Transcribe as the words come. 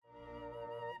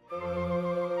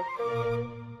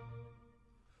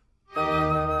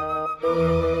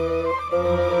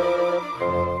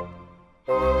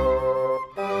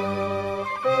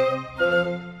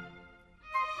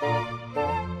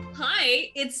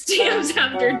It's DMs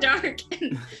After Dark,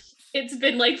 and it's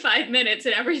been like 5 minutes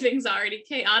and everything's already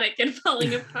chaotic and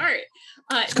falling apart.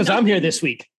 It's because I'm here this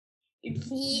week.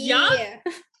 Yeah.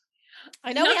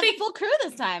 I know we have a full crew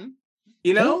this time.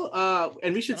 You know,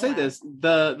 and we should say this,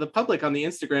 the public on the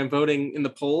Instagram voting in the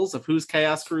polls of who's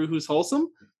chaos crew, who's wholesome,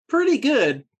 pretty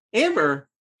good. Amber,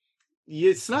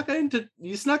 you snuck out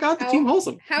the team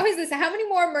wholesome. How is this? How many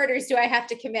more murders do I have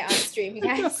to commit on stream, you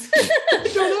guys? I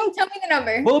don't know. Tell me the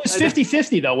number. Well, it was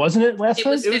 50-50 though, wasn't it? Last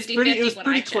time? It was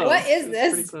pretty close. What is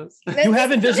this? You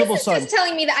have invisible this is sun. just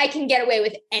telling me that I can get away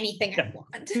with anything I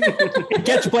want. It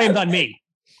gets blamed on me,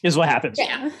 is what happens.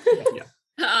 Yeah.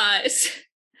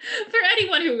 For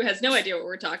anyone who has no idea what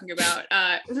we're talking about,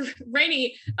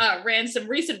 Rainey ran some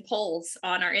recent polls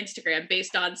on our Instagram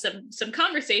based on some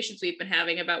conversations we've been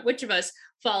having about which of us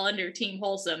fall under Team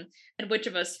Wholesome and which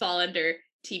of us fall under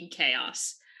Team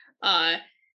Chaos.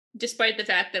 Despite the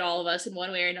fact that all of us in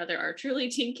one way or another are truly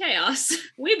Team Chaos,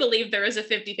 we believe there is a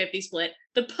 50-50 split.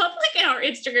 The public and our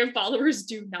Instagram followers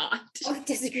do not. Oh,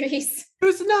 disagrees. It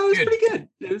was pretty good.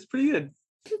 It was pretty good.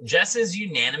 Jess is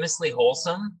unanimously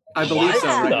wholesome. I believe so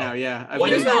right now. Yeah.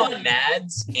 What about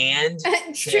Mads and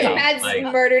It's true. Mads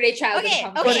murdered a child. Okay,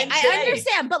 I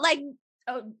understand, but like,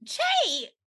 Che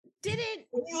didn't.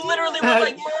 You literally were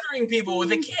like murdering people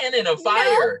with a cannon of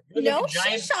fire. No,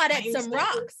 she shot at some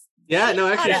rocks. Yeah, no,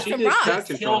 actually, she did crowd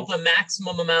control. Killed the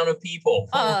maximum amount of people.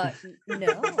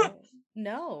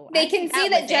 No. They can see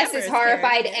that Jess is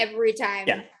horrified every time.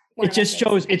 Yeah. It just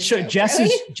shows.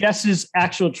 Jess's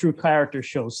actual true character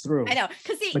shows through. I know,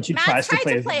 because Matt tried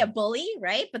to play a bully,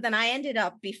 right? But then I ended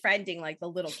up befriending like the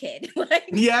little kid.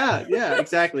 Yeah,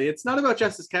 exactly. It's not about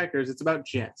Jess's characters; it's about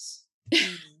Jess.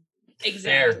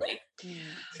 Exactly.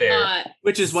 Fair.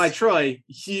 Which is why Troy,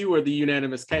 you are the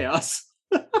unanimous chaos.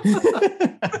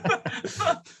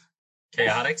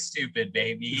 Chaotic, stupid,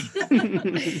 baby.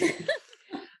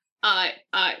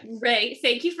 Ray,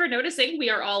 thank you for noticing. We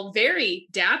are all very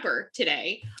dapper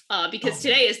today, because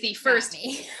today is the first.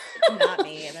 Not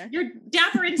me either. You're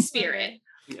dapper in spirit.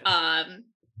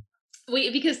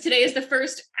 Because today is the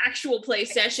first actual play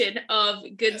session of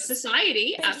Good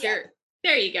Society after.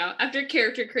 There you go. After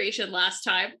character creation last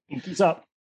time. What's up?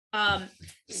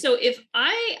 So if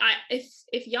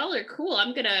if y'all are cool,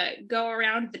 I'm gonna go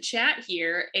around the chat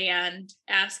here and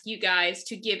ask you guys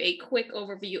to give a quick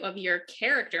overview of your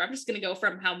character. I'm just gonna go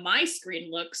from how my screen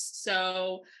looks.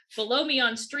 So below me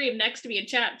on stream, next to me in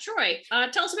chat, Troy,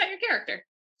 tell us about your character.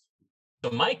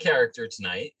 So my character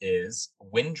tonight is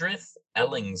Windrith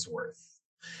Ellingsworth.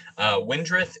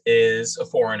 Windrith is a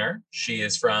foreigner. She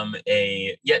is from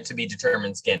a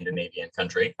yet-to-be-determined Scandinavian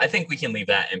country. I think we can leave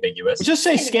that ambiguous. Just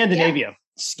say Scandinavia.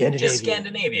 Just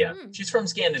Scandinavia. She's from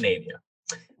Scandinavia.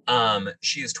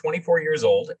 She is 24 years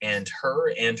old, and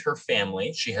her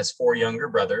family, she has 4 younger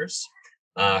brothers,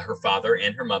 her father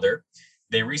and her mother.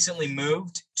 They recently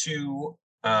moved to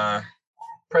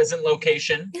present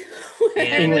location.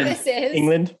 England. This is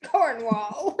England.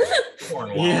 Cornwall.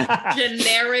 Yeah.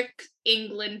 Generic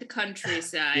England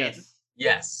countryside.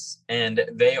 Yes. And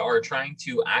they are trying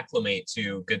to acclimate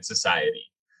to good society.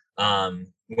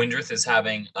 Windrith is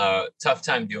having a tough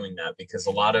time doing that because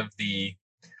a lot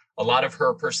of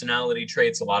her personality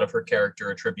traits, a lot of her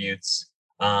character attributes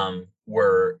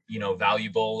were,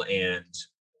 valuable and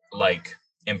like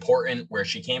important where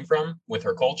she came from with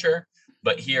her culture.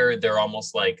 But here they're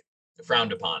almost like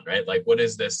frowned upon, right? Like, what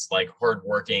is this like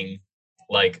hardworking,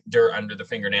 like dirt under the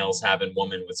fingernails having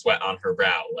woman with sweat on her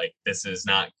brow? Like, this is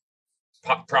not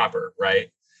proper,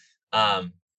 right?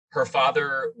 Her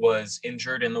father was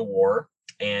injured in the war,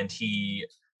 and he,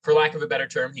 for lack of a better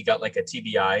term, he got like a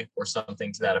TBI or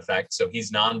something to that effect. So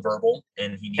he's nonverbal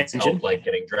and he needs help like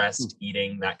getting dressed,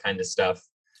 eating, that kind of stuff.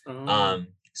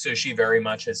 So she very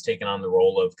much has taken on the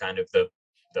role of kind of the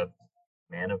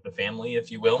man of the family, if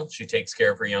you will. She takes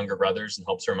care of her younger brothers and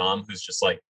helps her mom, who's just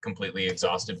like completely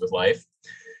exhausted with life.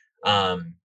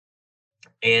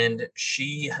 And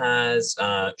she has,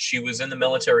 she was in the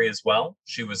military as well.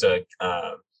 She was a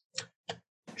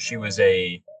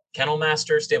kennel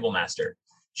master, stable master.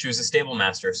 She was a stable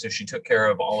master. So she took care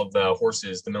of all of the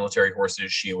horses, the military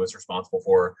horses. She was responsible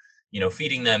for,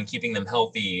 feeding them, keeping them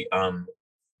healthy,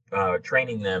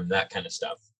 training them, that kind of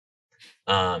stuff.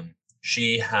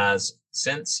 She has,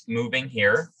 since moving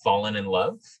here, fallen in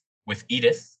love with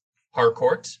Edith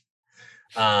Harcourt.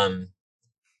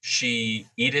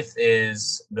 Edith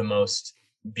is the most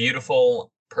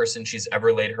beautiful person she's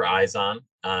ever laid her eyes on.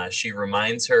 She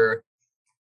reminds her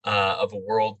of a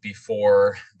world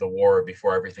before the war,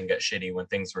 before everything got shitty, when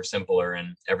things were simpler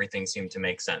and everything seemed to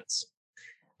make sense.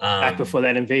 Back before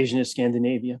that invasion of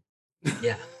Scandinavia.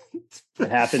 Yeah. It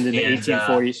happened in the And,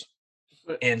 1840s.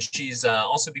 And she's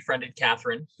also befriended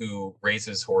Catherine, who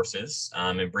raises horses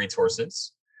and breeds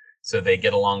horses. So they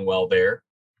get along well there.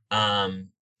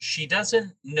 She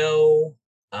doesn't know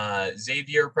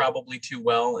Xavier probably too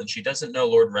well, and she doesn't know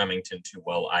Lord Remington too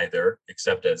well either,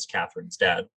 except as Catherine's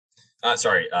dad.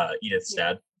 Edith's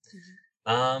dad.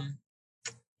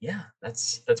 Yeah,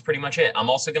 that's pretty much it. I'm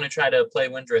also going to try to play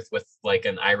Windrith with like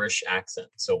an Irish accent,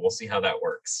 so we'll see how that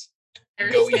works.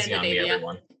 Go easy on me,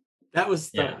 everyone. That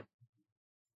was Yeah.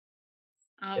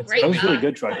 Right. That was really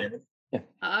good, Troy.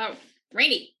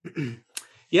 Rainy.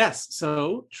 Yes.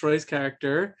 So Troy's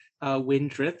character,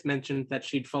 Windrith, mentioned that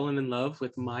she'd fallen in love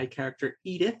with my character,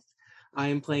 Edith. I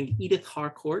am playing Edith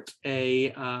Harcourt, a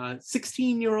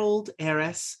 16-year-old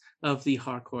heiress of the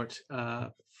Harcourt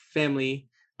family.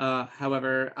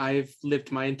 However, I've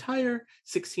lived my entire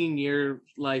 16-year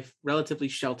life relatively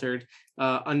sheltered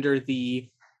under the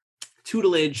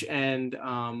tutelage and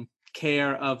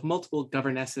care of multiple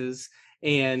governesses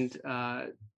and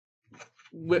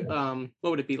what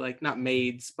would it be like? Not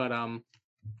maids, but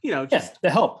just the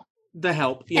help. The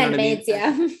help. You and know what maids,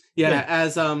 I mean?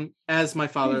 yeah. As my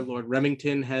father, Lord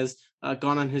Remington, has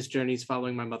gone on his journeys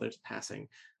following my mother's passing.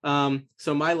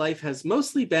 So my life has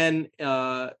mostly been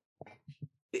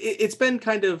it's been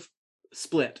kind of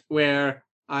split, where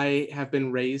I have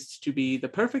been raised to be the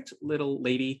perfect little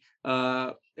lady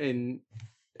in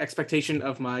expectation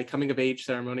of my coming of age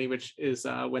ceremony, which is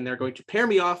when they're going to pair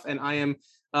me off, and I am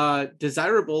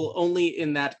desirable only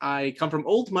in that I come from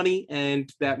old money,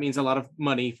 and that means a lot of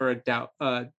money for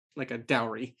like a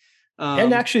dowry.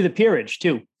 And actually the peerage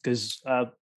too, because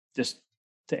just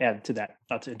to add to that,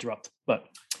 not to interrupt, but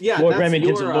Lord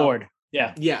Remington's a lord.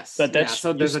 Yeah. Yes. But that's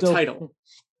so there's a title.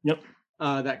 Yep.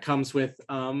 That comes with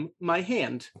my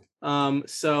hand.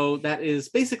 So that is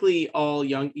basically all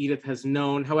young Edith has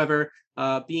known. However,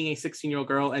 being a 16-year-old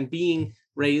girl and being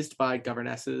raised by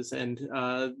governesses and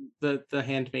the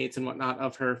handmaids and whatnot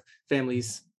of her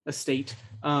family's estate,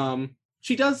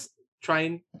 she does try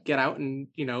and get out and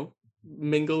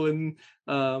mingle and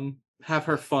have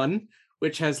her fun,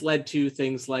 which has led to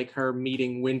things like her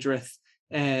meeting Windrith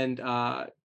and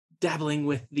dabbling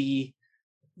with the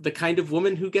kind of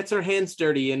woman who gets her hands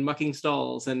dirty in mucking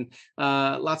stalls, and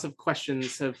lots of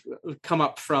questions have come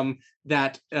up from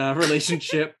that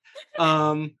relationship.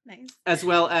 Nice. As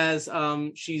well as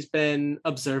she's been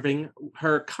observing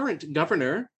her current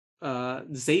governor,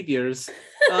 Xavier's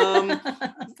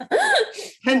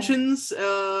pensions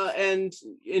and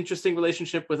interesting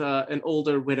relationship with an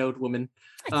older widowed woman.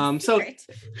 It's a secret.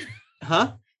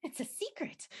 It's a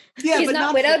secret. Yeah, she's but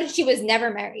not widowed. She was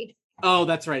never married. Oh,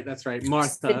 that's right.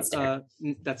 Martha.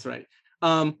 That's right.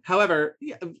 However,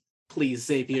 please,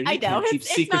 Xavier, you can't keep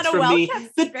secrets from me.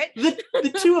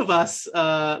 The two of us,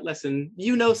 listen,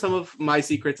 you know some of my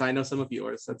secrets, I know some of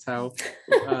yours. That's how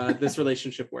this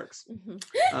relationship works.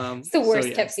 It's the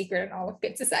worst kept secret in all of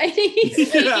good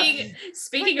society.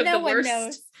 Speaking of the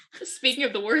worst, speaking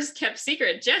of the worst kept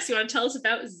secret, Jess, you want to tell us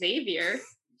about Xavier?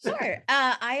 Sure.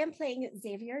 I am playing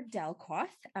Xavier Delcoth,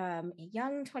 a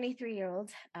young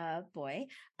 23-year-old boy.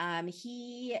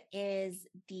 He is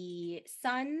the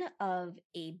son of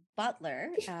a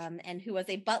butler, and who was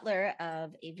a butler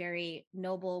of a very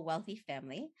noble, wealthy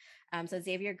family. So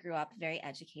Xavier grew up very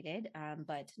educated,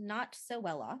 but not so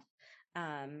well off.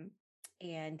 And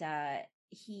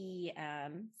he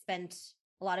spent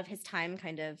a lot of his time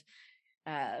kind of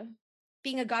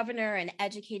being a governor and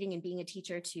educating and being a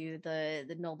teacher to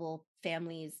the noble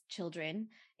family's children.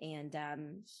 And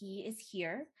he is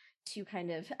here to kind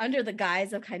of, under the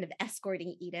guise of kind of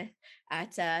escorting Edith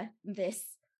at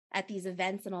these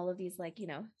events and all of these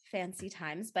fancy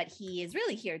times. But he is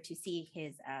really here to see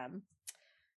his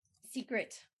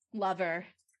secret lover,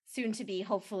 soon to be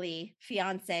hopefully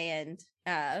fiance,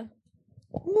 and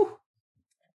who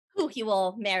he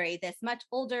will marry, this much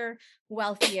older,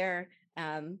 wealthier,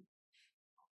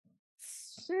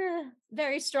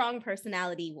 very strong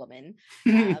personality woman.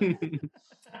 Yes,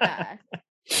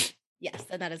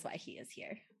 and that is why he is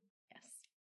here. Yes.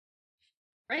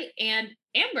 Right. And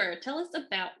Amber, tell us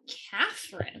about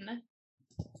Catherine.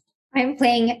 I'm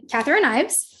playing Catherine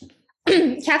Ives.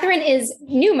 Catherine is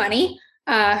new money.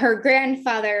 Her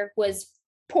grandfather was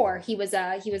poor. He was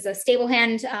a stable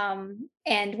hand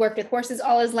and worked with horses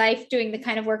all his life, doing the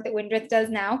kind of work that Windrith does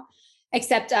now.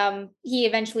 Except he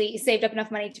eventually saved up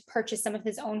enough money to purchase some of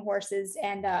his own horses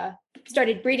and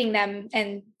started breeding them.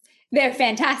 And they're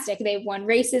fantastic. They've won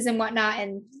races and whatnot.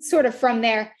 And sort of from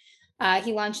there,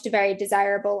 he launched a very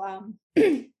desirable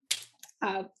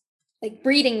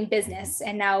breeding business.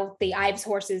 And now the Ives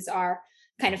horses are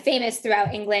kind of famous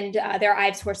throughout England. There are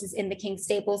Ives horses in the king's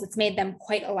stables. It's made them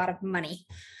quite a lot of money.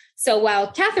 So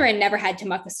while Catherine never had to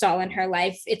muck a stall in her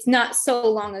life, it's not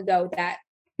so long ago that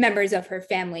members of her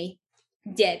family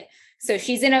did. So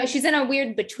she's in a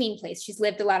weird between place. She's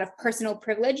lived a lot of personal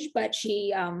privilege, but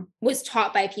she was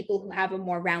taught by people who have a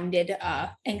more rounded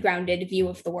and grounded view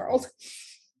of the world.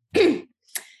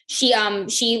 She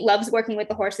loves working with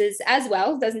the horses as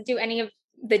well, doesn't do any of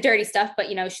the dirty stuff, but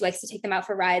she likes to take them out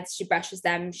for rides. She brushes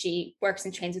them, she works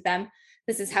and trains with them.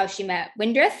 This is how she met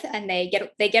Windrith, and they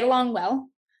get along well.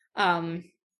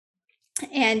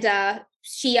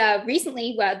 She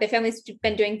recently, the family's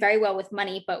been doing very well with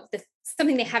money, but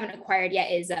something they haven't acquired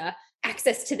yet is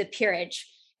access to the peerage.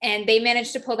 And they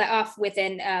managed to pull that off with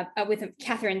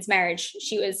Catherine's marriage.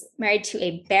 She was married to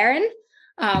a baron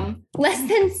less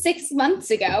than 6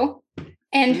 months ago.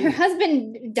 And her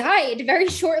husband died very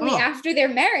shortly after their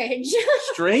marriage.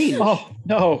 Strange. Oh,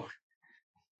 no.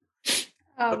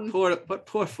 What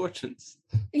poor fortunes.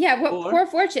 Yeah, poor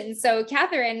fortunes. So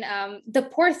Catherine, the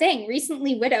poor thing,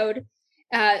 recently widowed,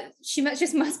 she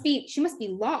must be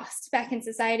lost back in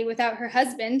society without her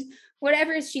husband.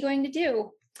 Whatever is she going to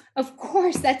do? Of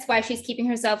course, that's why she's keeping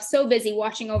herself so busy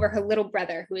watching over her little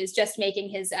brother, who is just making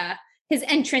his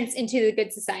entrance into the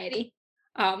good society.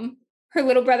 Her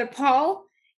little brother Paul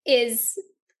is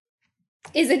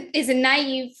a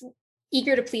naive,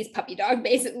 eager to please puppy dog,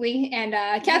 basically. And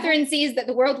Catherine sees that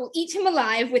the world will eat him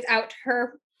alive without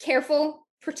her careful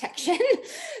protection.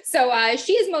 So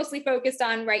she is mostly focused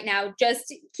on right now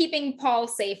just keeping Paul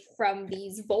safe from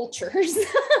these vultures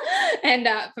and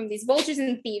from these vultures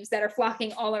and thieves that are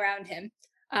flocking all around him.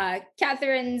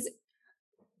 Catherine's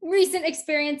recent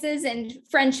experiences and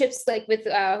friendships, like with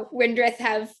Windrith,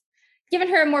 have given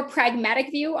her a more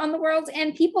pragmatic view on the world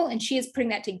and people, and she is putting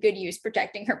that to good use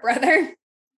protecting her brother.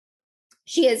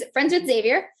 She is friends with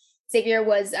Xavier. Xavier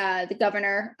was the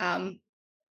governor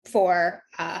for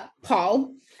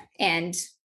Paul, and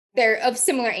they're of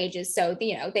similar ages, so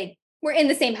they were in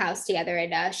the same house together.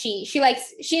 And she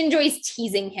enjoys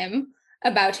teasing him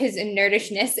about his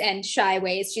nerdishness and shy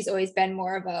ways. She's always been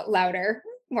more of a louder,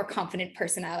 more confident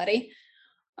personality,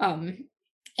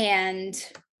 and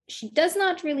she does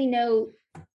not really know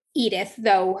Edith,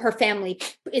 though her family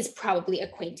is probably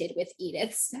acquainted with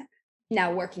Edith's,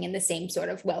 now working in the same sort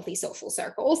of wealthy social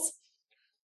circles.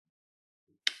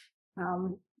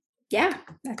 Yeah,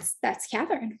 that's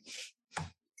Catherine.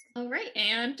 All right,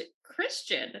 and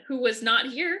Christian, who was not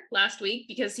here last week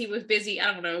because he was busy,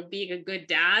 I don't know, being a good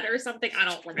dad or something. I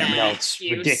don't remember. No, it's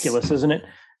ridiculous, isn't it?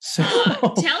 So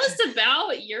tell us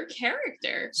about your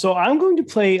character. So I'm going to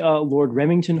play Lord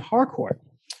Remington Harcourt,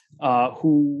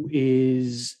 who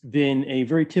is been a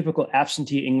very typical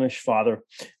absentee English father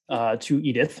to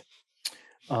Edith.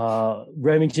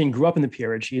 Remington grew up in the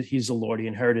peerage. He's a lord. He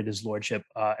inherited his lordship,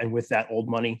 and with that, old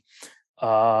money.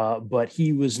 But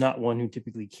he was not one who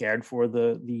typically cared for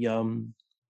the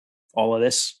all of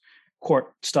this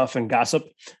court stuff and gossip.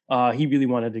 He really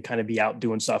wanted to kind of be out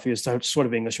doing stuff. He was sort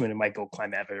of Englishman and might go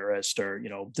climb Everest or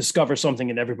discover something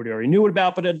that everybody already knew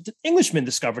about, but an Englishman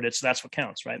discovered it, so that's what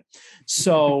counts, right?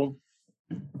 So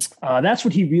that's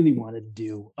what he really wanted to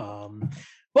do.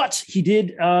 But he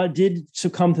did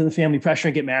succumb to the family pressure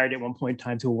and get married at one point in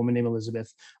time to a woman named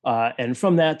Elizabeth. And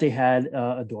from that, they had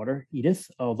a daughter, Edith,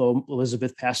 although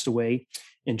Elizabeth passed away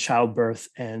in childbirth.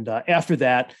 And after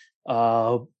that,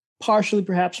 partially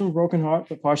perhaps from a broken heart,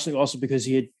 but partially also because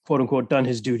he had, quote unquote, done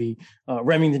his duty,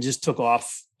 Remington just took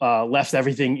off, left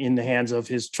everything in the hands of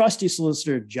his trusty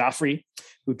solicitor, Joffrey,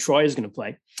 who Troy is going to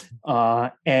play.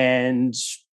 And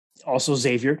also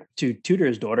Xavier to tutor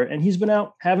his daughter, and he's been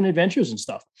out having adventures and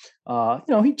stuff.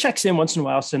 He checks in once in a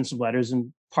while, sends some letters,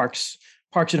 and parks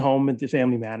at home at the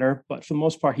family manor. But for the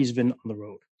most part, he's been on the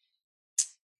road.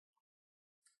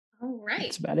 All right,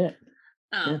 that's about it.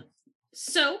 Yeah.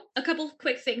 So a couple of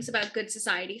quick things about Good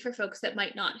Society for folks that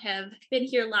might not have been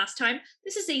here last time.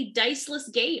 This is a diceless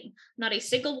game. Not a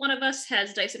single one of us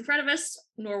has dice in front of us,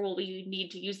 nor will we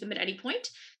need to use them at any point.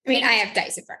 I mean, I have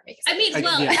dice in front of me. I was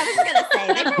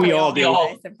going to say, we all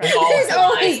do. There's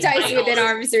always dice within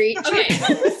arm's reach. Okay,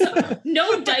 so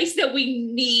no dice that we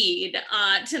need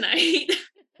tonight.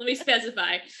 Let me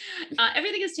specify.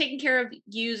 Everything is taken care of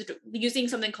using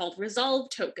something called resolve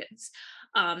tokens.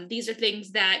 These are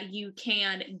things that you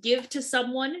can give to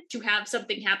someone to have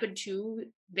something happen to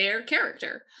their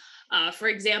character. For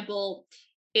example,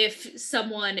 if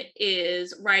someone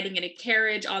is riding in a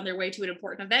carriage on their way to an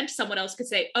important event, someone else could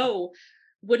say, oh,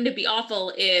 wouldn't it be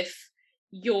awful if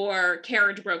your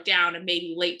carriage broke down and made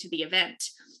you late to the event?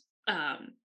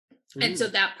 And so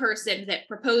that person that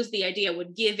proposed the idea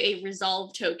would give a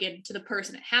resolve token to the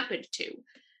person it happened to.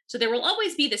 So there will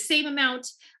always be the same amount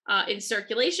in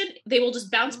circulation. They will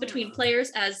just bounce between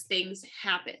players as things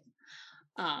happen.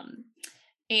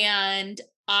 And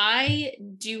I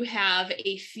do have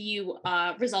a few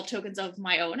resolve tokens of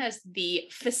my own as the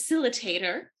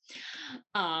facilitator.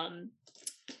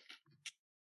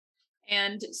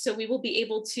 And so we will be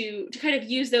able to kind of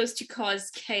use those to cause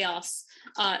chaos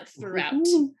throughout.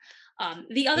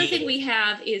 The other thing we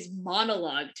have is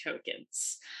monologue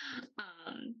tokens.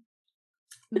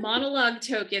 Monologue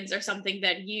tokens are something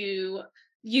that you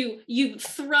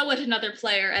throw at another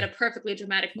player at a perfectly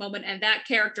dramatic moment, and that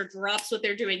character drops what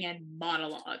they're doing and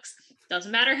monologues.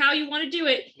 Doesn't matter how you want to do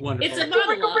it. Wonderful. It's a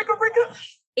monologue.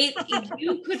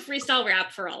 You could freestyle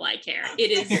rap for all I care.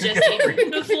 It is just a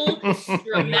beautiful,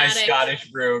 dramatic My Scottish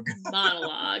brogue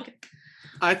monologue.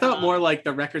 I thought more like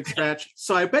the record scratch.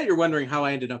 So I bet you're wondering how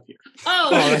I ended up here.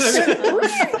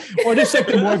 Or just like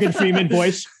the Morgan Freeman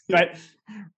voice, right?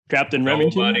 Captain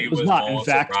Remington Nobody was not, in more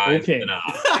fact, surprised okay. than I.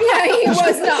 Yeah, he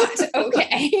was not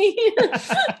okay.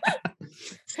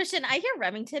 Christian, I hear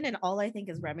Remington and all I think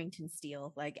is Remington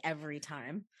Steele, like every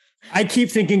time. I keep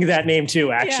thinking of that name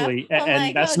too, actually, Yeah. and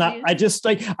Like, that's oh, not. geez. I just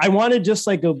like. I wanted just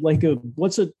like a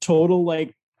what's a total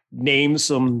like name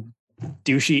some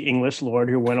douchey English lord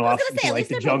who went I was off gonna say, into at like least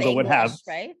the they're both jungle would have. English,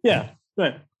 right? Yeah,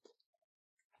 right.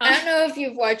 I don't know if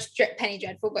you've watched Penny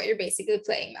Dreadful, but you're basically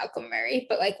playing Malcolm Murray,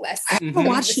 but like less Mhm.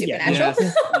 watched it yet.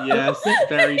 supernatural. Yes,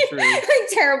 very true. Like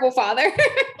terrible father.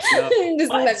 Yep. Just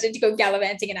What? left it to go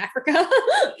gallivanting in Africa.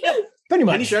 Pretty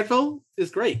much. Penny Dreadful is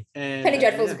great. And, Penny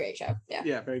Dreadful is yeah. a great show. Yeah.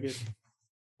 Yeah, very good.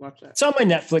 Watch that. It's on my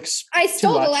Netflix. I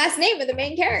stole watch. the last name of the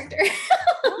main character.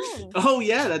 Oh. Oh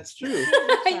yeah, that's true.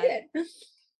 I did.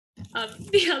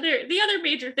 The other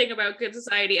major thing about Good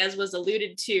Society, as was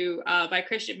alluded to by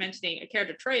Christian mentioning a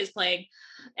character Troy is playing,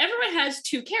 everyone has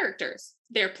two characters: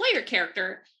 their player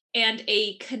character and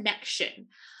a connection.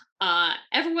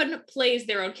 Everyone plays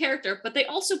their own character, but they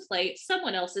also play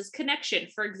someone else's connection.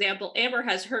 For example, Amber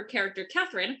has her character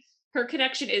Catherine. Her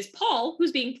connection is Paul,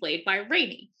 who's being played by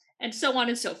Rainey, and so on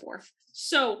and so forth.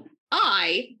 So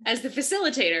I, as the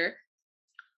facilitator,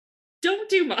 don't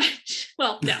do much.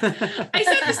 Well, no. I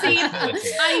set the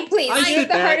scene. Please, I you sit have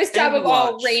the back hardest job and of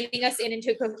all, watch. reining us in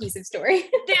into a cohesive story.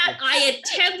 That I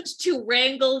attempt to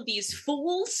wrangle these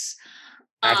fools.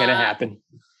 Not gonna happen.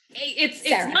 It's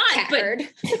Sarah not, Catford.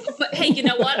 but hey, you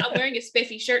know what? I'm wearing a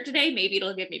spiffy shirt today. Maybe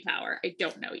it'll give me power. I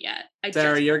don't know yet.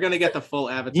 Sarah, you're gonna get the full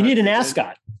avatar. You need an treatment.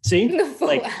 ascot. See, The full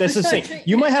like that's the thing. avatar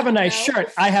You might have a nice treatment.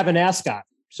 shirt. I have an ascot,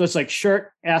 so it's like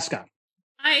shirt ascot.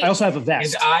 I also have a And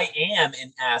vest. I am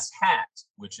an ass hat,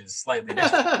 which is slightly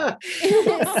different.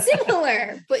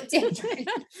 Similar but different.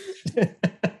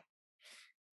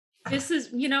 This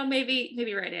is,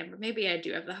 maybe right, Amber. Maybe I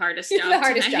do have the hardest The job.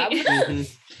 hardest tonight. job. Mhm.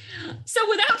 So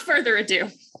without further ado,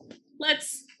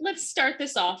 let's start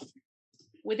this off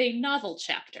with a novel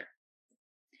chapter.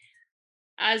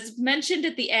 As mentioned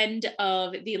at the end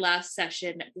of the last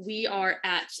session, we are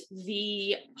at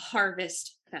the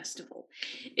Harvest Festival.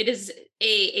 It is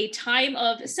a time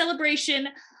of celebration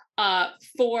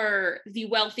for the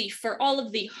wealthy, for all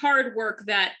of the hard work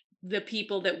that the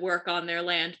people that work on their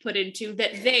land put into,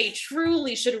 that they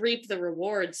truly should reap the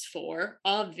rewards for,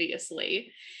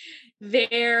 obviously.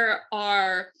 There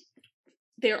are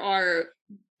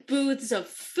booths of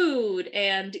food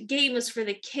and games for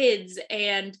the kids,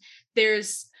 and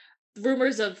there's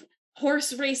rumors of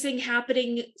horse racing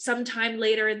happening sometime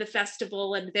later in the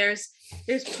festival, and there's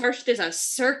a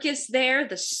circus there,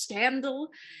 the Scandal,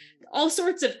 all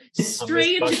sorts of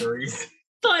strange Buckeries.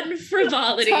 fun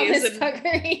frivolities. Thomas and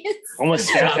Puckeries. Thomas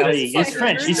Stackery. It's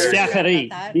French. It's Stackery.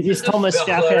 It is Thomas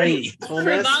Stackery.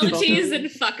 frivolities and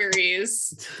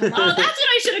fuckeries. Oh, that's what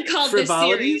I should have called this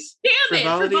series. Frivolities?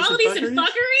 Damn it, frivolities and fuckeries?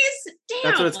 fuckeries? Damn.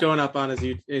 That's what it's going up on in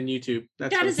YouTube.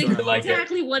 That's That what is it's going up. like it.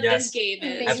 exactly what Yes. this game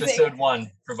is. Amazing. Episode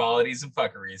 1, frivolities and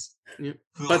fuckeries. Yep.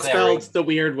 But spelled the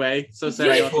weird way. So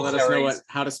Sarah, you have to let us know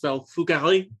how to spell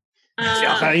Fugari.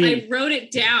 I wrote it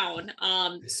down.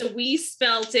 So we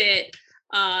spelled it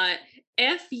Fucquiereh.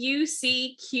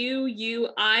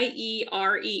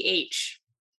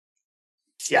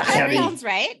 That Stackery. sounds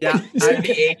right. Yeah, Where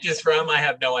the H is from, I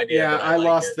have no idea. yeah, but I like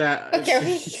lost it. that. Okay.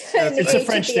 It's a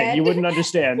French thing. You wouldn't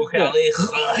understand. Fuckeries.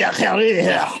 Oh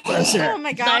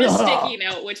my Not god. a sticky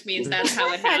note, which means that's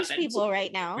how it French happened. people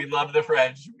right now. We love the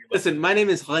French. Listen, my name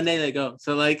is René Lego.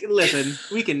 So listen,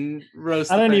 we can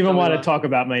roast. I the don't French even all we want to talk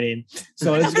about my name.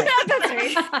 So it's good. That's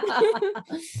right.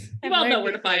 You all know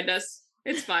where to find us.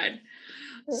 It's fine.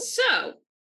 So,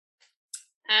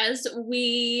 as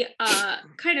we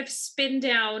kind of spin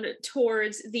down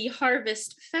towards the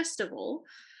Harvest Festival,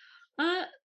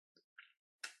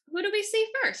 who do we see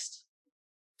first?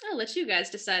 I'll let you guys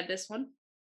decide this one.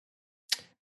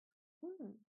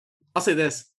 I'll say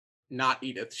this, not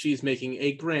Edith. She's making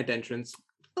a grand entrance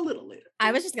a little later.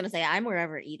 I was just gonna say I'm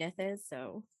wherever Edith is,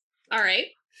 so. All right.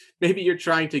 Maybe you're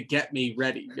trying to get me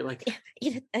ready. You're like,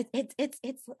 Edith,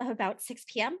 it's about 6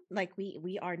 p.m. Like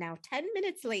we are now 10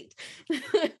 minutes late.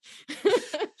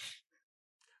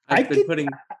 I've been putting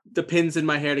the pins in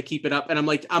my hair to keep it up, and I'm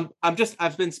like,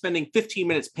 I've been spending 15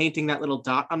 minutes painting that little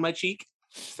dot on my cheek.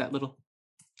 Just that little.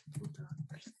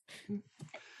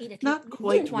 Edith, Not you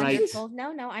quite look right. wonderful.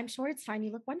 No, I'm sure it's fine.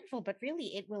 You look wonderful, but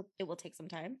really, it will take some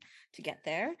time to get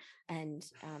there, and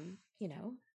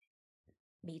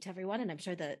meet everyone. And I'm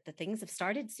sure the things have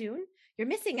started soon. You're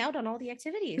missing out on all the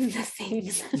activities. The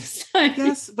things.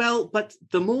 Yes, well, but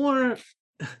the more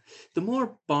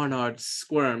Barnard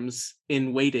squirms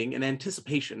in waiting and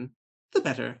anticipation, the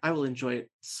better. I will enjoy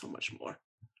it so much more.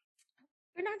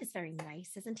 Bernard is very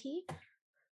nice, isn't he?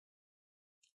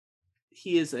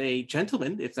 He is a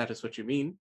gentleman, if that is what you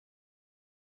mean.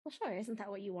 Well, sure. Isn't that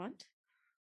what you want?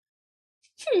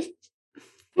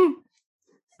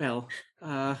 Well,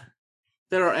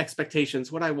 there are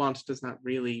expectations. What I want does not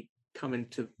really come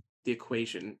into the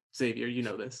equation. Xavier, you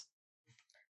know this.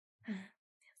 Yes.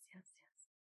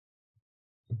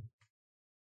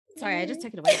 Sorry, I just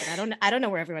took it away, but I don't know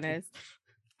where everyone is.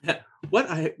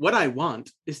 What I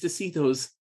want is to see those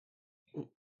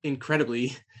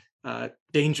incredibly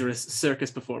dangerous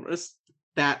circus performers.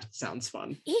 That sounds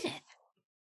fun. Edith,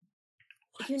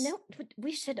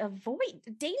 we should avoid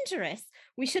dangerous.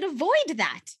 We should avoid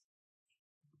that.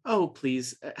 Oh,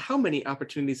 please. How many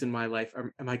opportunities in my life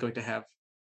am I going to have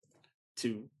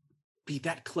to be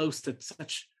that close to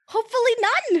such Hopefully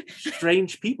none.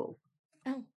 strange people?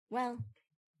 Oh, well,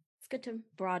 it's good to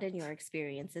broaden your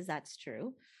experiences. That's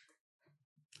true.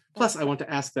 Plus, I want to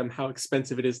ask them how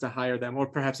expensive it is to hire them, or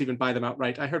perhaps even buy them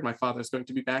outright. I heard my father's going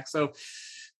to be back, so...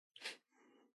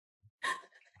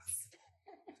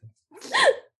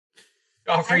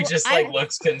 Joffrey just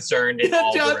looks concerned in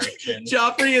all directions.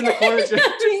 Joffrey in the corner. He's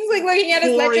like looking at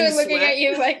his ledger and looking at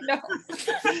you like, no.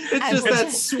 It's just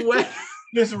that sweat.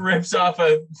 Just rips off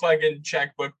a fucking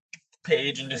checkbook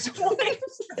page and just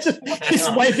He's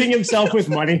wiping himself with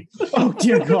money. Oh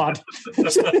dear God.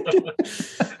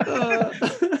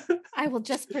 I will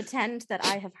just pretend that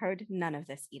I have heard none of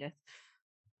this, Edith.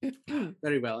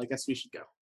 Very well. I guess we should go.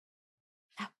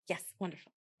 Oh, yes,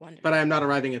 wonderful. But I am not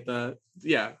arriving at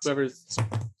whoever's.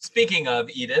 Speaking of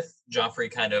Edith,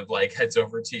 Joffrey kind of like heads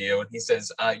over to you and he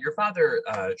says, your father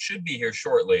should be here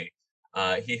shortly.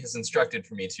 He has instructed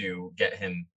for me to get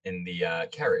him in the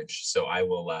carriage. So I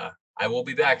will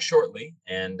be back shortly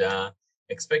and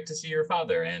expect to see your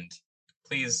father. And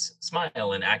please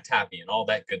smile and act happy and all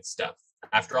that good stuff.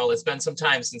 After all, it's been some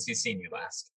time since he's seen you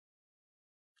last.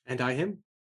 And I him.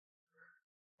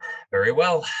 Very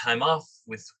well. I'm off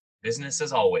with business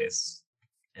as always.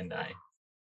 And I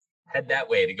head that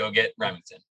way to go get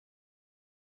Remington.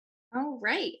 All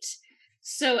right.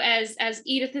 So as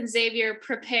Edith and Xavier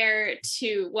prepare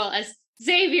to, as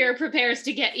Xavier prepares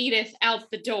to get Edith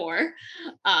out the door,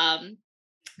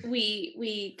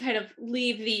 we kind of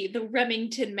leave the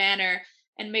Remington Manor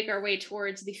and make our way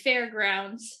towards the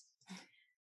fairgrounds,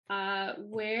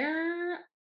 where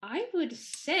I would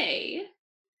say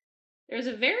there's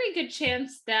a very good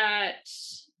chance that,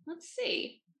 let's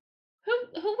see,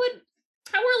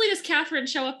 how early does Catherine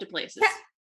show up to places?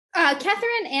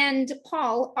 Catherine and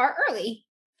Paul are early.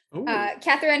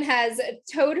 Catherine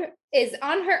is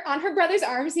on her brother's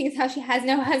arm, seeing as how she has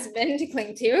no husband to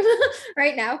cling to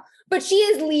right now. But she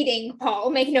is leading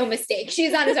Paul. Make no mistake,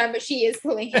 she's on his arm, but she is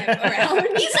pulling him around.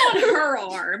 He's on her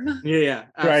arm. Yeah,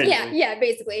 right. Yeah,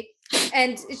 basically.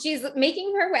 And she's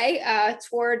making her way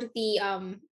toward the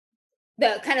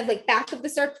kind of like back of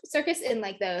the circus in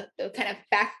like the kind of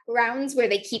backgrounds where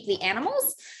they keep the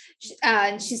animals.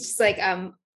 And she's just like,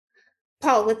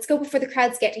 Paul, let's go before the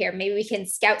crowds get here. Maybe we can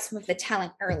scout some of the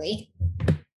talent early.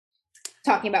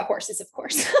 Talking about horses, of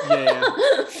course.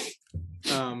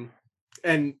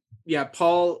 And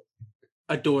Paul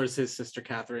adores his sister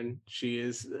Catherine. She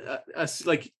is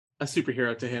like a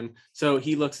superhero to him. So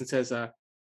he looks and says, I've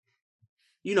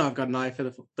got an eye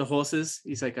for the horses.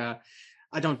 He's like,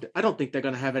 I don't think they're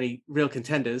going to have any real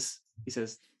contenders. He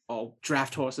says, all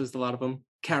draft horses, a lot of them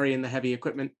carrying the heavy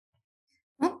equipment.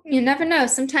 Well, you never know.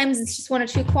 Sometimes it's just one or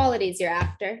two qualities you're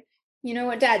after. You know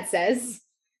what Dad says.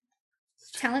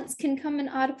 Talents can come in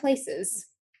odd places.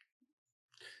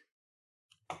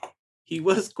 He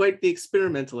was quite the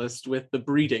experimentalist with the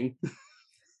breeding.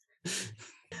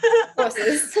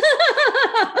 Horses.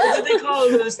 What do they call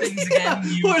those things again?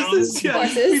 Horses, yeah.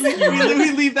 Horses.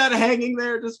 We leave that hanging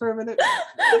there just for a minute.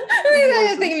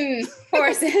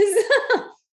 Horses.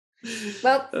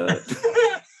 Well,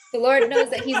 the Lord knows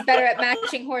that he's better at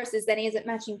matching horses than he is at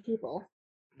matching people.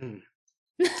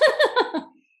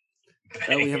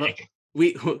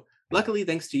 We luckily,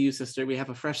 thanks to you, sister, we have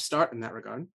a fresh start in that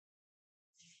regard.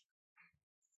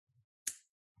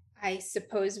 I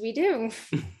suppose we do.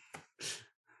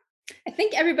 I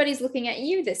think everybody's looking at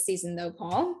you this season, though,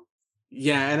 Paul.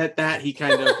 Yeah, and at that, he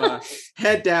kind of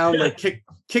head down, like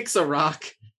kicks a rock,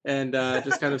 and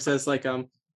just kind of says, like,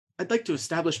 I'd like to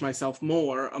establish myself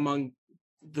more among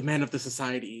the men of the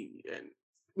society and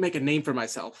make a name for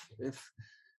myself,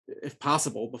 if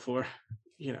possible, before,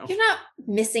 you know. You're not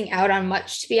missing out on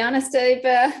much, to be honest.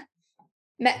 I've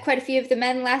met quite a few of the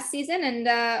men last season, and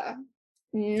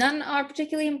none are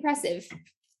particularly impressive.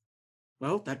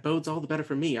 Well, that bodes all the better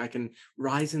for me. I can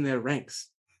rise in their ranks.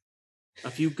 A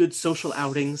few good social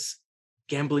outings,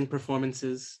 gambling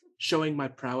performances, showing my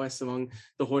prowess among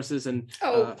the horses, and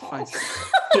Paul.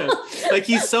 like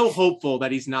he's so hopeful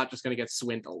that he's not just going to get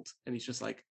swindled, and he's just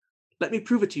like, "Let me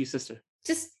prove it to you, sister."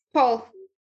 Just Paul,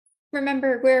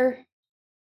 remember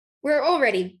we're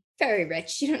already very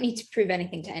rich. You don't need to prove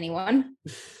anything to anyone.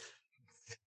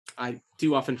 I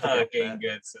do often forget Fucking that.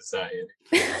 good society.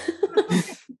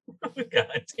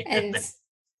 God damn And it.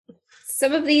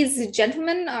 some of these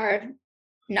gentlemen are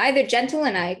neither gentle,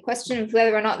 and I question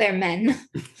whether or not they're men.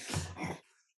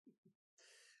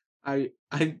 I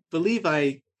believe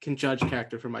I can judge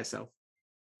character for myself.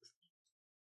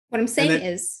 What I'm saying then-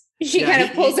 is, she Yeah, kind of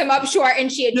he- pulls him up short,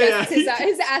 and she adjusts Yeah.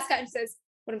 his ascot and says,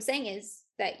 "What I'm saying is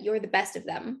that you're the best of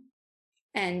them,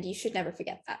 and you should never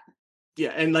forget that." Yeah,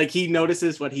 and like he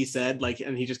notices what he said, like,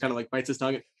 and he just kind of like bites his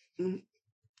tongue.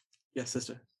 Yes,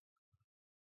 sister.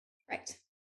 Right.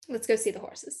 Let's go see the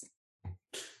horses.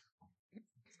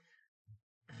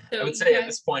 So I would you say at guys-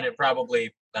 this point it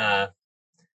probably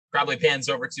pans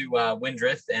over to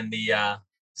Windrith and the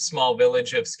small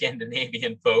village of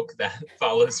Scandinavian folk that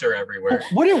follows her everywhere.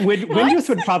 Wouldn't Windrith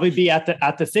would probably be at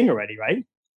the thing already, right?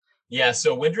 Yeah,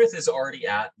 so Windrith is already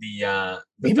at the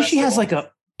Maybe she has festival. like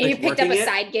a And Like you picked up working a it?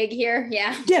 side gig here.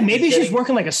 Yeah. maybe She's she's getting-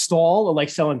 working like a stall or like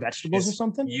selling vegetables or Yes,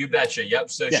 something. You betcha. Yep.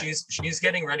 So Yeah. she's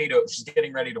getting ready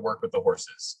to work with the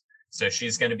horses. So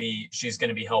she's gonna be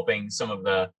helping some of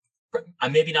the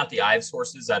maybe not the Ives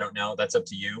horses. I don't know. That's up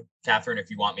to you, Catherine, if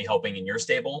you want me helping in your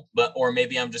stable, or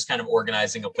maybe I'm just kind of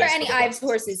organizing a For place. any the Ives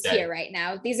horses instead. here right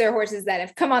now, these are horses that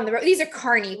have come on the road. These are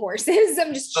carny horses.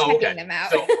 I'm just Oh, checking okay. them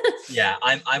out. So yeah,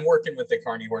 I'm working with the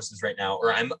carny horses right now,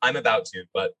 or I'm about to,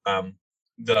 but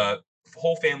the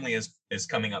whole family is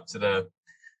coming up to the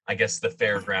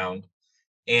fairground,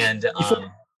 and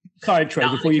Sorry, Troy,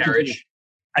 not in before the you continue, carriage.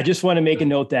 I just want to make a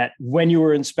note that when you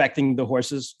were inspecting the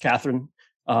horses, Catherine,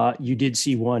 you did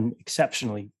see one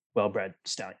exceptionally well-bred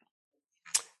stallion.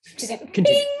 Just have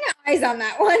Continue. bing, eyes on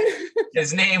that one.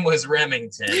 His name was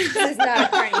Remington. This is not a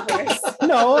carny horse.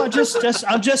 No,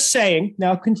 I'm just saying.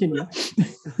 Now continue.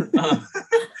 Um,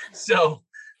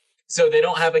 so they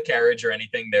don't have a carriage or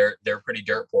anything. They're pretty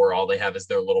dirt poor. All they have is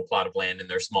their little plot of land and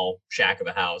their small shack of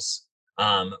a house.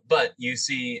 But you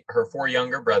see her 4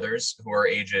 younger brothers who are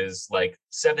ages like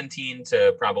 17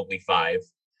 to probably 5,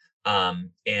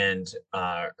 and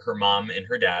her mom and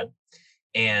her dad,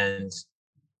 and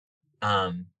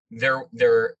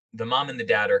the mom and the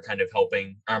dad are kind of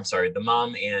helping. I'm sorry, the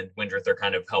mom and Windrith are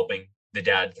kind of helping the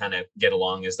dad kind of get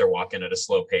along as they're walking at a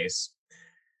slow pace.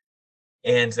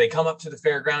 And they come up to the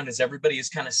fairground as everybody is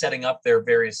kind of setting up their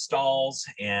various stalls.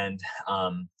 And,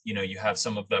 you have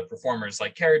some of the performers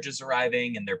like carriages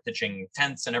arriving, and they're pitching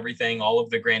tents and everything, all of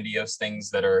the grandiose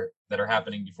things that are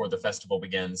happening before the festival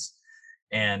begins.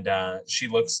 And she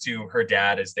looks to her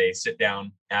dad as they sit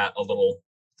down at a little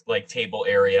like table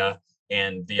area,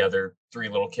 and the other 3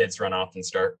 little kids run off and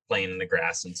start playing in the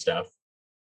grass and stuff.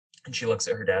 And she looks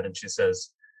at her dad and she says,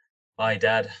 "Hi,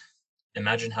 Dad,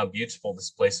 imagine how beautiful this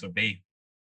place would be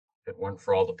if it weren't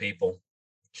for all the people."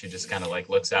 She just kind of like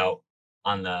looks out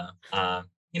on the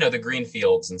the green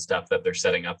fields and stuff that they're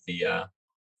setting up the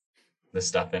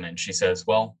stuff in, and she says,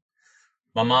 "Well,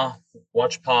 Mama,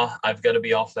 watch Pa. I've got to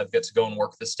be off. I've got to go and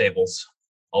work the stables.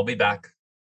 I'll be back."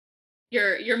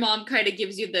 Your mom kind of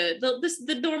gives you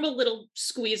the normal little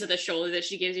squeeze of the shoulder that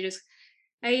she gives you. Just,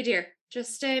 "Hey dear,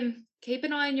 just keep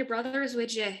an eye on your brothers,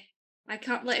 would you? I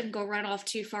can't let him go run off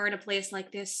too far in a place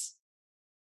like this."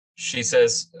 She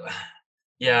says,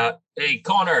 "Yeah, hey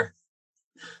Connor,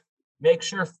 make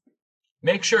sure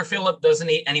Philip doesn't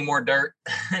eat any more dirt."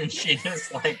 And she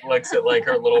just like looks at like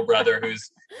her little brother,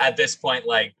 who's at this point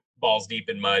like balls deep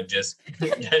in mud, just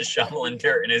shoveling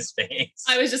dirt in his face.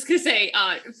 I was just gonna say,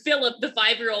 Philip, the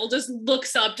 5-year-old, just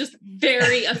looks up, just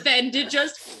very offended.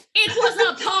 Just, it was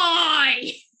a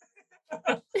pie.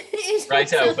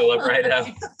 Right out, Philip. Right out.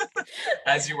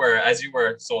 As you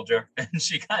were, soldier. And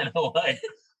she kind of like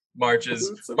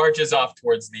marches off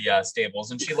towards the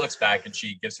stables, and she looks back and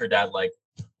she gives her dad like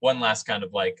one last kind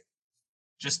of like,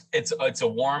 just it's a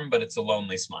warm but it's a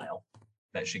lonely smile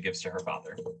that she gives to her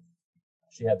father.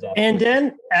 She heads off. And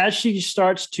then as she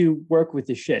starts to work with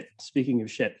the shit, speaking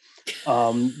of shit,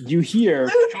 you hear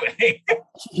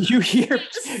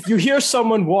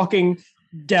someone walking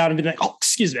down and be like, oh,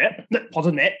 excuse me,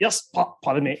 pardon me, yes,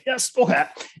 pardon me, yes, okay.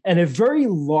 And a very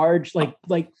large, like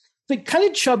kind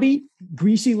of chubby,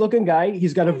 greasy looking guy.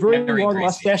 He's got a very long greasy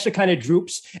mustache that kind of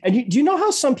droops. And do you know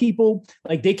how some people,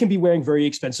 like, they can be wearing very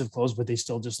expensive clothes, but they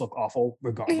still just look awful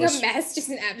regardless? A mess, just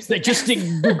an absolute like, just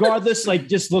regardless, like,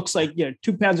 just looks like,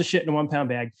 2 pounds of shit in a 1 pound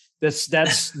bag.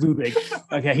 That's Ludwig.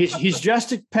 Okay, he's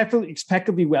dressed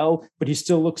impeccably well, but he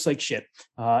still looks like shit.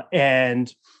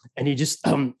 And he just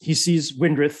he sees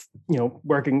Windrith,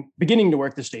 beginning to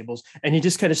work the stables, and he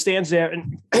just kind of stands there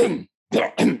and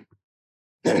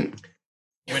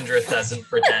Windrith doesn't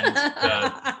pretend.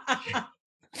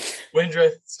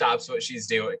 Windrith stops what she's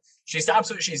doing. She stops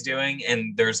what she's doing,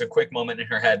 and there's a quick moment in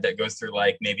her head that goes through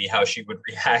like maybe how she would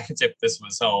react if this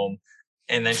was home,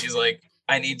 and then she's like,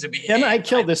 "I need to be." Can I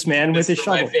kill this man with his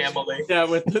shovel? My family. Yeah,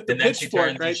 with the and then she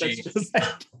turns right?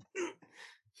 and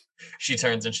she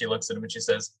turns and she looks at him and she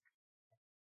says,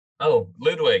 "Oh,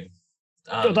 Ludwig.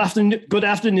 Good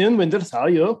afternoon, Windrith. How are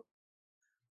you?"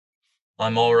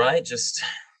 I'm all right. Just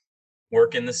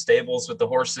working the stables with the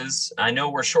horses. I know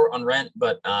we're short on rent,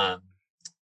 but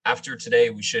after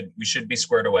today, we should be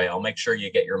squared away. I'll make sure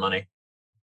you get your money.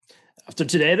 After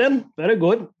today, then, very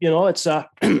good. It's I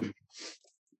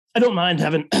don't mind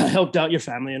having helped out your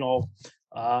family and all,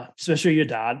 especially your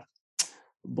dad.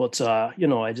 But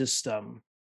I just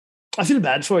I feel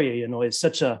bad for you. It's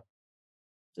such a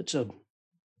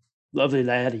lovely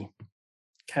laddie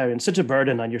carrying such a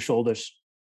burden on your shoulders.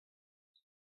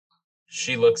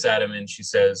 She looks at him and she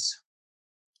says,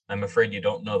 "I'm afraid you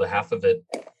don't know the half of it,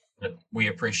 but we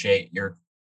appreciate your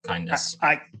kindness."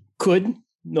 I could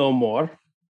know more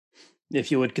if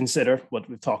you would consider what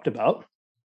we've talked about.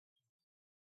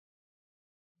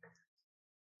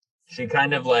 She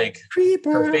kind of like,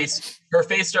 Creeper. her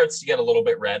face starts to get a little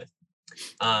bit red.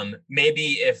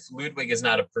 Maybe if Ludwig is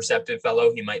not a perceptive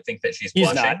fellow, he might think that she's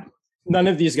blushing. He's not. None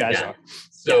of these guys are.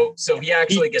 So he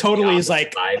actually gets totally is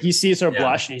like vibe. He sees her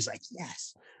blush and he's like,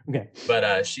 yes. Okay.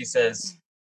 But she says,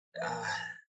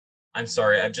 "I'm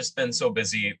sorry. I've just been so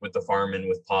busy with the farm and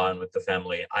with Pa and with the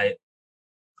family. I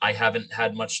haven't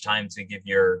had much time to give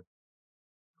your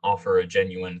offer a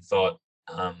genuine thought.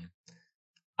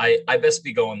 I best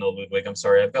be going though, Ludwig. I'm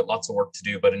sorry. I've got lots of work to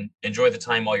do, but enjoy the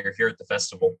time while you're here at the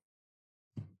festival."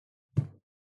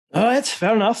 All right,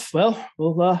 fair enough. Well,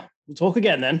 we'll talk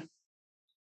again then.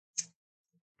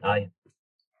 Aye.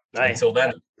 Aye. Until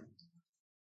then.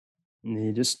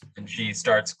 And she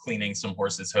starts cleaning some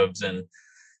horses' hooves, and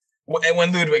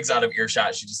when Ludwig's out of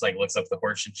earshot, she just like looks up the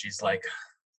horse and she's like,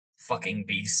 "Fucking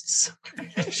beasts."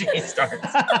 She starts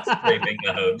scraping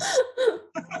the hooves.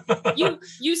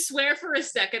 You swear for a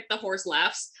second the horse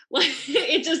laughs. Like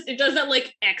it does that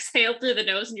like exhale through the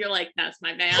nose, and you're like, "That's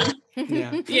my man."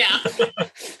 Yeah.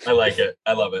 I like it.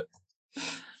 I love it.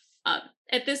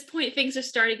 At this point, things are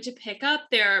starting to pick up.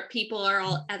 People are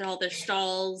all at all their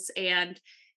stalls, and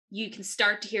you can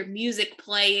start to hear music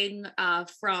playing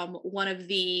from one of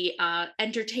the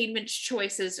entertainment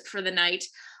choices for the night.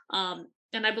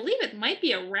 And I believe it might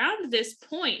be around this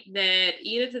point that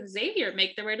Edith and Xavier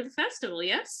make their way to the festival,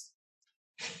 yes?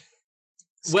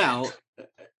 Well,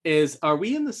 are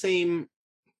we in the same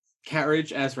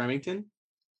carriage as Remington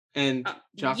and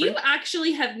Joffrey? You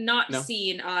actually have not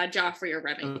seen Joffrey or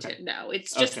Remington. Okay. No,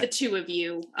 it's just the two of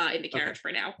you in the carriage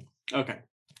for now. Okay.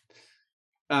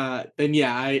 Then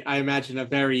yeah, I imagine a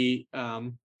very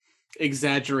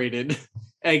exaggerated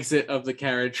exit of the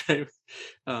carriage.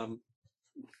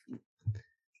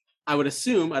 I would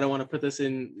assume, I don't want to put this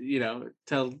in,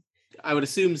 I would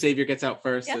assume Xavier gets out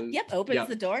first. Opens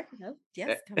the door. Oh,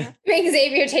 yes, come on. Make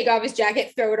Xavier take off his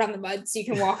jacket, throw it on the mud so you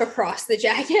can walk across the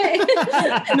jacket.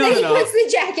 No. He puts the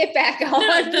jacket back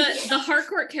on. The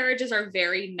Harcourt carriages are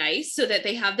very nice, so that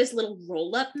they have this little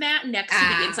roll-up mat next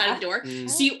to the inside of the door.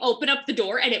 So you open up the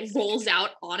door and it rolls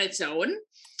out on its own.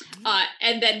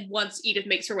 And then once Edith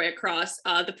makes her way across,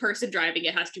 the person driving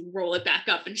it has to roll it back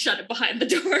up and shut it behind the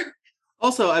door.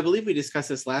 Also, I believe we discussed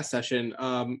this last session.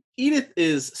 Edith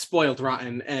is spoiled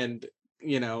rotten and,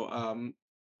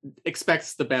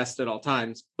 expects the best at all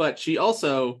times, but she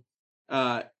also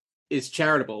is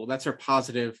charitable. That's her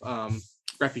positive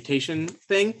reputation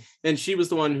thing. And she was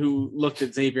the one who looked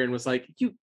at Xavier and was like,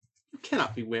 you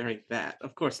cannot be wearing that.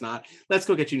 Of course not. Let's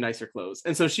go get you nicer clothes.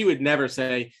 And so she would never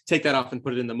say, take that off and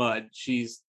put it in the mud.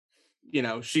 She's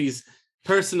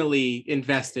personally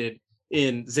invested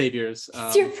in Xavier's.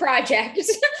 It's your project.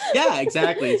 Yeah,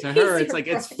 exactly. To her, it's like,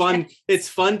 it's fun. It's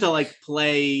fun to like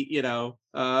play,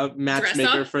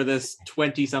 matchmaker for this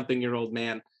 20-something-year-old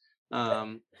man.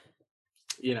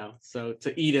 So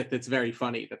to Edith, it's very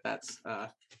funny that's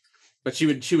but she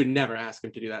would never ask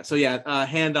him to do that. So yeah,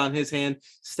 hand on his hand,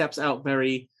 steps out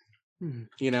very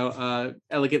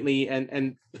elegantly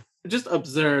and just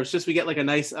observes. We get like a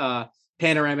nice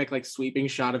panoramic like sweeping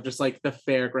shot of just like the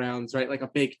fairgrounds, right? Like a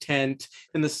big tent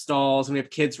in the stalls, and we have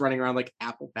kids running around like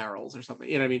apple barrels or something,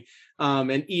 you know what I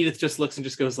mean? And Edith just looks and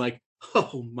just goes like,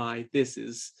 oh my, this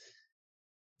is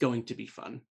going to be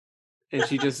fun. And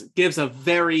she just gives a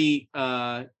very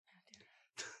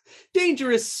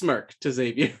dangerous smirk to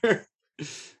Xavier. Oh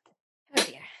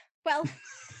dear.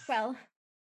 Well,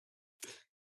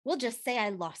 we'll just say I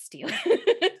lost you.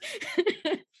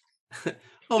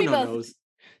 Oh, we no both, knows.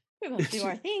 We both do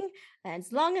our thing, and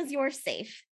as long as you're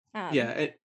safe,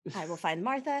 I will find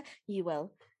Martha. You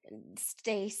will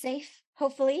stay safe,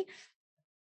 hopefully.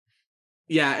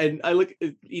 Yeah, and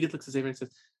Edith looks at Xavier and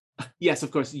says, yes, of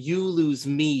course, you lose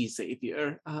me,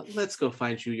 Xavier. Let's go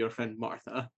find you your friend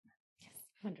Martha. Yes,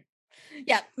 wonderful.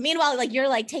 Yeah, meanwhile, like you're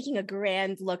like taking a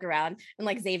grand look around, and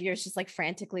like Xavier's just like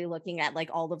frantically looking at like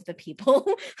all of the people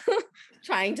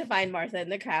trying to find Martha in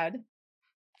the crowd.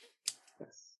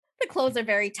 The clothes are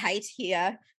very tight. He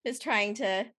is trying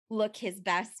to look his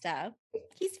best.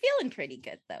 He's feeling pretty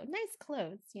good though. Nice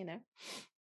clothes,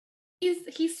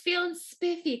 He's feeling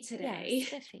spiffy today. Yeah,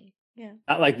 spiffy. Yeah.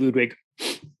 Not like Ludwig.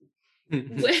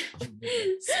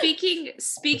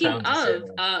 Speaking of,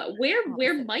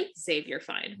 where might Xavier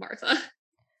find Martha?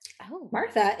 Oh,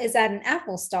 Martha is at an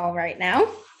apple stall right now.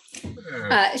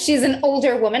 She's an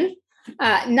older woman.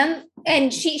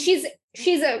 And she's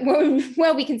a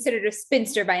we considered a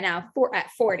spinster by now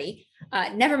at 40.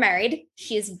 Never married.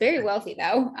 She is very wealthy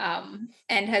though,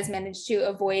 and has managed to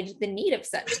avoid the need of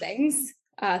such things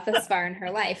thus far in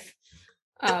her life.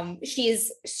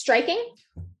 She's striking.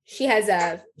 She has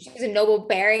a noble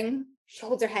bearing. She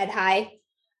holds her head high.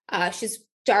 She's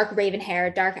dark raven hair,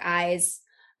 dark eyes,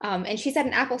 and she's at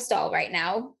an apple stall right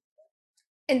now,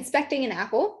 inspecting an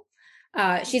apple.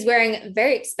 She's wearing a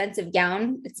very expensive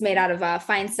gown. It's made out of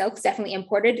fine silks, definitely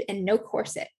imported, and no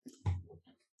corset.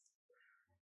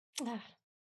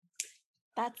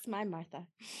 That's my Martha.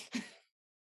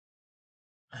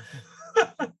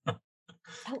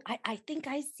 Oh, I think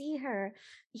I see her,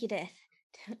 Edith.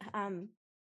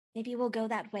 Maybe we'll go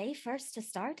that way first to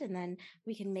start, and then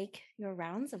we can make your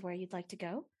rounds of where you'd like to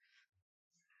go.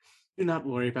 Do not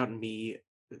worry about me,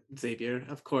 Xavier,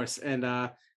 of course. And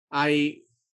I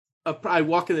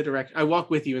walk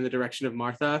with you in the direction of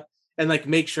Martha, and like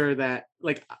make sure that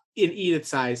like in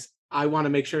Edith's eyes, I want to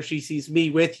make sure she sees me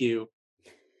with you,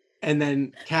 and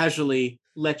then casually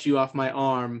let you off my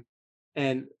arm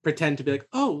and pretend to be like,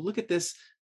 oh, look at this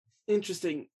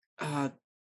interesting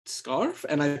scarf.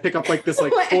 And I pick up like this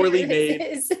like poorly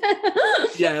made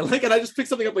yeah, like, and I just pick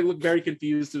something up, like look very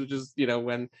confused, to just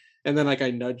and then like I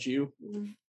nudge you.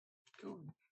 Go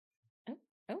on.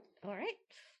 Oh, all right.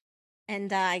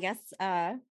 And I guess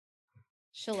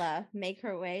she'll make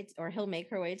her way, or he'll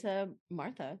make her way to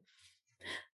Martha.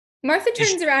 Martha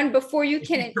turns around before you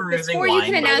can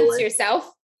announce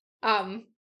yourself.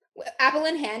 Apple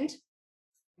in hand,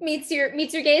 meets your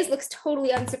gaze, looks totally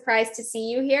unsurprised to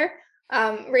see you here.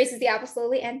 Raises the apple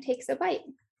slowly and takes a bite.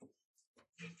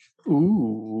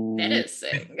 Ooh.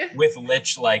 Menacing. With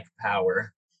lich-like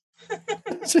power.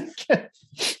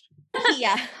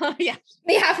 Yeah. Oh, yeah.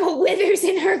 The apple withers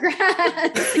in her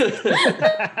grasp.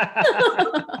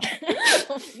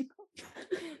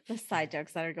 The side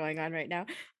jokes that are going on right now.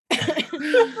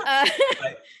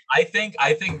 I think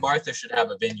Martha should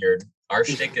have a vineyard. Our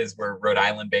shtick is we're Rhode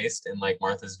Island based, and like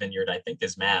Martha's vineyard, I think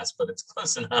is Mass, but it's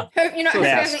close enough. Her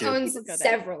family owns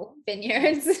several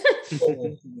vineyards.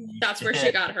 That's where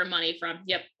she got her money from.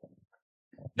 Yep.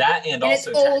 That and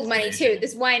also it's old money too.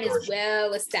 This wine is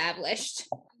well established.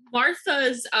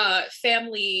 Martha's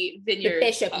family vineyard. The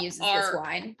bishop uses this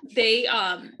wine. They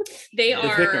are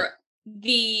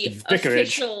the Vicarage.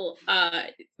 official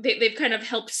they've kind of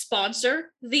helped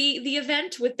sponsor the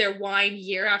event with their wine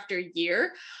year after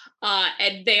year,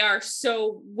 and they are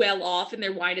so well off and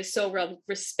their wine is so well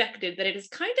respected that it has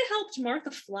kind of helped Martha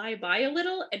fly by a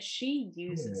little, and she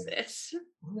uses it.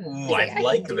 Ooh, I can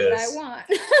like do this. what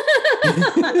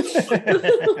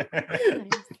I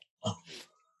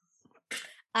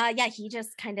want. Yeah, he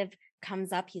just kind of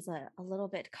comes up. He's a little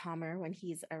bit calmer when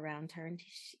he's around her, and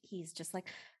he's just like,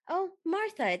 "Oh,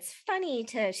 Martha, it's funny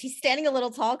to." She's standing a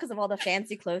little tall because of all the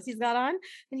fancy clothes he's got on,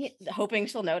 and hoping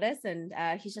she'll notice. And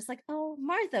he's just like, "Oh,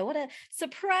 Martha, what a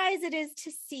surprise it is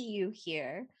to see you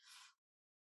here.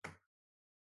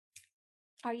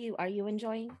 Are you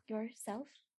enjoying yourself?"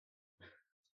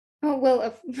 Oh,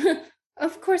 well,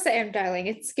 of course I am, darling.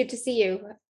 It's good to see you.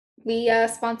 We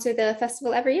sponsor the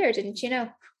festival every year, didn't you know?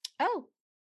 Oh,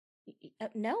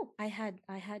 no, I had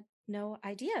no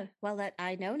idea. Well, that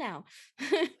I know now.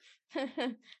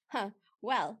 Huh.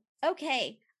 Well,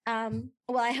 okay.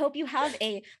 Well, I hope you have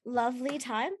a lovely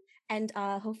time, and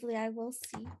hopefully I will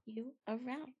see you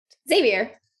around.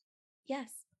 Xavier,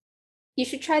 Yes. you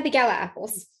should try the gala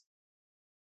apples.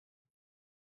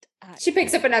 She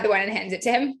picks up another one and hands it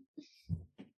to him.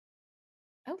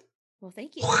 Oh, well,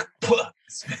 thank you.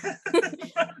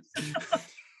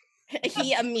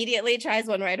 He immediately tries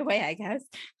one right away, I guess.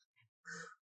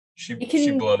 She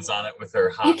can- blows on it with her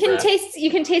hot You can breath.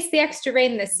 taste the extra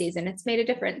rain this season. It's made a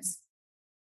difference.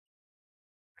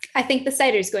 I think the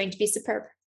cider's going to be superb.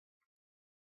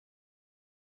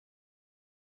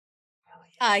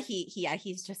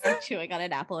 He's just like chewing on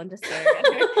an apple and just staring at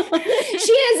her.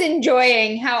 She is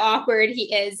enjoying how awkward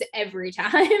he is every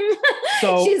time.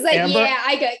 So, she's like, Amber- "Yeah,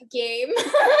 I got game."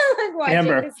 Like watching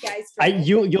Amber, this guy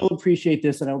struggle. you'll appreciate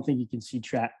this, and I don't think you can see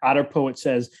chat. Otter Poet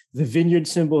says the vineyard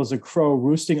symbol is a crow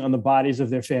roosting on the bodies of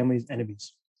their family's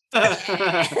enemies. It's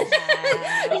like,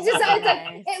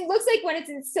 it looks like when it's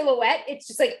in silhouette, it's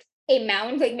just like a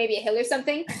mound, like maybe a hill or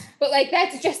something. But like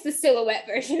that's just the silhouette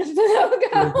version of the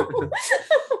logo.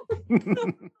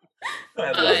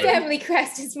 I The love it. family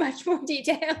crest is much more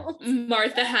detailed.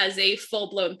 Martha has a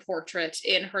full-blown portrait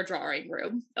in her drawing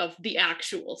room of the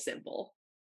actual symbol.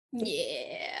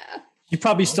 Yeah. You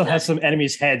probably still has some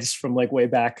enemies' heads from like way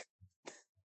back.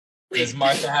 Does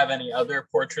Martha have any other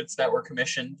portraits that were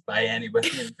commissioned by anybody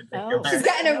in particular? She's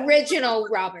got an original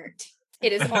Robert.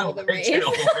 It is all the rage.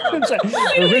 Original I'm sorry,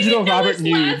 I don't original even know Robert his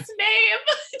Nude. last name.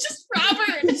 Just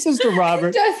Robert. This is the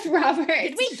Robert. Just Robert.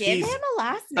 Did we give He's- him a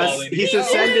last Well, name? He's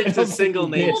ascended to single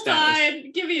name Hold status.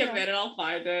 on. Give me a minute. I'll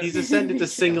find it. He's ascended to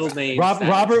single name status.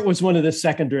 Robert was one of the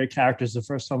secondary characters the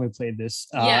first time we played this,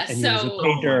 Yeah, and he was a so- Oh my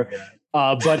painter.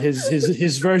 God. But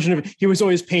his version of he was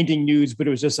always painting nudes, but it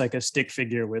was just like a stick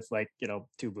figure with like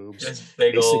two boobs. Just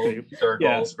big old Basically,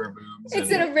 circles for boobs.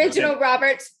 It's and- an original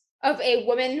Robert of a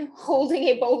woman holding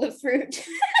a bowl of fruit.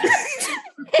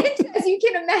 And as you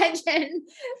can imagine,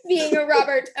 being a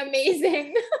Robert,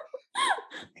 amazing.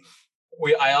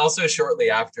 I also shortly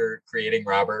after creating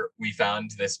Robert, we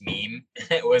found this meme.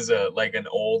 It was like an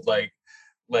old like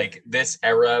this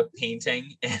era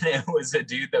painting, and it was a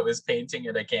dude that was painting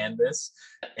at a canvas,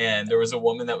 and there was a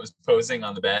woman that was posing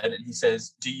on the bed, and he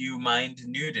says, "Do you mind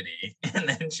nudity?" And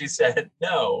then she said,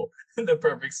 "No." The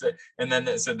perfect set. And then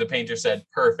it said the painter said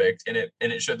perfect, and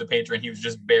it showed the painter, and he was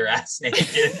just bare ass naked.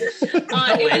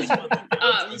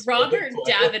 It was Robert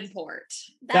Davenport.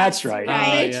 That's right.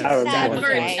 Right. yeah. Robert That's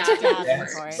Davenport. right. Davenport.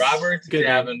 Davenport. Robert Good name.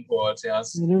 Davenport,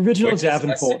 yes. An original Which is a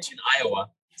Davenport. city in Iowa.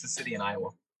 It's a city in Iowa.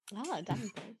 Oh,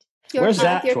 Davenport. Your Where's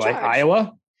path, that, your Troy? charge.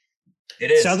 Iowa?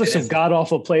 It is. Sounds like it some is. god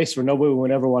awful place where nobody would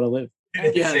ever want to live.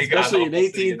 It Yeah, is a especially in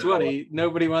god-awful city in 1820.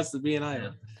 Nobody wants to be in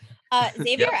Iowa.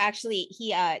 Xavier Yeah. actually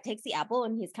he takes the apple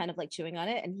and he's kind of like chewing on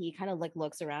it, and he kind of like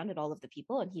looks around at all of the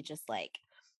people, and he just like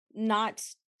not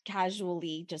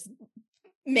casually just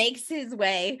makes his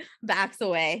way, backs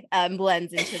away,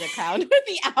 blends into the crowd with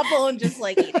the apple and just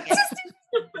like eating it.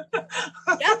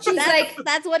 Yep, She's like-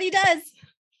 that's what he does.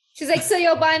 She's like, "So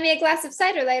you'll buy me a glass of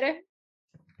cider later?"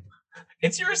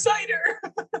 It's your cider.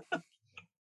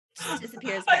 Just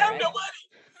disappears. I have right? no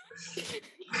money.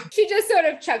 She just sort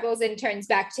of chuckles and turns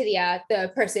back to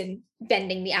the person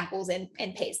vending the apples and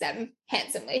pays them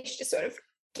handsomely. She just sort of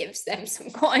gives them some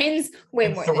coins, way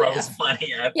more than Throws enough.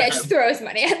 money at Yeah, them. just throws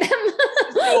money at them.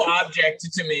 No object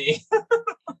to me. I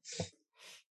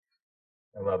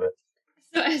love it.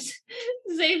 So as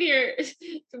Xavier,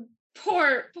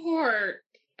 poor,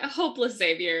 hopeless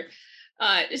Xavier,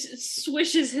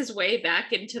 swishes his way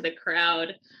back into the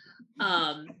crowd.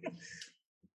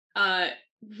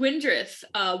 Windrith,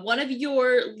 one of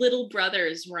your little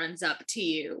brothers runs up to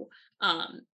you.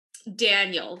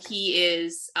 Daniel, he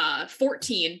is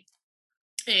 14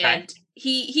 And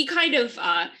he kind of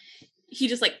he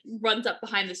just like runs up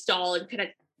behind the stall and kind of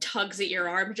tugs at your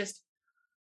arm. Just,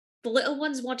 the little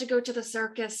ones want to go to the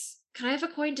circus. Can I have a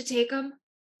coin to take them?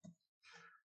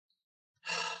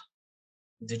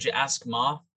 Did you ask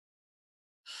Ma?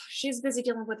 She's busy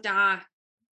dealing with Da.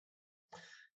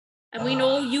 And we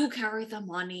know you carry the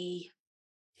money.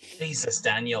 Jesus,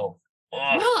 Daniel.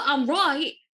 Ugh. Well, I'm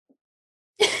right.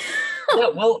 Yeah,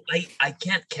 well, I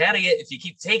can't carry it if you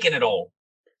keep taking it all.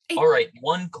 All right,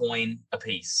 1 coin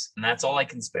apiece, and that's all I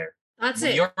can spare. That's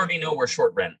it. You already know we're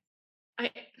short rent. I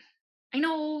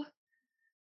know.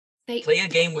 Play a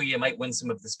game where you might win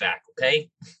some of this back, okay?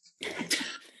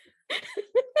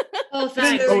 Oh,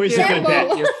 thanks. Always a good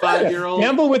bet. Your 5-year-old.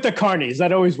 Gamble with the carnies.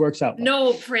 That always works out.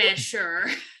 No pressure.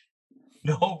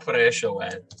 No pressure,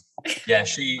 lad. Yeah,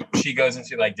 she goes and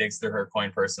she like digs through her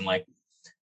coin purse and like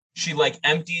she like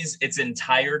empties its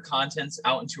entire contents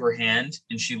out into her hand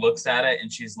and she looks at it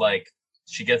and she's like,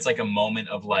 she gets like a moment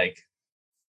of like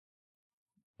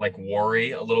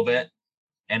worry a little bit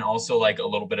and also like a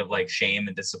little bit of like shame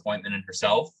and disappointment in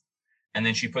herself. And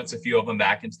then she puts a few of them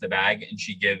back into the bag and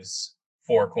she gives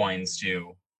 4 coins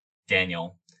to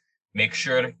Daniel. Make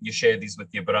sure you share these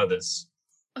with your brothers.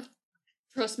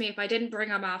 Trust me, if I didn't bring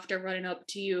them after running up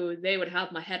to you, they would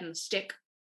have my head on a stick.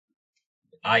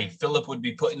 Aye, Philip would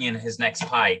be putting you in his next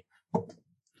pie.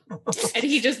 And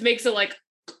he just makes a like,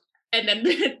 and then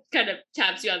kind of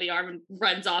taps you on the arm and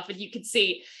runs off. And you can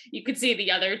see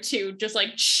the other 2 just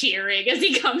like cheering as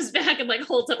he comes back and like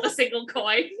holds up a single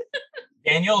coin.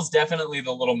 Daniel's definitely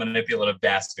the little manipulative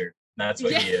bastard. That's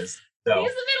what he is. So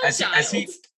He's a middle child.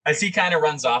 as he kind of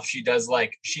runs off, she does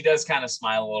kind of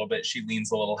smile a little bit. She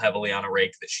leans a little heavily on a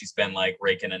rake that she's been like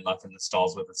raking and muffing the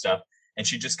stalls with and stuff. And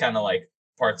she just kind of like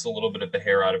parts a little bit of the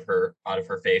hair out of her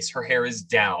face. Her hair is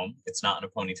down. It's not in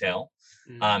a ponytail.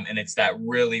 And it's that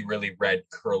really, really red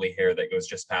curly hair that goes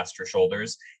just past her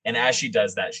shoulders. And as she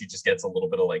does that, she just gets a little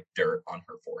bit of like dirt on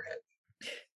her forehead.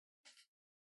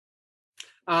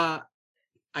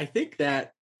 I think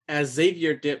that as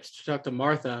Xavier dipped to talk to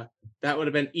Martha, that would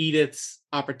have been Edith's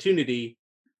opportunity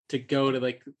to go to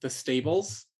like the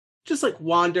stables, just like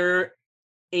wander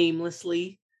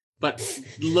aimlessly, but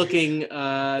looking for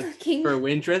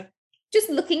Windrith. Just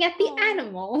looking at the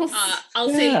animals. I'll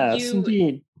say you,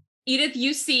 indeed. Edith,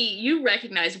 you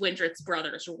recognize Windrith's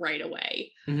brothers right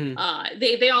away. Mm-hmm.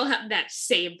 They all have that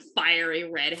same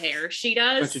fiery red hair she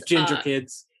does. Bunch of ginger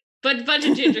kids. But bunch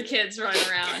of ginger kids running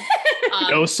around.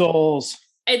 No souls.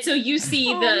 And so you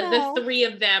see the 3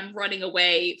 of them running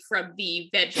away from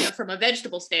from a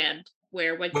vegetable stand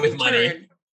where when you turn,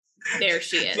 there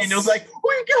she is. Daniel's like,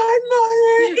 we got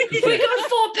money! We got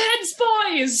 4 pence,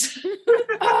 boys!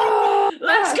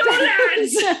 Let's go,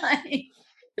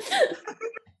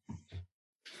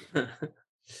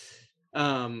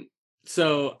 lads!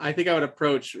 So I think I would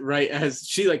approach right as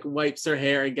she like wipes her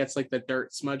hair and gets like the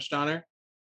dirt smudged on her.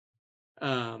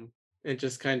 And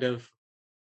just kind of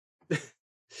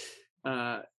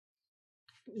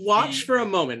watch for a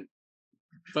moment,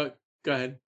 but go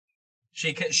ahead.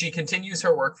 She continues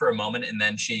her work for a moment, and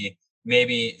then she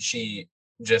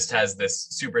just has this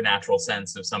supernatural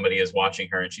sense of somebody is watching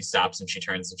her, and she stops and she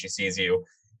turns and she sees you,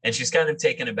 and she's kind of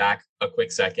taken aback a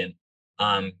quick second.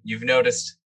 You've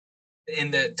noticed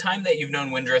in the time that you've known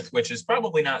Windrith, which is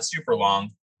probably not super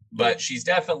long, but she's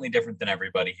definitely different than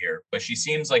everybody here. But she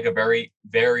seems like a very,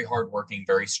 very hardworking,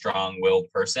 very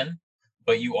strong-willed person.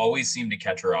 But you always seem to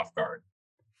catch her off guard.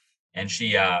 And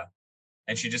she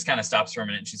just kind of stops for a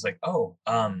minute. And she's like, "Oh,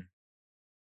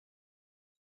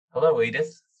 hello,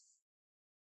 Edith.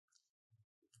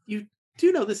 You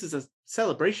do know this is a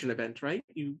celebration event, right?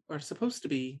 You are supposed to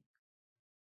be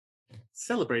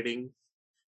celebrating."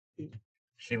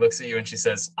 She looks at you and she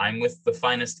says, "I'm with the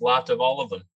finest lot of all of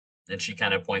them." And she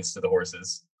kind of points to the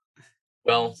horses.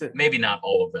 Well, maybe not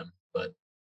all of them, but,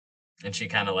 and she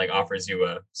kind of like offers you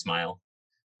a smile.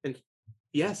 And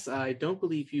yes, I don't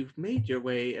believe you've made your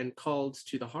way and called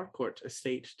to the Harcourt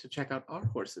estate to check out our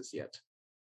horses yet.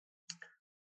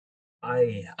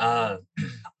 I've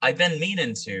been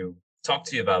meaning to talk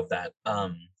to you about that.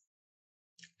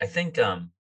 I think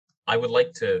I would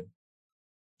like to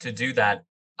do that.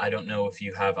 I don't know if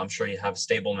you have, I'm sure you have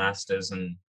stable masters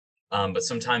and but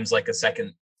sometimes like a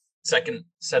second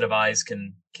set of eyes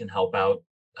can help out.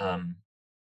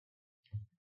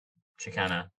 She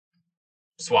kind of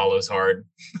swallows hard.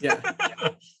 Yeah.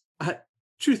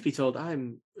 Truth be told,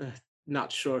 I'm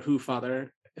not sure who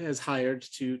Father has hired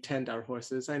to tend our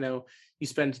horses. I know you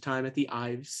spend time at the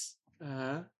Ives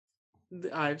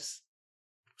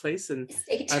place, and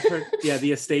Estate. I've heard,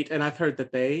 the estate, and I've heard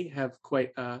that they have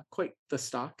quite the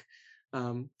stock.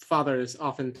 Father is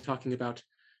often talking about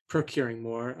procuring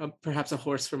more, perhaps a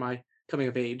horse for my coming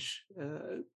of age,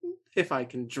 if I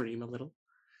can dream a little.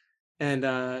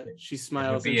 And she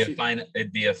smiles.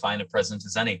 It'd be a fine a present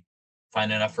as any,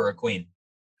 fine enough for a queen.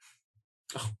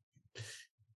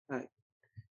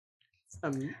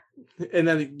 And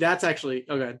then that's actually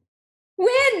good.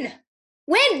 Winnie.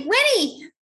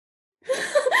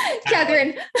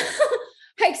 Catherine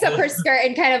hikes up her skirt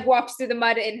and kind of walks through the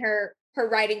mud in her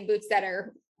riding boots that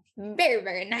are very,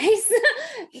 very nice.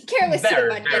 Careless to the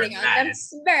mud getting on them.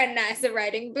 Very nice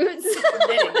riding boots.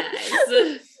 Very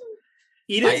nice.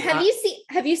 Edith,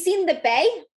 have you seen the Bay?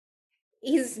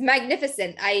 He's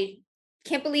magnificent. I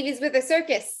can't believe he's with a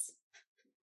circus.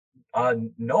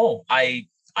 No, I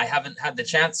haven't had the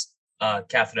chance,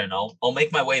 Catherine. I'll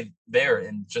make my way there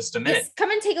in just a minute. Yes,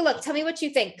 come and take a look. Tell me what you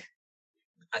think.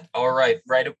 All right,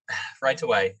 right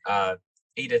away.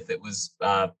 Edith, it was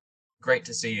great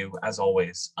to see you as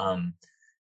always. I'm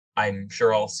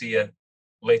sure I'll see you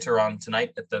later on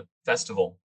tonight at the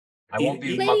festival. I won't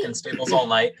be mucking stables all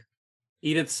night.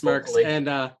 Edith smirks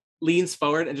and leans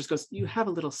forward and just goes, "You have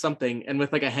a little something," and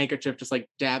with like a handkerchief just like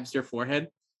dabs your forehead.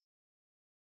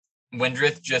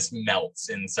 Windrith just melts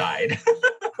inside.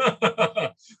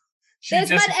 There's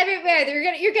mud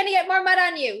everywhere. You're gonna get more mud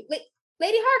on you.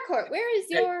 Lady Harcourt, where is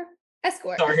your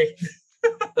escort? Sorry.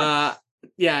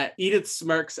 Yeah, Edith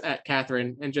smirks at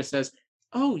Catherine and just says,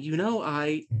 "Oh,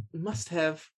 I must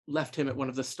have left him at one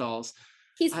of the stalls.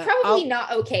 He's probably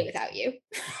not okay without you."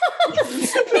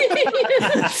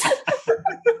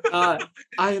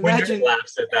 I imagine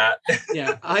laughs at that.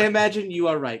 Yeah, I imagine you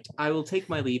are right. I will take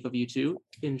my leave of you two.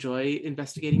 Enjoy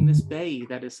investigating this bay.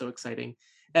 That is so exciting.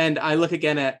 And I look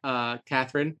again at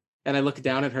Catherine, and I look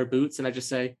down at her boots, and I just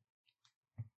say,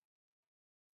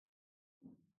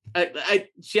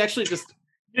 she actually just...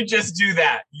 You just do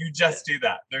that.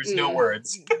 There's no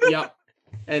words. Yep.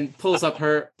 And pulls up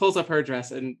her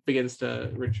dress and begins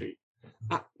to retreat.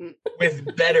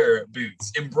 With better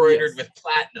boots, embroidered with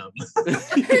platinum.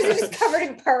 Hers are just covered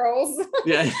in pearls.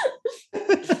 Yeah.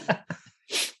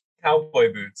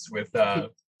 Cowboy boots with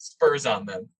spurs on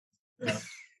them. Yeah.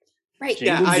 Right.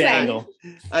 Jingle jangle.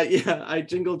 I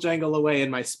jingle jangle away in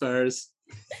my spurs.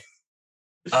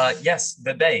 Yes,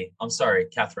 the bay. I'm sorry,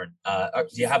 Catherine. Do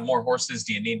you have more horses?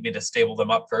 Do you need me to stable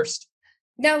them up first?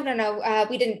 No.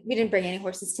 We didn't bring any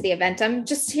horses to the event. I'm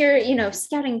just here,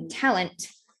 scouting talent.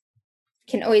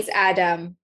 Can always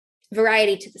add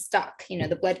variety to the stock.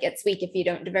 The blood gets weak if you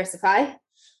don't diversify.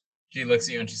 She looks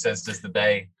at you and she says,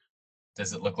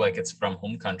 does it look like it's from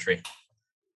home country?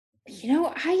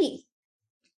 I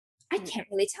can't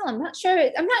really tell. I'm not sure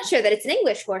that it's an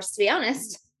English horse, to be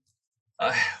honest.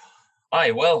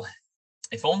 Well,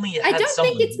 if only you had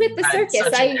think it's with the circus.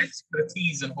 Such an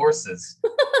expertise in horses.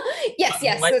 Yes.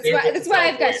 That's why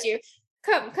I've got you.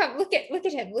 Come, look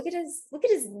at him. Look at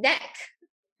his neck.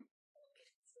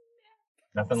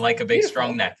 Nothing like a big,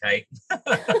 strong neck, hey? It's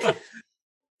a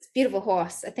beautiful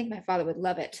horse. I think my father would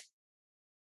love it.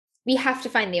 We have to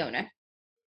find the owner.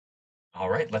 All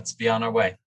right, let's be on our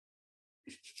way.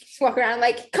 Just walk around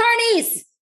like, Carnies,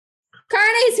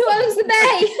 who owns the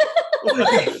bay?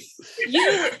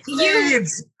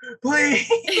 Please. I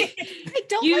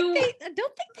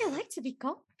don't think they like to be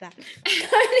called that.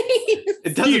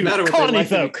 It doesn't matter what they like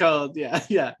to be called.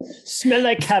 Yeah. Smell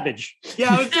like cabbage.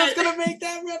 Yeah, I was just gonna make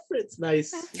that reference.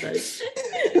 Nice.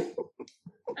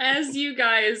 As you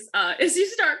guys, as you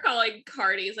start calling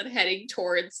carnies and heading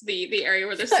towards the area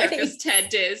where the circus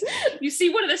tent is, you see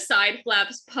one of the side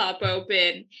flaps pop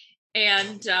open,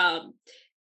 and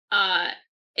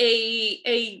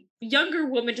a younger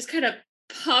woman just kind of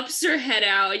pops her head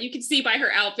out, and you can see by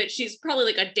her outfit she's probably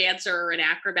like a dancer or an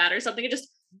acrobat or something. And just,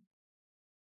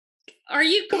 are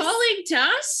you calling to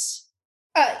us?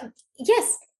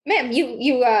 Yes, ma'am.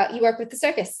 You work with the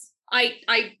circus. I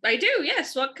do,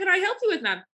 yes. What can I help you with,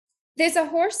 ma'am? There's a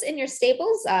horse in your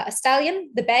stables, a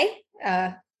stallion, the bay.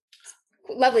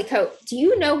 Lovely coat. Do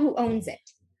you know who owns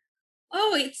it?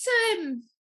 Oh, it's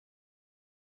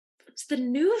the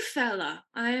new fella.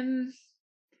 I'm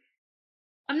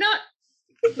not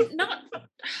I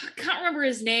can't remember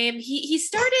his name. He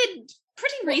started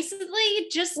pretty recently.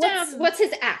 Just what's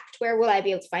his act? Where will I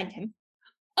be able to find him?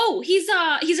 Oh, he's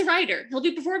a rider. He'll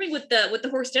be performing with the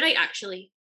horse tonight,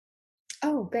 actually.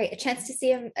 Oh, great. A chance to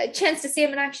see him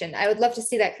in action. I would love to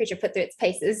see that creature put through its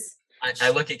paces.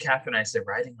 I look at Catherine and I say,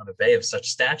 riding on a bay of such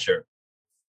stature.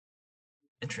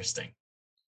 Interesting.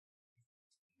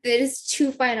 It is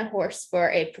too fine a horse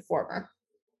for a performer.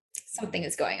 Something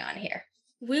is going on here.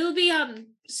 We'll be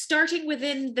starting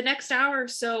within the next hour,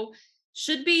 so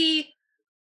should be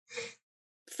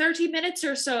 30 minutes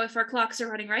or so if our clocks are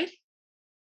running right.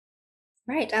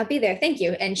 Right, I'll be there. Thank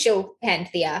you. And she'll hand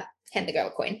the girl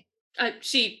a coin.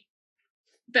 She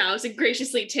bows and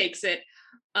graciously takes it.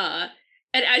 And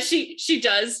as she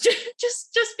does,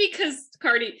 just because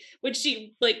Cardi, when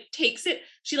she like takes it,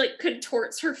 she like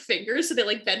contorts her fingers so they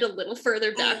like bend a little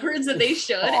further backwards than they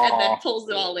should, and then pulls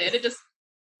it all in. And just,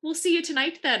 we'll see you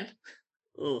tonight then.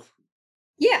 Ugh.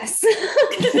 Yes.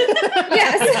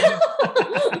 Yes.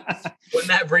 When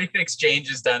that brief exchange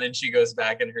is done and she goes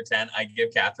back in her tent, I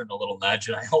give Catherine a little nudge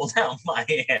and I hold out my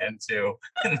hand too,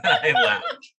 and then I laugh.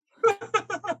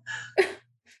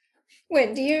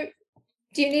 Win, do you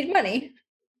need money?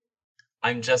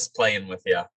 I'm just playing with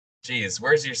you. Geez,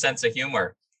 where's your sense of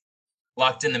humor?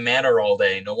 Locked in the manor all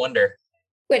day, no wonder.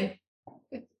 Win,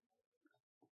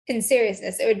 in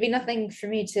seriousness, it would be nothing for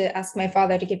me to ask my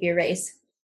father to give you a raise.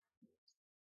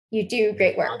 You do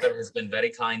great My work. father has been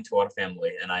very kind to our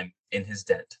family, and I'm in his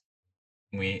debt.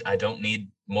 I don't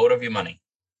need more of your money.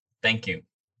 Thank you.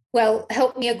 Well,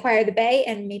 help me acquire the bay,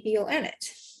 and maybe you'll earn it.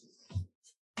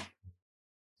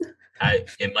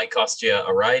 It might cost you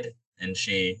a ride, and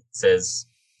she says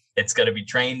it's got to be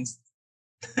trained.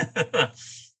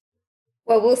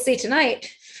 Well, we'll see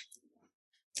tonight.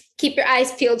 Keep your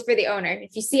eyes peeled for the owner.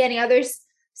 If you see any others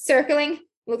circling,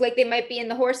 look like they might be in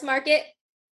the horse market,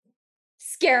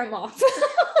 scare them off.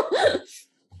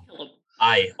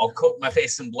 I'll coat my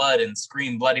face in blood and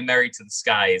scream Bloody Mary to the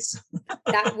skies.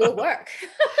 That will work.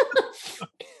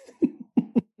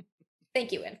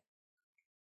 Thank you, Win.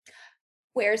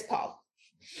 Where's Paul?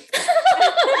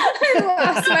 I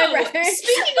lost my breath.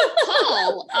 Speaking of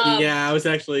Paul, Yeah, I was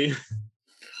actually...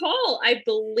 Paul, I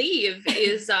believe,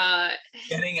 is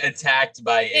Getting attacked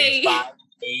by a 5,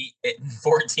 8, and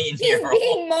 14-year-old. He's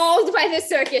being mauled by the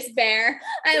circus bear.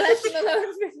 I left him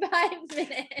alone for 5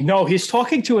 minutes. No, he's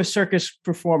talking to a circus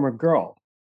performer girl.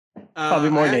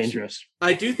 Probably more dangerous.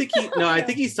 I do think I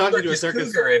think he's talking to a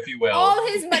circus cougar, if you will. All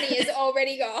his money is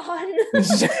already gone.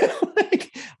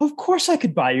 Like, of course I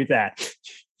could buy you that.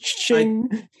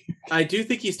 Ching. I do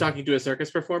think he's talking to a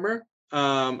circus performer.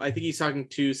 I think he's talking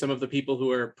to some of the people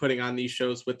who are putting on these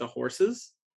shows with the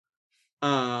horses.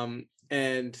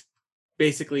 And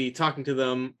basically talking to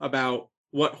them about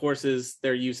what horses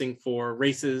they're using for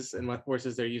races and what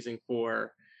horses they're using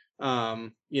for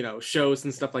shows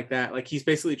and stuff like that. Like he's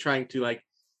basically trying to like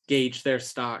gauge their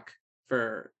stock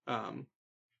for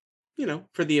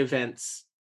for the events.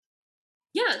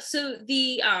 Yeah, so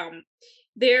the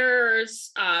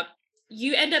there's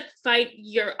you end up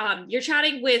you're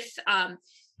chatting with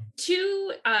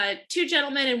two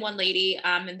gentlemen and one lady,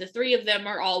 and the three of them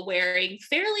are all wearing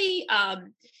fairly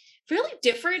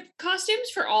different costumes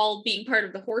for all being part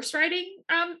of the horse riding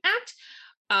act.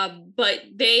 But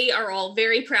they are all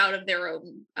very proud of their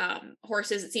own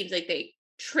horses. It seems like they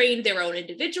trained their own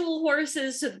individual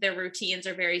horses, so that their routines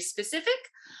are very specific.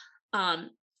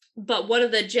 But one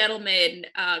of the gentlemen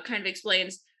kind of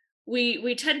explains,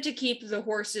 we tend to keep the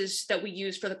horses that we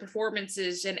use for the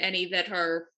performances and any that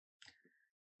are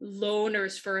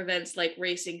loaners for events like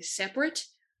racing separate.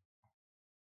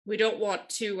 We don't want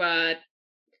to,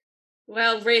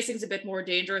 racing's a bit more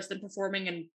dangerous than performing,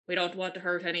 and we don't want to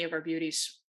hurt any of our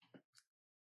beauties.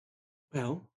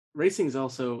 Well, racing is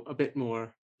also a bit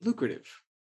more lucrative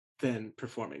than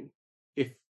performing if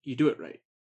you do it right.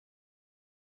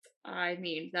 I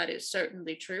mean, that is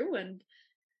certainly true, and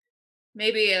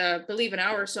maybe believe an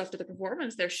hour or so after the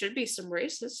performance, there should be some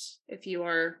races if you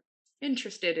are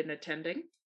interested in attending.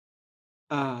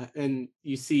 And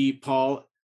you see Paul.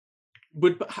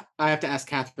 I have to ask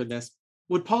Catherine this?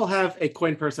 Would Paul have a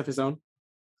coin purse of his own?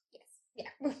 Yes.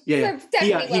 Yeah. We're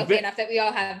definitely wealthy enough that we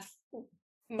all have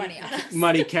money on us.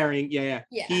 Money carrying. Yeah.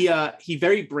 He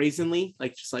very brazenly,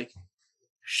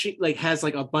 has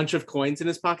like a bunch of coins in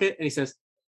his pocket, and he says,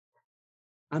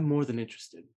 "I'm more than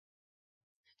interested.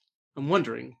 I'm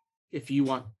wondering if you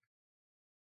want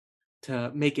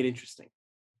to make it interesting."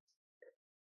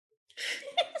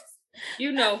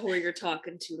 You know who you're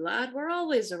talking to, lad. We're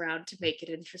always around to make it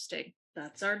interesting.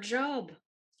 That's our job.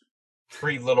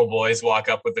 3 little boys walk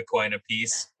up with a coin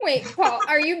apiece. Wait, Paul,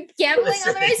 are you gambling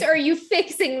on the race, or are you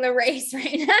fixing the race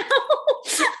right now?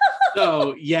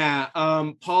 So yeah,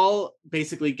 Paul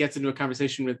basically gets into a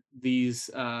conversation with these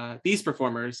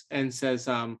performers and says,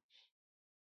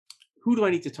 "Who do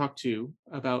I need to talk to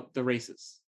about the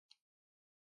races?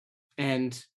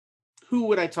 And who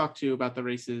would I talk to about the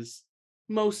races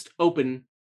most open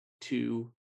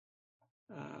to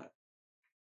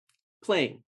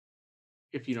playing,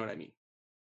 if you know what I mean?"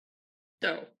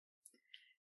 So,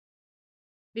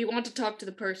 if you want to talk to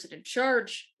the person in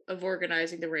charge of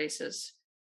organizing the races,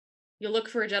 you'll look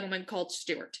for a gentleman called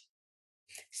Stuart.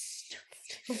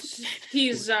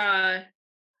 He's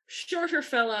shorter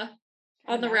fella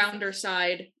on the rounder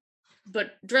side,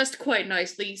 but dressed quite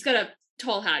nicely. He's got a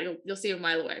tall hat. You'll see him a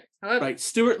mile away. However, Right,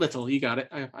 Stuart Little, you got it.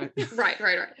 right.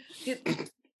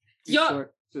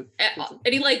 Short.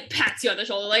 And he like pats you on the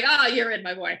shoulder, like, you're in,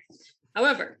 my boy.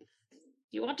 However,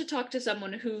 you want to talk to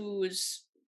someone who's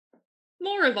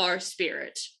more of our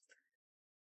spirit.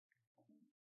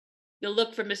 You'll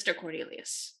look for Mr.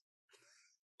 Cornelius.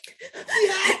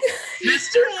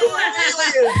 Mr.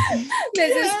 Cornelius.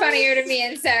 This is funnier to me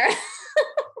and Sarah.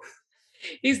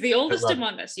 He's the oldest love it.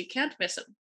 among us. You can't miss him.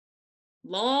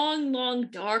 Long,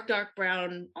 dark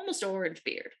brown, almost orange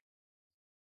beard.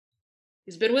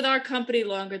 He's been with our company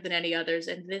longer than any others,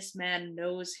 and this man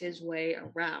knows his way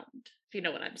around, if you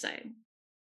know what I'm saying.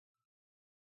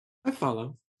 I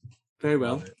follow. Very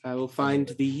well. I will find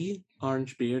the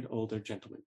orange-beard older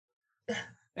gentleman.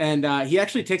 And he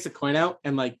actually takes a coin out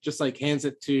and just hands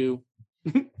it to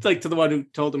to the one who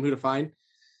told him who to find.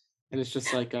 And it's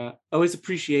just always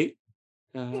appreciate.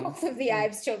 All of the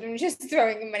Ives children just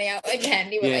throwing money out like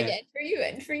candy. We're like, and for you,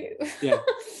 and for you. Yeah.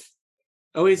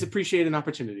 Always appreciate an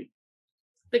opportunity.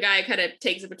 The guy kind of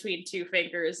takes it between two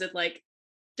fingers and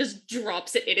just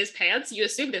drops it in his pants. You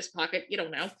assumed his pocket. You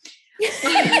don't know.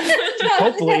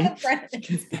 Hopefully.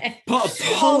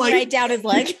 Paul right down his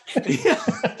leg.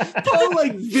 Paul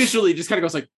visually just kind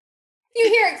of goes You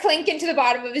hear it clink into the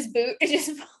bottom of his boot. It just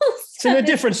falls. It's in a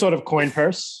different sort of coin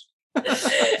purse. And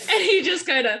he just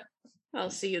kind of, I'll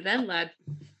see you then, lad.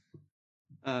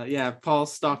 Paul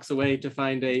stalks away to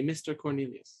find a Mr.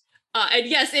 Cornelius. And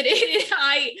yes,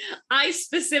 I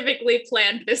specifically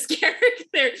planned this character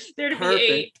there to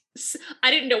be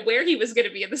I didn't know where he was going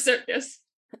to be in the circus,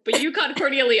 but Yukon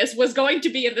Cornelius was going to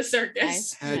be in the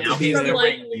circus. Now he's the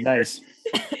ringleader. Nice.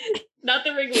 Not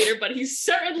the ringleader, but he's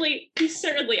certainly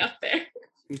up there.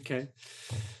 Okay.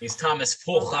 He's Thomas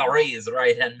Foucare's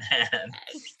right-hand man.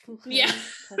 Yeah,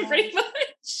 pretty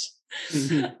much.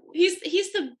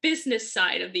 He's the business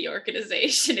side of the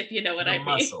organization, if you know what I mean.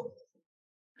 Muscle.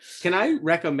 Can I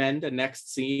recommend a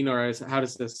next scene, or how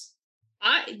does this?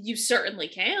 You certainly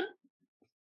can.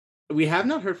 We have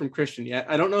not heard from Christian yet.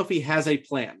 I don't know if he has a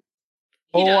plan.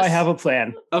 He does. I have a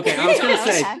plan. Okay, I was going to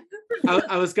say. Okay.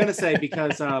 I was going to say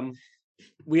because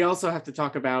we also have to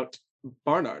talk about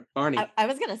Barney. I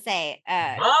was gonna say,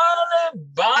 Barney,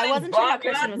 I wasn't sure how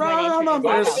Christian was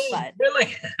going to introduce himself,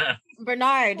 but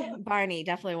Bernard Barney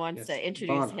definitely wants to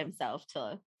introduce Barnard. himself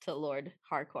to Lord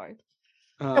Harcourt.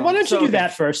 Why don't you do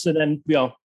that first, and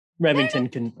then Remington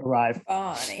can arrive.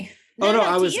 Bonnie. Oh no,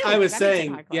 I was Remington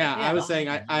saying, Harcourt. I was saying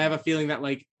I have a feeling that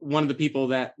one of the people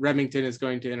that Remington is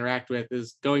going to interact with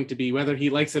is going to be, whether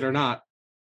he likes it or not,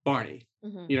 Barney.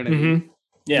 Mhm. You know what I mean?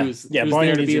 Yeah, Who's Barney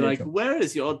there to needs be an like, intro. where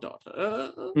is your daughter?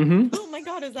 Oh my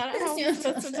God, is that how we're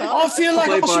supposed to talk? I feel I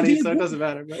play like I should Barney, be so it doesn't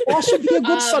matter. But... I should be a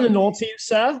good son-in-law to you,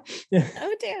 sir.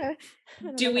 Oh dear. I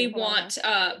don't know Do if we I can pull that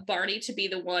want Barney to be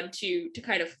the one to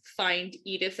kind of find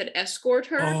Edith and escort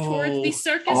her towards Oh. the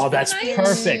circus? Oh, for the that's night?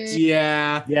 perfect.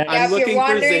 Yeah. Yeah. Yeah, I'm if looking you're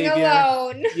for wandering Xavier.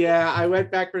 alone. Yeah, I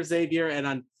went back for Xavier, and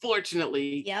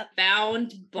unfortunately, Yep.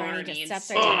 Found Barney Barney. just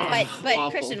steps instead. right in. But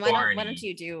awful Christian, why don't Barney.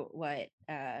 you do what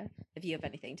if you have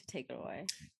anything to take it away?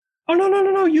 Oh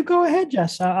no! You go ahead,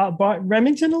 Jess.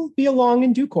 Remington will be along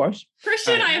in due course.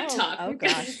 Christian, I have Oh, talk. oh We're good.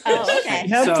 gosh. Oh, okay. We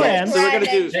have So- plans. so we're gonna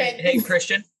do- Hey,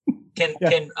 Christian, can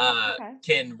Yeah.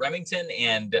 can Remington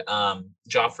and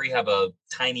Joffrey have a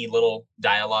tiny little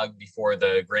dialogue before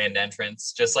the grand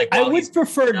entrance? Just like I while he's would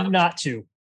prefer up? not to.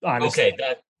 Honestly. Okay,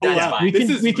 that's Yeah, fine. we This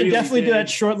can is we can really definitely do big. that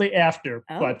shortly after.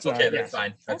 Oh. But Okay, yeah. that's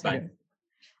fine. That's Okay. fine.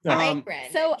 All right, Um,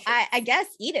 Grand So entrance. I guess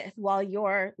Edith, while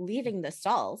you're leaving the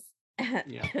stalls,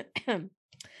 Yeah.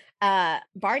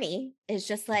 Barney is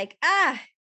just like,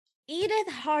 Edith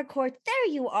Harcourt, there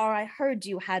you are. I heard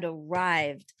you had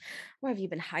arrived. Where have you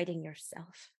been hiding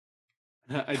yourself?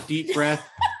 a deep breath.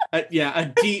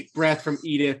 A deep breath from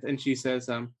Edith, and she says,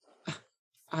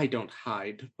 I don't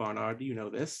hide, Barnard. You know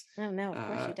this. Oh no, of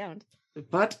course you don't.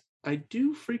 But I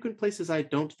do frequent places I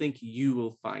don't think you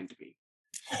will find me.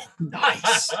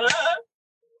 Nice.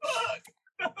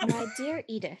 My dear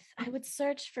Edith, I would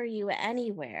search for you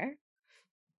anywhere.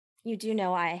 You do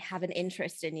know I have an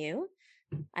interest in you.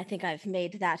 I think I've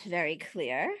made that very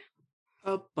clear.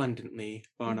 Abundantly,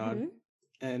 Barnard.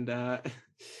 Mhm.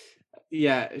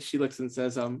 And she looks and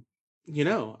says,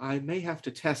 I may have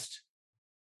to test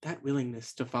that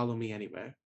willingness to follow me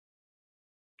anywhere.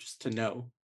 Just to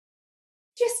know.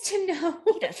 Just to know.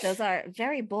 Edith, those are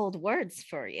very bold words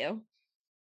for you.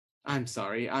 I'm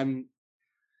sorry. I'm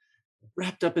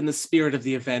wrapped up in the spirit of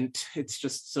the event. It's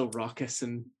just so raucous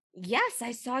and Yes,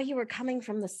 I saw you were coming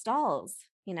from the stalls.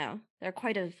 They're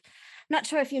quite I'm not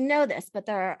sure if you know this, but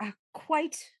there are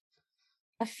quite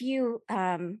a few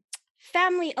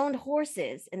family-owned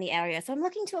horses in the area. So I'm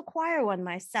looking to acquire one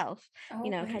myself,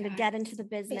 kind of get into the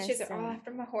business. Bitches are all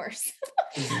after my horse.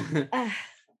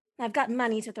 I've got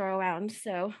money to throw around,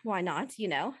 so why not,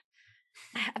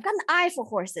 I've got an eye for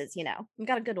horses, I've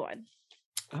got a good one.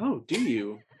 Oh, do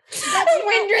you? That's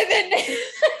Windrith and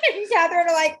Catherine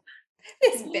are like,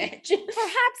 this bitch.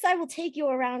 Perhaps I will take you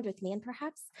around with me, and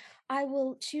perhaps I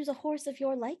will choose a horse of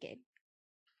your liking.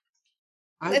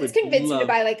 Let's convince him to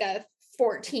buy like a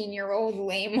 14-year-old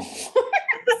lame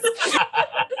horse.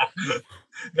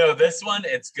 No, this one,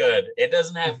 it's good. It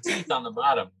doesn't have teeth on the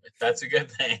bottom. That's a good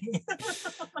thing.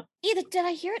 Edith, did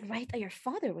I hear it right that your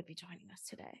father would be joining us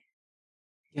today?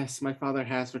 Yes, my father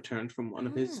has returned from one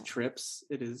of his trips.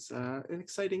 It is an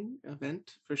exciting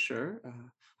event for sure.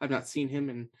 I've not seen him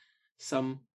in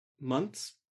some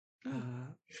months.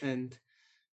 And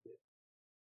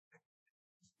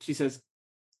she says,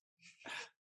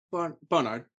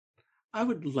 Barnard, I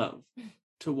would love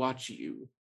to watch you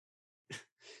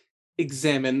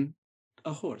examine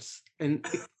a horse. And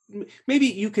maybe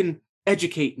you can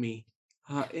educate me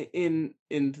in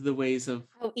the ways of.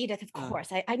 Oh, Edith, of course.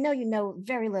 I know you know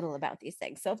very little about these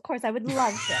things, so of course I would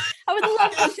love to. I would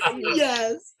love to show you.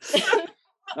 Yes.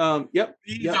 Yep.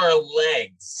 These are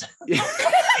legs.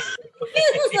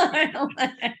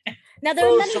 Now there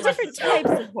are many different types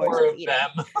of horses.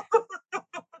 Them.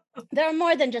 There are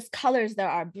more than just colors. There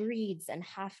are breeds and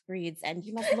half breeds, and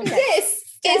you must look at. This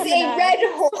is a red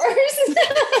horse.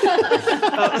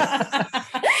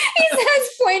 He says,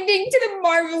 pointing to the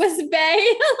marvelous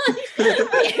bay.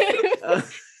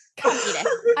 Come, Edith.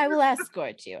 I will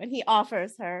escort you. And he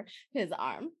offers her his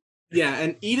arm. Yeah,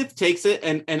 and Edith takes it,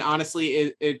 and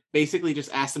honestly, it basically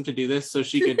just asked him to do this so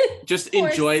she could just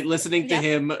enjoy listening to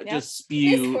him just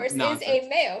spew. This horse nonsense. is a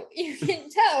male. You can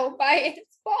tell by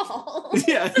its balls.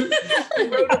 Yeah. I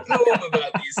wrote a poem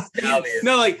about these stallions.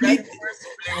 No, like Red horse,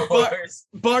 blue horse.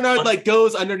 Barnard like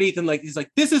goes underneath and like he's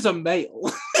like, this is a male.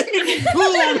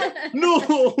 No,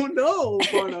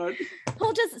 Barnard.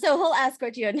 He'll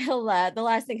escort you, and he'll the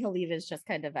last thing he'll leave is just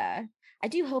kind of I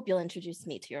do hope you'll introduce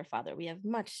me to your father. We have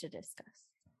much to discuss.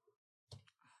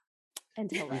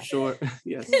 And he'll Sure.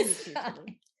 Yes.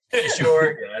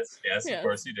 Sure. Yes. Of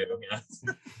course you do. Yes.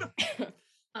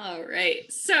 All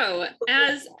right. So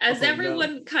as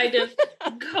everyone kind of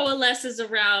coalesces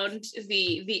around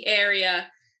the area,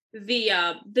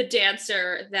 the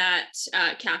dancer that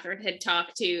Catherine had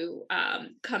talked to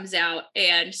comes out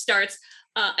and starts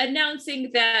announcing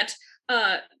that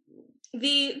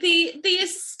the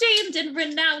esteemed and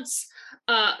renounced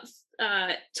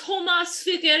Thomas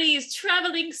Fugeri's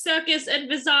traveling circus and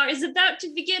bazaar is about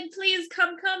to begin. Please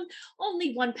come.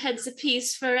 Only 1 pence a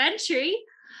piece for entry.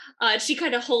 She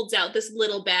kind of holds out this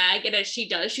little bag, and as she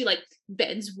does, she like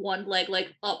bends one leg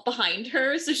like up behind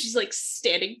her, so she's like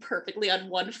standing perfectly on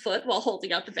 1 foot while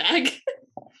holding out the bag.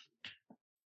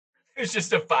 It's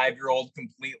just a 5-year-old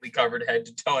completely covered head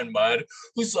to toe in mud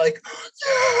who's like,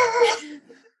 yeah!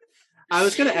 I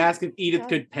was gonna ask if Edith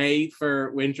could pay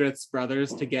for Windrith's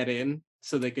brothers to get in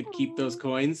so they could keep those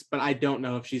coins, but I don't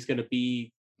know if she's gonna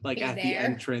be like at the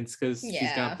entrance because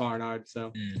she's got Barnard.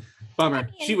 So bummer. I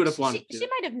mean, she would have wanted. She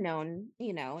might have known,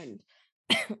 and.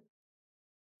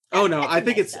 Oh no, I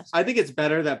think it's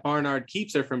better that Barnard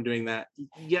keeps her from doing that.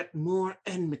 Yet more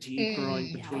enmity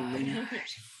growing between them.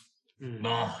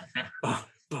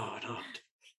 Barnard.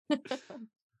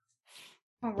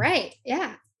 All right.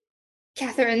 Yeah.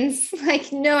 Catherine's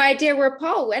like no idea where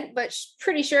Paul went, but she's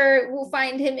pretty sure we'll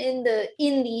find him in the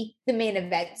main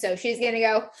event. So she's gonna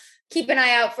go keep an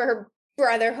eye out for her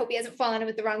brother. Hope he hasn't fallen in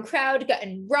with the wrong crowd,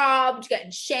 gotten robbed, gotten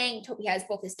shanked. Hope he has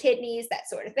both his kidneys, that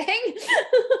sort of thing.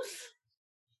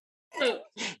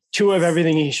 2 of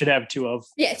everything he should have 2 of.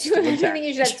 Yeah, 2 of everything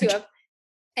you should have 2 of.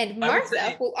 And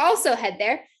Martha will also head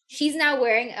there. She's now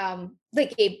wearing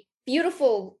like a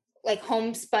beautiful like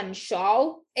homespun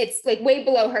shawl. It's like way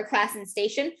below her class and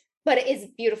station, but it is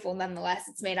beautiful nonetheless.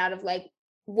 It's made out of like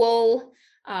wool,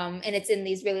 and it's in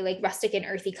these really like rustic and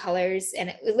earthy colors, and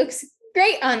it looks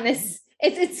great on this.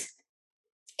 It's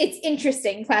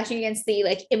interesting, clashing against the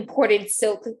like imported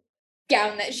silk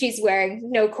gown that she's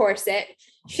wearing. No corset.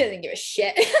 She doesn't give a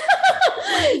shit.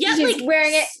 Yeah, she's like,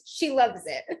 wearing it. She loves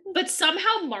it. But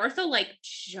somehow Martha like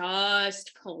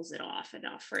just pulls it off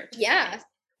enough for it. Yeah.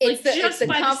 It's the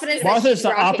confidence. Martha's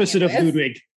the opposite of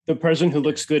Ludwig, the person who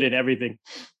looks good at everything.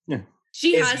 Yeah.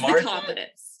 She has the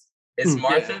confidence. Is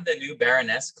Martha the new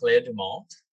Baroness Claire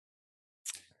Dumont?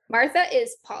 Martha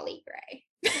is Polly Gray.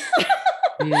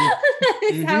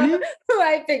 That's who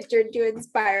I pictured to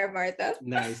inspire Martha.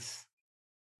 Nice.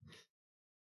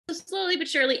 Slowly but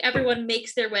surely, everyone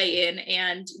makes their way in,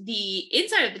 and the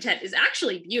inside of the tent is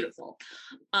actually beautiful.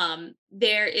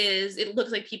 It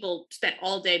looks like people spent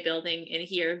all day building in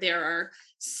here. There are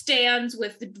stands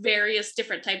with various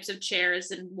different types of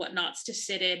chairs and whatnots to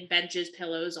sit in, benches,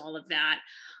 pillows, all of that.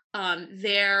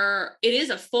 It is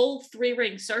a full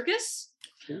 3-ring circus.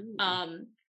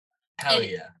 Hell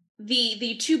yeah.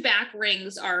 The 2 back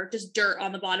rings are just dirt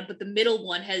on the bottom, but the middle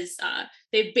one has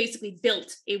they've basically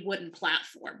built a wooden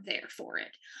platform there for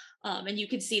it. And you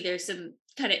can see there's some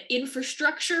kind of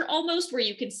infrastructure almost where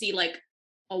you can see like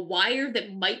a wire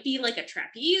that might be like a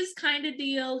trapeze kind of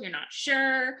deal. You're not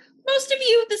sure. Most of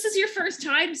you, this is your first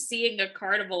time seeing a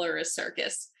carnival or a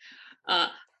circus.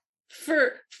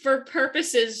 For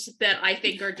purposes that I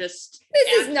think are just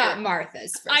This is not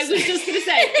Martha's first I was just gonna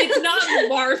say it's not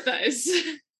Martha's.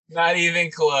 Not even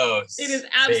close. It is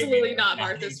absolutely Baby, not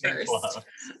Martha's first. close.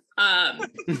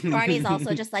 Barney's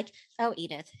also just like, oh,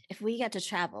 Edith, if we get to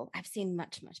travel, I've seen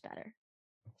much, much better.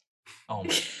 Oh my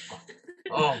god.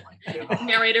 Oh my god.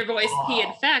 Narrator voice, he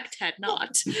in fact had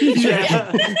not.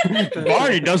 Yeah.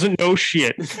 Barney doesn't know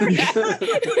shit.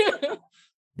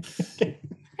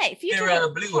 Hey, future There are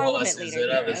blue parliament horses leader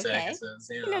at other here, okay? circuses.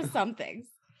 You know some things.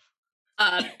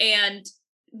 And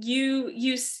you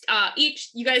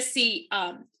guys see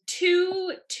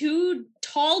two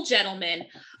tall gentlemen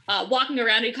walking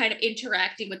around and kind of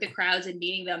interacting with the crowds and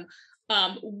meeting them.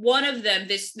 One of them,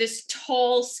 this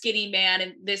tall, skinny man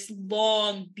in this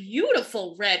long,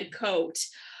 beautiful red coat,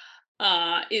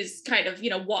 is kind of,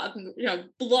 walking,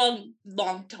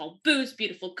 long, tall boots,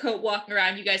 beautiful coat, walking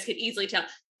around. You guys can easily tell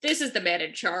this is the man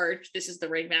in charge. This is the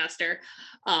ringmaster.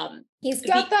 He's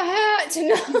got the hat.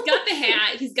 He's got the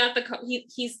hat. He's got the coat.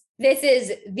 This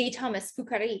is the Thomas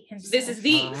Foucari himself. This is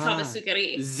the Thomas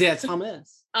Foucari. The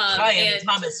Thomas. I am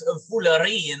Thomas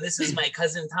Foolery, and this is my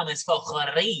cousin Thomas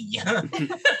Foulery.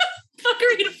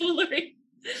 Fuckery and foolery.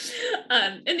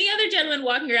 And the other gentleman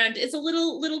walking around is a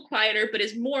little quieter, but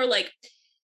is more like,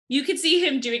 you could see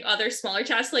him doing other smaller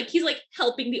tasks. Like he's like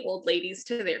helping the old ladies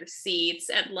to their seats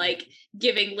and like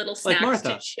giving little snacks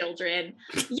to children.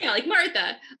 Yeah, like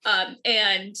Martha.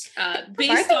 And based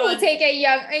Martha on will take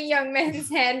a young man's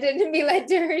hand and be led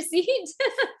to her seat.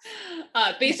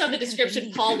 Based on the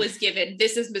description Paul was given,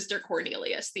 this is Mr.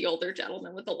 Cornelius, the older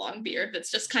gentleman with the long beard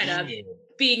that's just kind of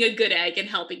being a good egg and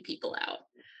helping people out.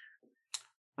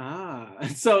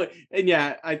 So, and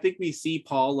yeah, I think we see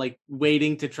Paul like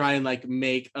waiting to try and like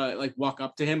make like walk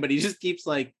up to him, but he just keeps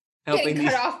like helping getting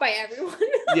cut off by everyone.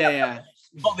 yeah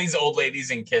All these old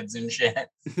ladies and kids and shit.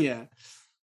 yeah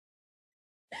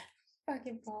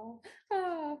Fucking Paul.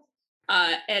 Oh.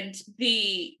 And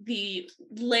the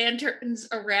lanterns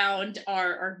around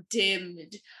are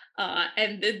dimmed,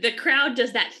 and the crowd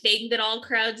does that thing that all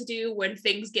crowds do when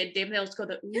things get dim. They'll just go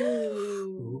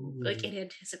ooh, like in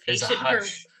anticipation for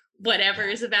whatever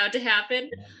is about to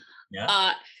happen.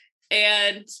 Yeah.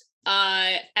 And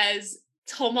as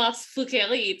Thomas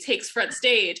Foulery takes front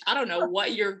stage, I don't know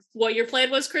what your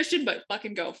plan was, Christian, but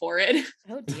fucking go for it.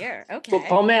 Oh dear. Okay. So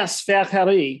Thomas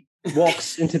Foulery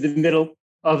walks into the middle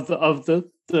of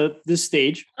the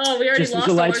stage. Oh, we already Just lost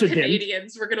the all our lights are dim.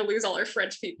 Canadians. We're gonna lose all our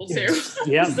French people too.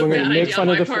 Yeah, This is a we're gonna bad make idea fun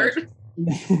on of my the part.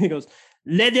 French. He goes,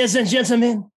 "Ladies and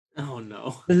gentlemen, oh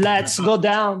no the lights go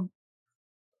down,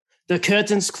 the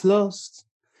curtains closed.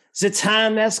 The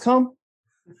time has come.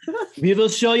 We will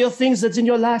show you things that in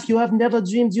your life you have never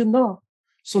dreamed you know.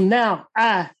 So now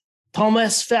I,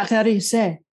 Thomas Foulery,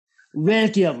 say,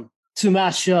 welcome to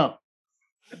my show."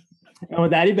 And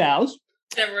with that, he bows.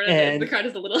 The crowd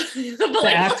is a little.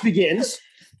 The act begins.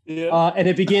 yeah And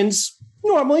it begins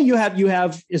normally. You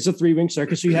have it's a 3-ring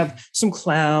circus. So you have some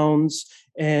clowns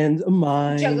and a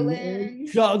mime, Juggling. and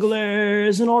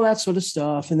jugglers, and all that sort of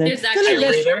stuff. And then There's actually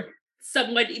Cheerleader.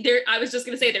 someone there. I was just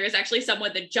gonna say there is actually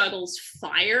someone that juggles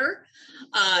fire.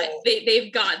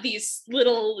 They've got these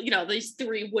little, these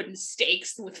 3 wooden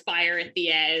stakes with fire at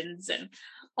the ends and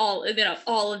all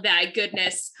of that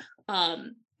goodness.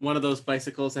 one of those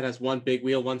bicycles that has one big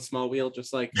wheel, one small wheel,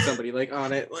 just like somebody like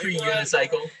on it, like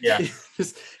Unicycle. Yeah.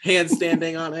 just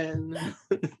handstanding on it.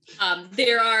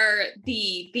 There are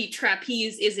the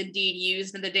trapeze is indeed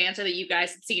used, and the dancer that you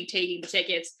guys had seen taking the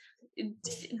tickets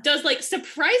does like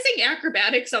surprising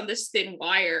acrobatics on this thin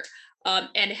wire,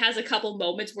 and has a couple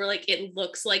moments where like it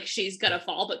looks like she's gonna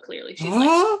fall, but clearly she's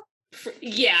like,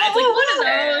 yeah, it's like one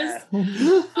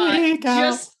of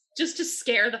those, just to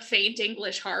scare the faint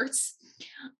English hearts.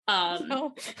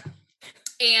 No.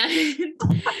 And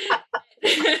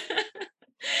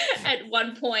at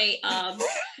one point,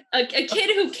 a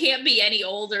kid who can't be any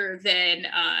older than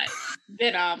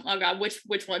oh god,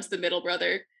 which one's the middle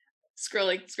brother?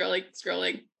 Scrolling.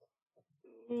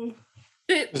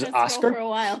 Is it Oscar? For a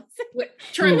while.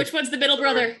 Troy, which one's the middle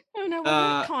brother? Oh no,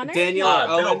 was it Connor? Daniel or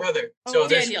middle Owen? brother. So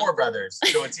there's Daniel. 4 brothers.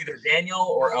 So it's either Daniel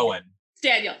or Owen.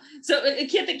 Daniel. So a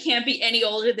kid that can't be any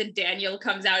older than Daniel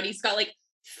comes out. He's got like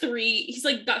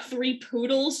got 3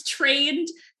 poodles trained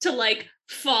to like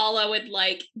follow and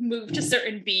like move to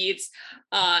certain beats.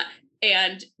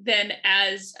 And then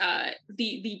as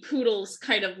the poodles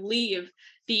kind of leave,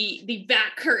 the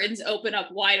back curtains open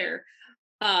up wider.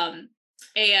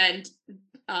 And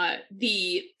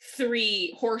the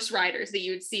 3 horse riders that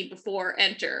you had seen before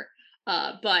enter.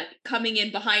 But coming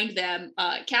in behind them,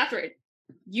 Catherine,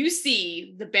 you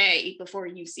see the bay before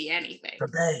you see anything. The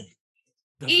bay.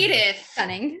 Edith.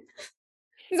 Stunning.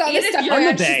 There's all this Edith, stuff you're on the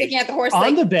around. She's bay. looking at the horse On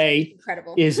like, the bay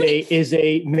incredible. is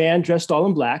a man dressed all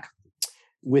in black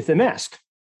with a mask,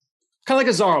 kind of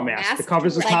like a Zorro mask that Masked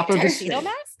covers the Like top of his tuxedo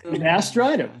mask? masked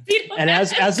rider. And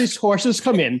as these horses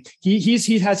come in,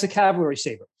 he has a cavalry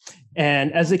saber,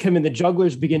 and as they come in, the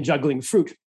jugglers begin juggling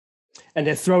fruit, and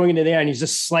they're throwing it in the air, and he's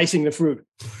just slicing the fruit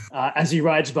as he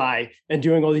rides by and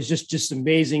doing all these just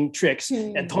amazing tricks.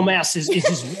 And Thomas is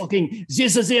just walking.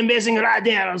 These are the amazing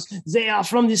riders. They are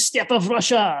from the steppe of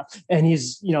Russia, and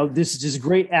he's this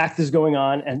great act is going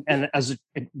on, and as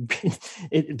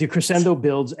the crescendo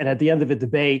builds, and at the end of it, the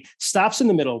bay stops in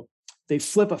the middle. They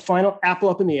flip a final apple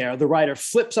up in the air. The rider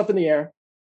flips up in the air,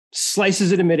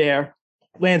 slices it in midair,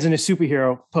 lands in a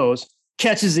superhero pose,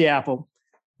 catches the apple,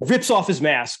 rips off his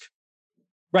mask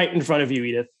right in front of you,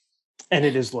 Edith. And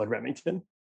it is Lord Remington.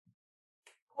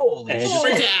 Holy And Poor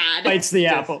he shit. dad. bites the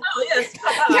apple. Oh, yes.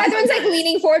 Catherine's like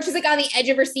leaning forward. She's like on the edge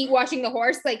of her seat watching the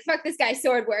horse. Like, fuck this guy's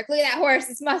sword work. Look at that horse,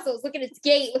 its muscles. Look at its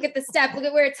gait. Look at the step. Look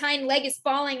at where its hind leg is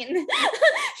falling. And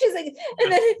she's like,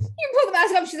 and then you pull the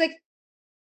mask off. She's like,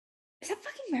 is that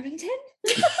fucking Remington?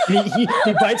 And he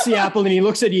bites the apple and he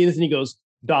looks at Edith and he goes,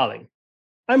 "Darling,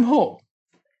 I'm home."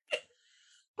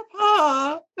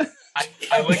 Ah.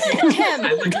 I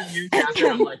look at you,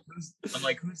 Catherine. I'm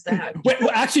like, who's that? Wait, well,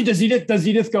 actually, does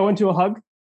Edith go into a hug?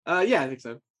 Yeah, I think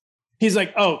so. He's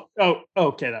like, oh,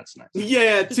 okay, that's nice.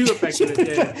 Yeah, too affectionate.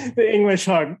 Yeah, The English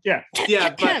hug. Yeah.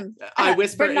 yeah. But I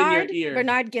whisper in your ear.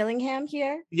 Bernard Gillingham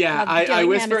here. Yeah, of I Gillingham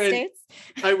whisper in. Estates.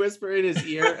 I whisper in his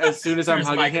ear as soon as I'm Here's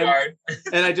my hugging him, card.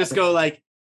 and I just go like,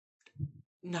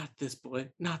 "Not this boy,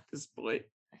 not this boy."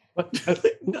 What?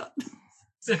 Not-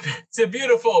 It's a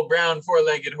beautiful brown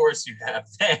 4-legged horse you have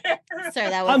there. Sir,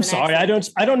 that was I'm sorry, I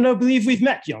don't believe we've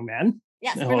met, young man.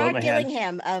 Yes, Hold on, Bernard my hand.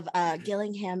 Gillingham of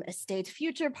Gillingham Estate,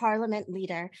 future Parliament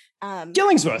leader.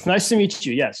 Gillingsworth, nice to meet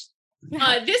you. Yes.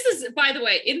 This is, by the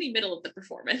way, in the middle of the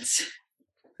performance.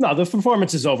 No, the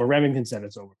performance is over. Remington said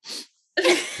it's over.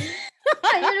 You're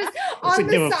just on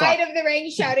give a the side fuck. of the ring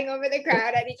shouting over the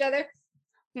crowd at each other.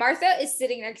 Martha is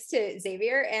sitting next to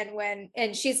Xavier,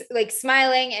 and she's like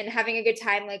smiling and having a good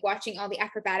time, like watching all the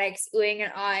acrobatics, oohing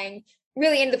and awing,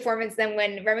 really into the performance. Then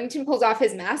when Remington pulls off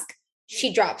his mask,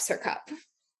 she drops her cup.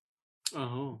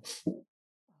 Oh.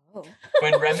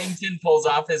 When Remington pulls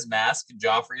off his mask,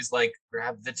 Joffrey's like,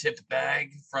 grab the tip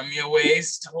bag from your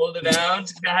waist, hold it out.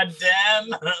 God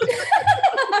damn.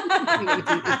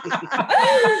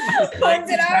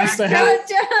 Holds it Has to out. have-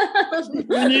 God damn.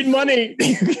 We need money.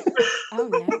 Oh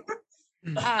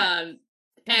no.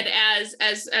 And as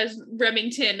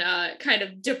Remington kind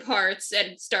of departs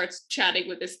and starts chatting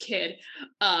with this kid,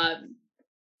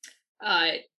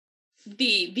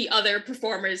 the other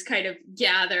performers kind of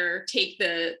gather, take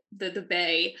the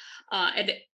bay,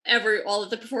 and all of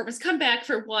the performers come back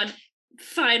for one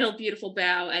final beautiful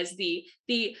bow as the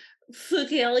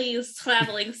Fugeli's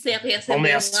traveling circus.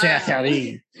 Ladies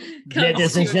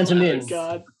and gentlemen,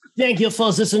 God. thank you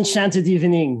for this enchanted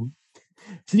evening.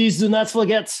 Please do not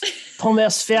forget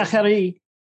Thomas Ferrari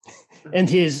and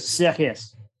his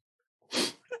circus.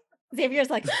 Xavier's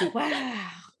like, wow.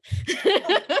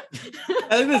 I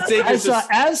think that Xavier's just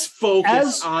As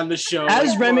focused on the show.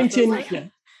 as Like, Remington, Martha's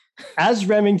like, as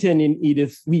Remington and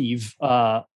Edith leave,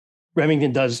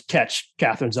 Remington does catch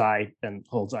Catherine's eye and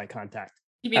holds eye contact.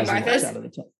 You mean as he walks Martha's? out of the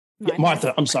tunnel. Yeah,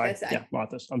 Martha, I'm sorry. Martha's eye. Yeah,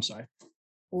 Martha's. I'm sorry.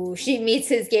 Ooh, she meets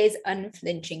his gaze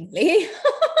unflinchingly.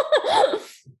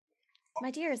 My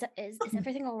dear, is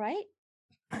everything all right?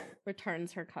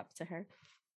 Returns her cup to her.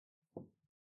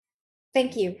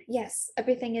 Thank you. Yes,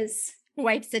 everything is.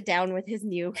 Wipes it down with his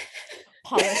new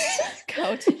polished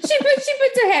coat. She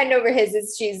puts her hand over his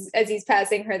as he's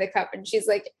passing her the cup, and she's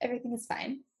like, everything is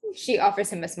fine. She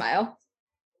offers him a smile.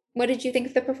 What did you think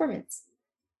of the performance?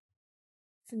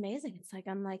 It's amazing. It's like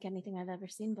unlike anything I've ever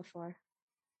seen before.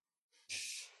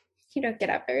 You don't get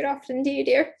out very often, do you,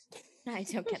 dear? I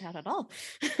don't get out at all.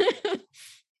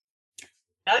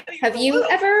 Have you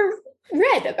ever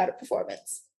read about a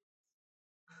performance?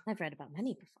 I've read about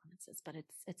many performances, but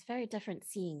it's very different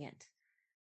seeing it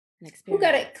and Who experiencing.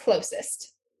 got it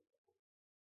closest?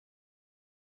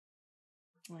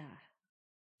 Yeah.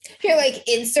 You're like,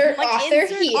 insert author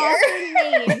insert here.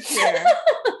 author name here.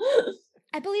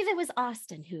 I believe it was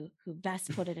Austin who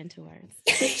best put it into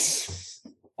words.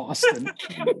 Austin.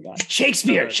 Oh my God.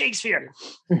 Shakespeare.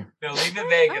 No, leave it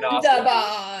vague and The Austin.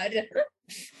 bod.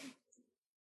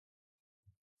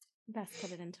 Best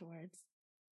put it into words.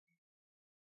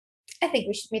 I think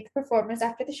we should meet the performers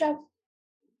after the show.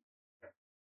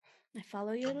 I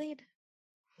follow your lead.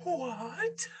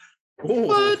 What?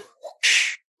 What?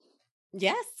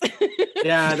 Yes.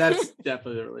 Yeah, that's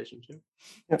definitely the relationship.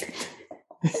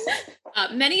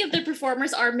 Many of the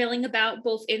performers are milling about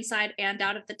both inside and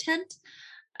out of the tent.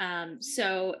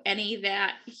 So any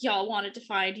that y'all wanted to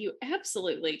find, you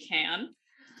absolutely can.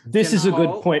 This is a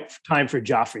good Paul- time for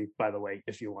Joffrey, by the way,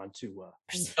 if you want to.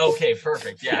 Okay,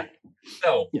 perfect. Yeah.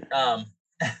 So, Yeah.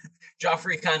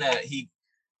 Joffrey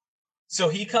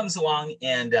he comes along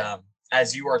and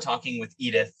as you are talking with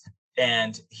Edith,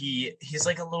 and he's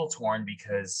like a little torn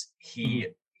because he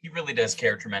really does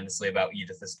care tremendously about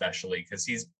Edith, especially because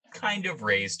he's kind of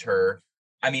raised her.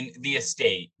 I mean, the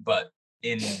estate, but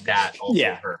in that also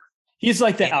Yeah. her. He's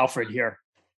like the Yeah. Alfred here.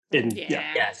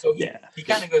 Yeah. So Yeah. he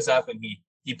kind of goes up and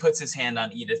he puts his hand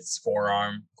on Edith's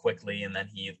forearm quickly, and then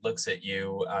he looks at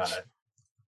you,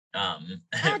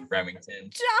 Remington.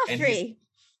 Joffrey.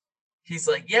 He's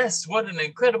like, yes, what an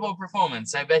incredible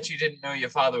performance. I bet you didn't know your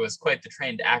father was quite the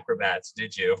trained acrobat,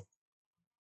 did you?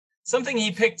 Something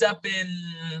he picked up in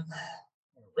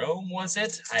Rome, was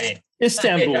it?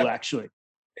 Istanbul, Yeah. actually.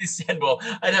 Istanbul.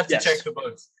 I'd have to Yes. check the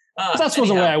books. That's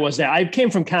wasn't where I was there. I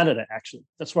came from Canada, actually.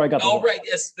 That's where I got the Oh, work. right.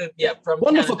 Yes. From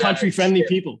Wonderful Canada country, friendly to-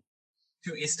 people.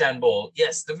 To Istanbul.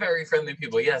 Yes, the very friendly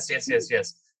people. Yes.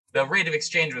 The rate of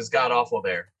exchange was god awful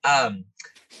there.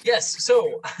 Yes.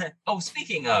 So,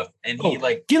 speaking of, and he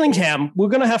Gillingham, we're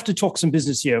going to have to talk some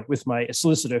business here with my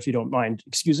solicitor, if you don't mind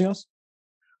excusing us.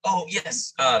 Oh,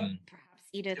 yes. Perhaps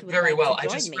Edith would Very like well. to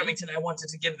join me. Remington, I wanted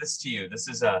to give this to you. This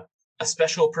is a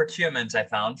special procurement I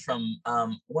found from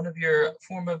one of your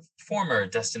former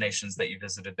destinations that you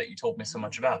visited that you told me so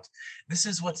much about. This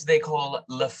is what they call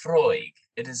Lafroig.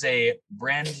 It is a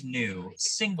brand new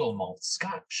single malt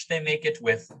scotch. They make it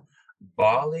with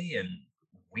barley and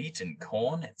wheat and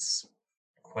corn. It's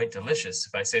quite delicious,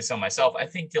 if I say so myself. I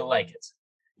think you'll like it.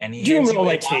 And he Do you gives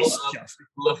remember you my a bottle taste, of Joffrey?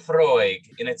 Lafroig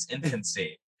in its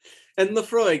infancy. And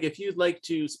Lafroig, if you'd like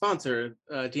to sponsor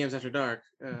DMs After Dark,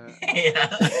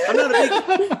 Yeah. I'm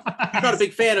not a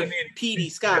big fan of peaty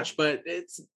scotch, but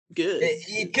it's good.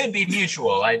 It could be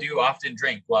mutual. I do often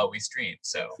drink while we stream,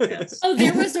 so yes. Oh,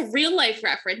 there was a real life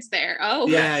reference there. Oh,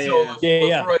 Yeah. So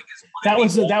Yeah. Lafroig is one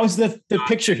of That was the scotches.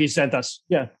 picture he sent us.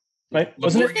 Yeah. Right?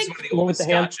 Wasn't Lafroig it? is one of the The one with oldest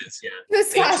the hand? scotches, yeah. The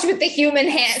scotch with the human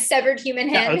hand, severed human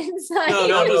hand Yeah. inside. No,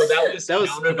 That was that was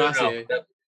no.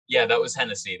 Cavassier. That was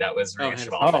Hennessy. That was Oh, Riga Hennessy.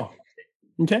 Cheval.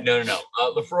 Oh, okay. No.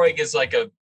 Lafroig is like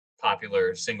a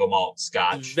popular single malt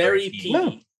scotch. Very peaty.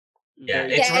 peaty. Yeah,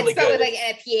 Very- it's Yeah, really it's spelled good. with like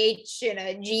a PH and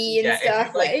a G and Yeah, stuff.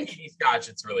 if you like Like, peaty scotch,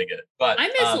 it's really good. But I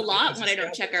miss a it lot was when I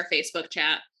don't check our established- Facebook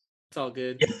chat. It's all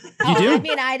good. You Oh, do? I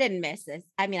mean, I didn't miss this.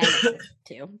 I mean, I missed it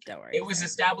too. Don't worry. It was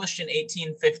established in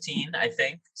 1815, I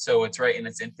think. So it's right in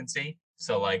its infancy.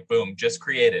 So like, boom, just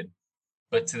created.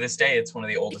 But to this day, it's one of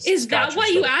the oldest. Is that scotches why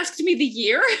you that- asked me the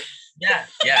year? Yeah,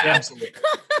 absolutely.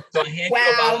 So I hand you a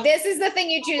wow, bottle- this is the thing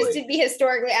you choose to be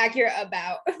historically accurate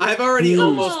about. I've already Ooh.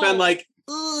 almost been like,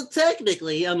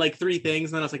 technically, on like 3 things,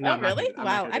 and then I was like, no, Oh, I'm not really? gonna- I'm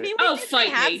not Wow. gonna I do mean, it. we Oh, did fight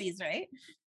have me. these, right?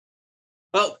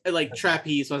 Well, like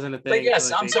trapeze wasn't a thing. But yes,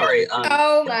 so, like, I'm they- sorry.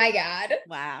 Oh my god.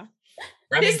 Wow.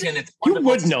 Remington, it's You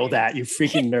wonderful would to know see that, you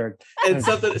freaking nerd. and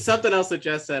something else that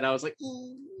Jess said, I was like,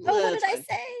 Oh, what that's did I fine.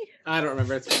 say? I don't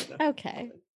remember. It's fine, though.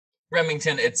 Okay.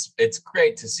 Remington, it's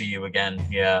great to see you again.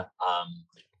 Yeah.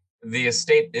 The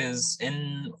estate is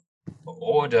in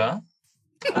order.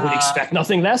 I would expect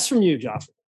nothing less from you, Joffrey.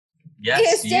 The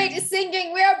Yes, estate you, is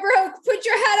sinking. We are broke. Put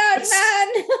your head out,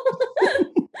 man.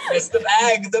 yes, the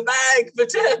bag for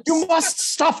tips. You must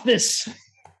stuff this.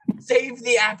 Save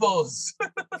the apples.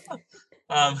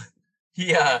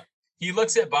 He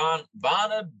looks at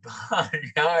Barnard.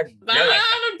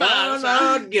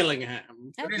 Barnard Gillingham.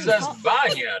 You He can says call,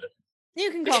 Barnyard.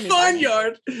 you can call me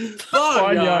Barnyard.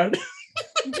 Barnyard.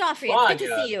 Joffrey, it's good to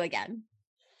Barnyard. see you again.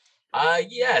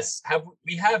 Yes.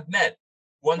 We have met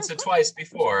once Oh, or cool. twice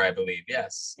before, I believe.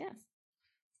 Yes.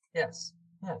 Yes.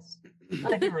 Yes.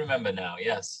 I do remember now.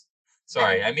 Yes.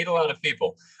 Sorry, I meet a lot of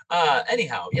people.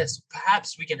 Anyhow, yes,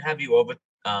 perhaps we can have you over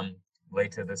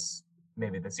later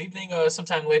maybe this evening or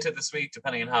sometime later this week,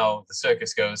 depending on how the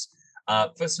circus goes,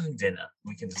 for some dinner.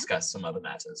 We can discuss some other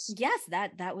matters. Yes,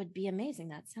 that would be amazing.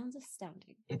 That sounds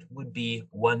astounding. It would be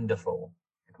wonderful.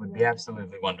 It would be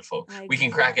absolutely wonderful. I We can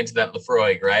agree. crack into that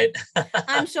Lefroy, right?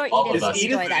 I'm sure All Edith of would us.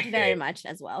 enjoy that Edith- very much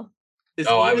as well. Is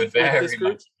Oh, I would Edith with very this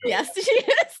group? much. enjoy Yes, it. she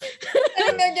is.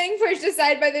 And they're getting pushed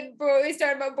aside by the boys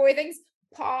talking about boy things.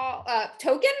 Paul,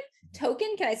 token?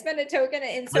 Can I spend a token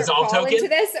and insert Resolve Paul token? into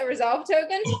this? A resolve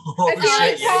token? Holy I feel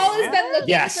like shit, Paul yeah. has been looking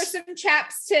Yes. for some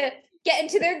chaps to get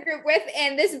into their group with,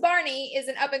 and this Barney is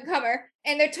an up and comer,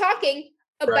 and they're talking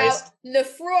about Christ.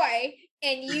 Lefroy,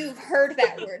 and you've heard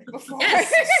that word before. Yes.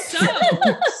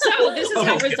 So this is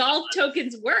how Okay. resolve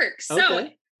tokens work. So,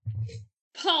 Okay.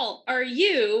 Paul, are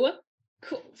you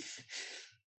cool?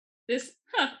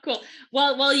 Cool.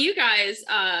 Well, while you guys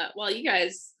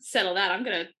settle that, I'm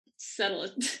gonna settle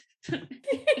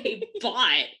a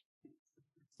bot.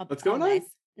 What's going on? Nice.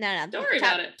 No, Don't worry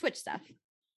about it. Twitch stuff.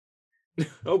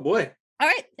 Oh boy. All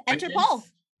right, enter Which Paul.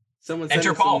 is- Someone Enter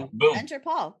sent Paul. some- Boom. Enter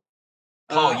Paul.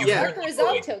 Paul, you yeah. heard For the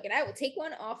resolve Lefroy. token, I will take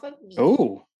one off of me.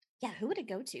 Oh, Yeah, who would it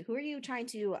go to? Who are you trying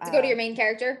to To go to your main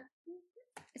character.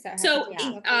 Is that how So, it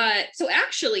goes? so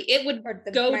actually, it would Or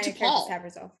the go minor to characters Paul. have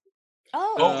resolve.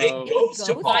 Oh, Oh, it Oh. goes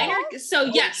to Goes Paul. to minor. So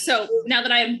yes. So now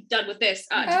that I am done with this,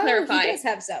 to Oh, he clarify, does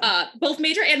have some. both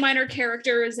major and minor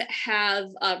characters have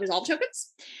resolve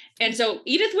tokens, and so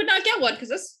Edith would not get one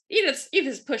because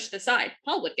Edith's pushed aside.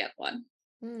 Paul would get one.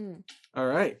 Hmm. All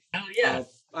right. Hell yeah.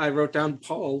 I wrote down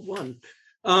Paul 1.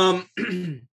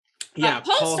 Yeah.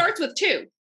 Paul starts with 2.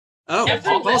 Oh, Yeah,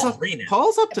 Paul Paul's has up, 3 now.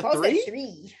 Paul's up to Paul's at 3.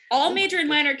 3. All major and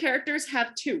minor characters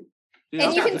have 2. Dude, And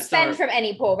I'll you have can to spend start. from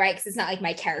any pool, right? Because it's not like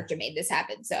my character made this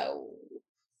happen. So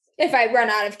if I run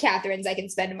out of Catherine's, I can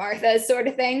spend Martha's sort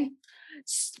of thing.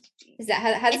 Is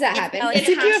that how does that happen? no, I It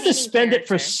think you has have to to be spend it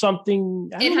for character. something.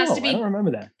 I It don't has know. to be- I don't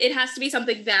remember that. It has to be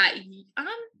something that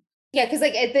Yeah, because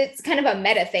like it's kind of a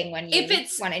meta thing when you If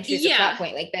it's- want to introduce a yeah. plot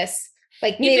point like this.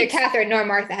 Like neither it's- Catherine nor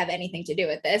Martha have anything to do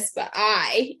with this, but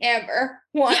I, Amber,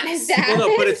 want Yes. this to happen. Well,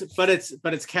 no,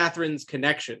 but it's Catherine's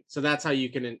connection, so that's how you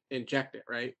can inject it,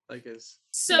 right? Like, is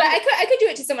so But I could do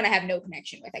it to someone I have no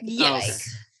connection with. I could be yes.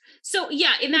 like, So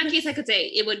yeah, in that case, I could say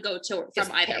it would go to Just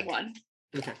from either pick. one.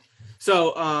 okay.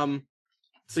 So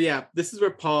yeah, this is where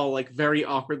Paul like very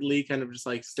awkwardly kind of just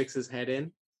like sticks his head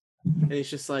in, and he's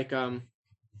just like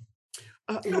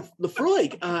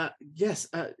Lefroy, yes,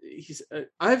 he's.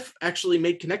 I've actually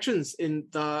made connections in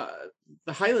the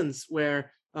Highlands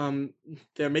where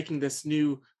they're making this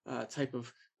new type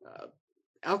of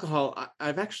alcohol.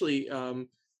 I've actually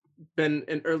been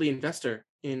an early investor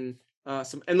in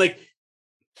some, and like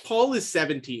Paul is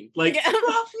 17, like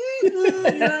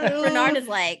Bernard is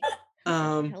like,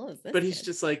 um, hello, is this but he's kid?"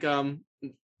 just like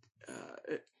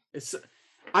it's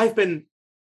I've been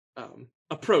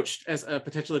approached as a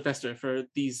potential investor for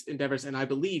these endeavors, and I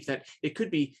believe that it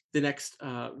could be the next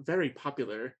very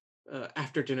popular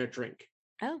after dinner drink.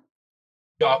 Oh,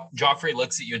 Joffrey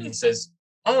looks at you and he says,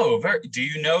 "Oh, do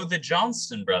you know the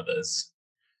Johnston brothers?"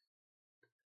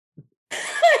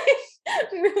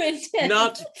 ruined it.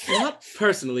 Not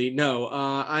personally, no.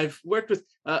 I've worked with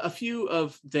a few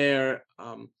of their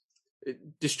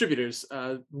distributors.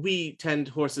 We tend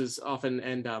horses often,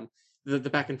 and the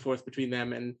back and forth between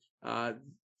them and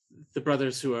the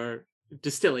brothers who are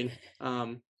distilling.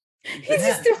 He's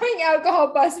just throwing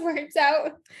alcohol buzzwords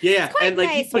out. Yeah, quite and like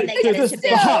nice when but, they get there's into the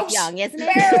business hops. young, isn't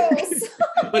it? Barrels.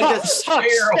 but he does,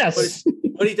 Yes.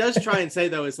 what he does try and say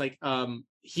though is like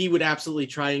he would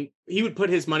absolutely he would put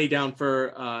his money down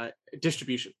for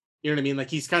distribution. You know what I mean?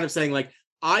 Like he's kind of saying like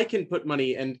I can put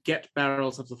money and get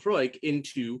barrels of Lefroy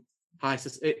into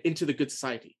into the good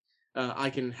society. I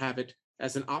can have it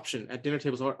as an option at dinner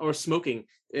tables or smoking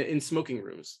in smoking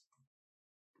rooms.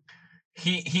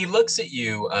 He looks at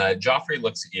you, Joffrey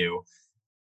looks at you,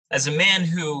 as a man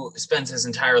who spends his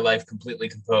entire life completely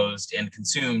composed and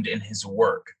consumed in his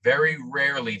work. Very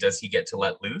rarely does he get to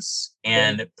let loose,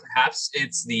 and perhaps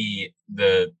it's the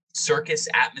circus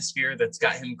atmosphere that's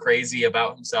got him crazy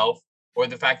about himself, or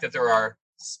the fact that there are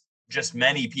just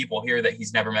many people here that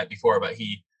he's never met before. But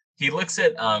he looks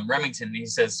at Remington and he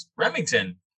says,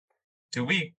 "Remington, do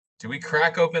we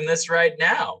crack open this right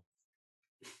now?"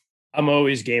 I'm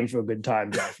always game for a good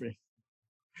time, Joffrey.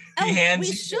 Oh, He hands we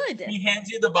you- should. He hands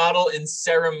you the bottle in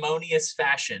ceremonious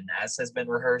fashion, as has been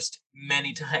rehearsed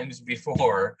many times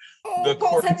before. Oh, The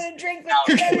Paul's corpse having a drink with out.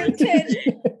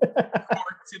 Remington.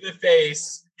 Cork to the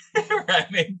face,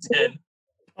 Remington.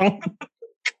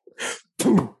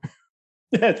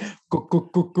 Cook,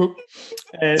 cook, cook, cook,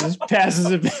 and just passes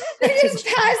it. They just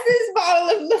pass this bottle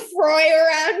of Lefroy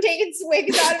around, taking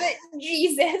swigs out of it.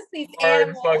 Jesus, these Hard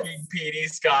animals. fucking peaty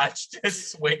scotch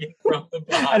just swinging from the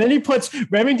bottom. And then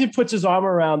Remington puts his arm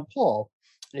around Paul,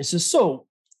 and he says, "So,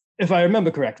 if I remember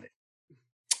correctly,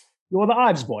 you're the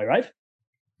Ives boy, right?"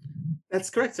 That's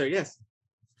correct, sir. Yes.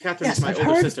 Catherine Yes, is my I've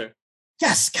older heard- sister.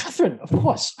 Yes, Catherine, of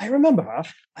course. I remember her.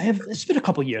 It's been a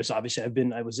couple years, obviously.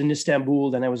 I was in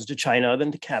Istanbul, then I was to China,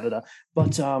 then to Canada.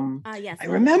 But Yes. I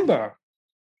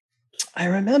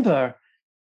remember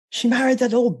she married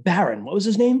that old baron. What was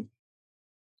his name?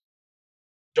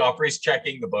 Joffrey's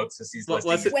checking the books as he's What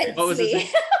listening. was it? What was his name?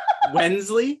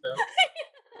 Wensley?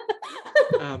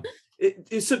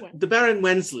 So the Baron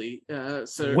Wensley,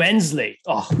 Sir Wensley.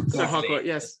 Oh, Sir God, Harcourt,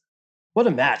 yes. what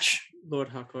a match. Lord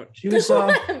Harcourt. She was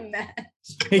What a mess.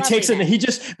 he Lovely takes it, match. he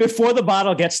just before the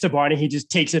bottle gets to Barney, he just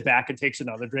takes it back and takes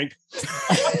another drink.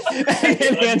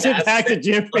 and hands it back to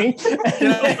Jimmy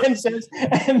and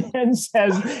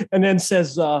then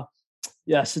says,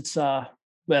 yes, it's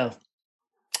well,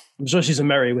 I'm sure she's a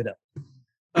merry widow.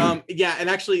 Yeah, and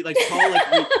actually, like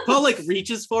Paul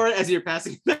reaches for it as you're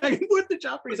passing back and forth to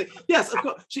Joffrey. He's like, yes, of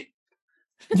course.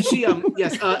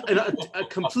 Yes, a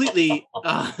completely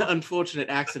unfortunate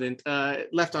accident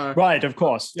left our Right, of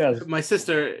course. Yes. my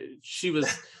sister. She was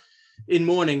in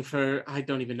mourning for I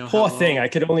don't even know Poor how thing. long. I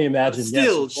could only imagine.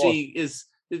 Still, Yes,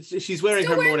 of course. she's wearing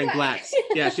Still her wearing morning black. blacks.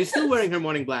 Yeah, she's still wearing her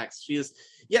morning blacks. She is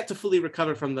yet to fully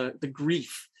recover from the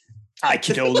grief. I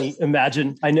could only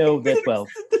imagine. I know that well.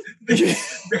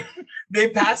 They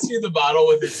pass you the bottle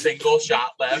with a single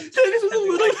shot left. It's just a And they're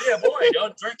little- like, yeah, boy,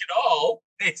 don't drink it all.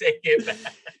 They take it back.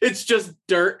 It's just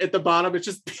dirt at the bottom. It's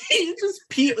just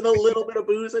peat with a little bit of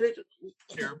booze in it.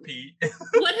 Pure Pete.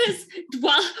 What has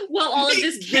while all of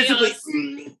this Visibly- chaos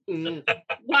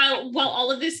while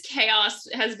all of this chaos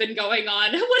has been going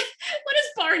on, what has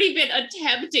Barney been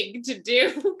attempting to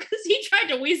do? Because he tried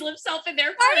to weasel himself in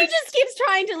there Barney first. just keeps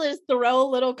trying to just throw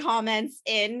little comments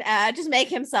in, just make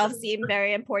himself seem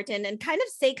very important and kind of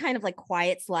say kind of like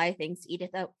quiet, sly things to Edith.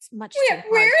 Oh, it's much too hard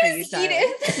Where for is you, darling.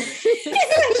 Edith?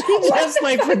 Just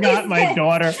like forgot my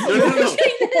daughter. No.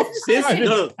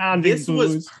 Started pounding This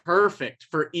was booze. perfect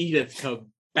for Edith to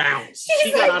bounce. She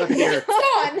She's got like, out of here.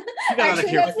 Gone. She got out of Actually,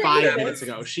 here that's what 5 Edith minutes is.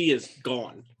 ago. She is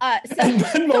gone. At So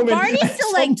one moment- Barney's at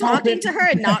still like some talking moment- to her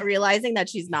and not realizing that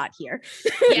she's not here.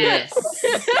 Yes.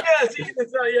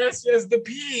 Yes, yes, the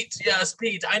Pete. Yes,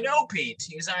 Pete. I know Pete.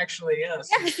 He's actually, yes.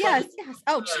 Yes.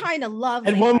 Oh, China loves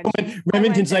At it. one moment,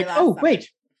 Remington's like, there last "Oh, summer. wait,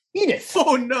 Edith.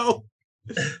 Oh no.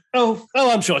 Oh,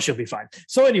 I'm sure she'll be fine."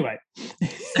 So anyway,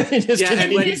 he just Yeah,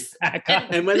 and continues back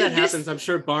up. And when that This- happens, I'm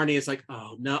sure Barney is like,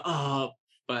 oh no.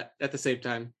 But at the same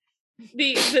time,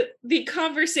 the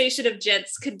conversation of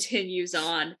gents continues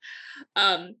on.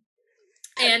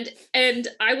 And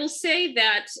I will say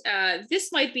that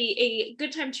this might be a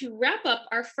good time to wrap up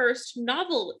our first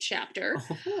novel chapter.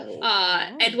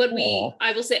 And when Aw.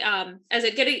 I will say, as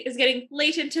it is getting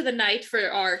late into the night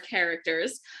for our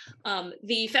characters,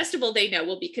 the festival they know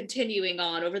will be continuing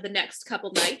on over the next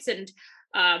couple nights. And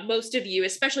most of you,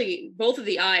 especially both of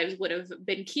the Ives, would have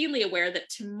been keenly aware that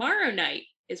tomorrow night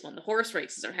is when the horse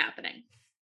races are happening.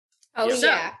 Oh, Yeah.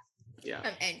 yeah. yeah.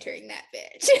 I'm entering that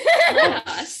bitch. Let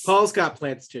us Paul's got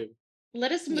plans too.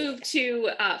 move to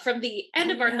from the end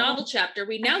of our no. novel chapter.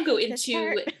 We now I go hate this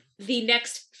into part. the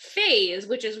next phase,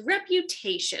 which is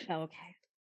reputation. Okay.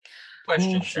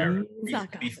 Question, Oh, Sharon. she's not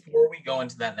gossiping. Before we go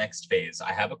into that next phase,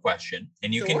 I have a question,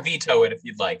 and you Sure. can veto it if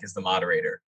you'd like as the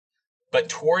moderator. But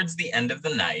towards the end of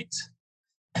the night,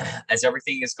 as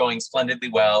everything is going splendidly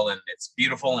well and it's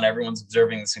beautiful and everyone's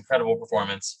observing this incredible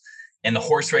performance, and the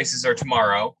horse races are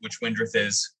tomorrow, which Windrith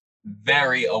is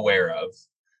very aware of,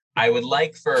 I would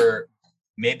like for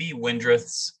maybe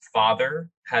Windrith's father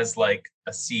has like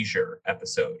a seizure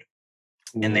episode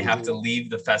and they have to leave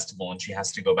the festival and she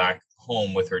has to go back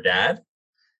home with her dad.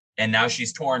 And now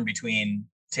she's torn between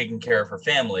taking care of her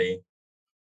family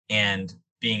and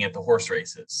being at the horse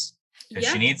races. Because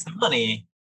Yeah. she needs the money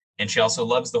and she also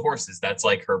loves the horses. That's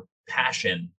like her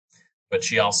passion. But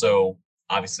she also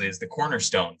obviously is the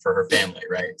cornerstone for her family,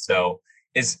 right? So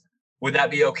would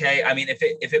that be okay? I mean, if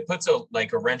it puts a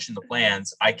wrench in the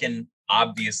plans, I can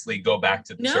obviously go back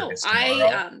to the No, circus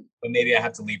tomorrow, but maybe I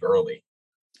have to leave early.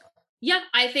 Yeah,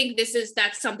 I think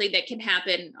that's something that can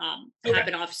happen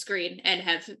Okay. off screen and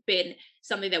have been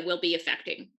something that will be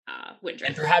affecting Windrith.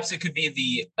 And perhaps it could be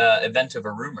the event of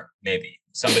a rumor, maybe.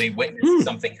 Somebody witnessed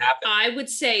something happen. I would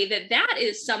say that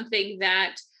is something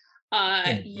that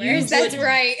you Where's that's would,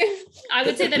 right. I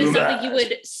would say that is something you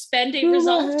would spend a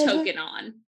resolve token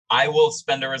on. I will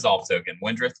spend a resolve token.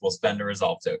 Windrith will spend a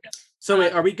resolve token. So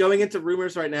wait, are we going into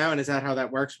rumors right now? And is that how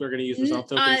that works? We're going to use resolve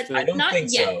tokens to... I don't not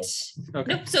think yet. so.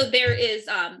 Okay. Nope. So there is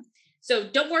so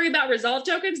don't worry about resolve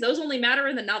tokens. Those only matter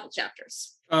in the novel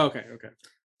chapters. Oh, okay.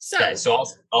 So, Okay, so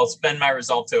I'll spend my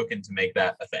resolve token to make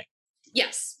that a thing.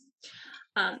 yes.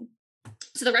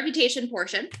 So the reputation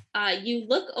portion, you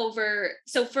look over.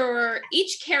 So for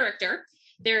each character,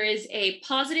 there is a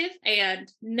positive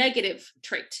and negative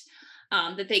trait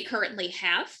that they currently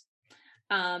have.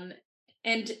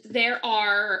 And there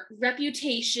are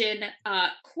reputation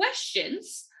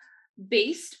questions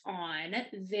based on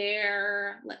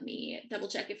their, let me double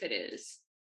check if it is,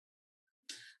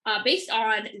 based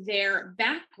on their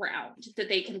background that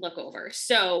they can look over.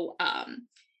 So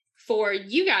for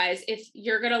you guys, if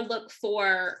you're going to look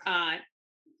for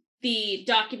the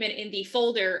document in the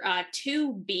folder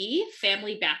 2B,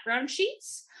 family background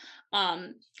sheets,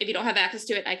 if you don't have access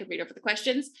to it, I could read over the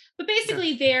questions. But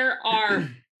basically, there are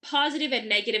positive and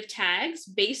negative tags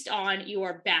based on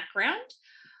your background.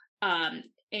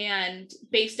 And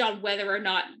based on whether or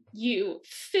not you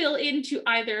fill into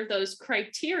either of those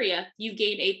criteria, you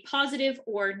gain a positive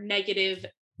or negative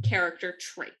character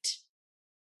trait.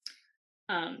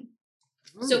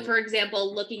 So for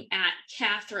example, looking at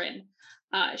Catherine,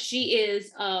 she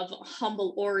is of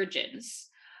humble origins.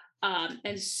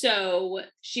 And so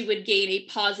she would gain a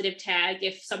positive tag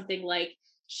if something like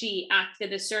she acted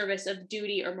in the service of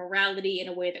duty or morality in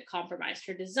a way that compromised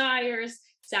her desires,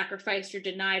 sacrificed or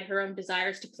denied her own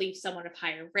desires to please someone of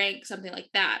higher rank, something like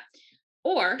that.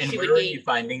 Or And she where would are gain, you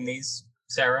finding these,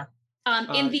 Sarah?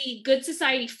 in the Good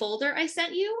Society folder I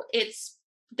sent you, it's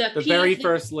the very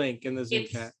first link in the Zoom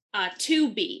chat.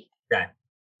 2B.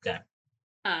 Okay.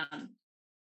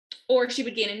 Or she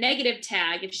would gain a negative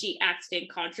tag if she acted in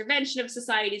contravention of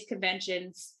society's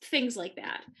conventions, things like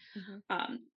that.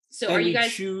 So And are you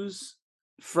guys choose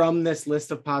from this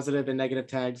list of positive and negative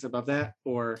tags above that,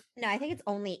 or No, I think it's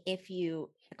only if you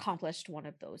accomplished one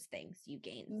of those things you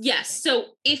gain. Yes. something.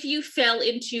 So if you fell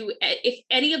into, if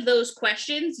any of those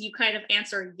questions you kind of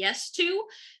answer yes to,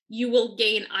 you will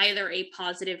gain either a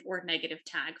positive or negative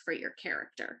tag for your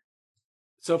character.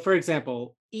 So, for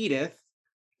example, Edith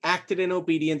acted in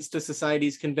obedience to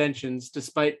society's conventions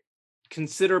despite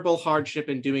considerable hardship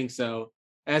in doing so,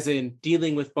 as in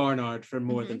dealing with Barnard for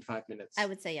more than 5 minutes. I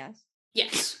would say yes.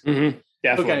 Yes. Definitely.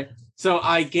 Okay, so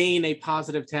I gain a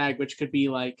positive tag, which could be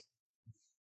like...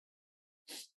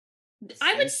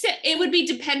 I would say it would be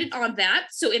dependent on that.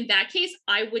 So in that case,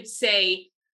 I would say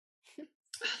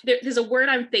there's a word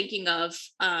I'm thinking of,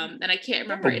 and I can't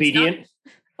remember. Obedient. It's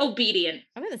not obedient.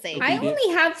 I'm gonna say I Obedient.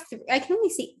 only have I can only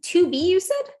see 2B, you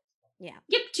said?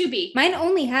 Yep, 2B. Mine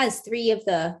only has three of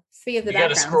the You gotta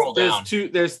backgrounds. scroll down.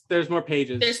 There's more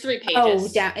pages. There's 3 pages. Oh,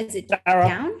 down. Is it Sarah,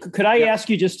 down? could I Yep. ask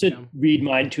you just to Yeah. read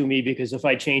mine to me? Because if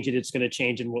I change it, it's going to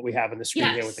change in what we have on the screen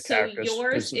here Yes, with the so characters.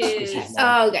 yours This is- mine.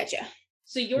 Oh, gotcha.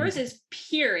 So yours is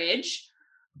peerage.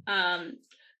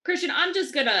 Christian,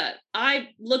 I'm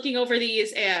looking over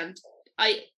these, and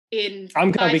I'm going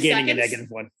to 5 be gaining a seconds,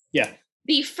 negative one. Yeah.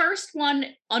 The first one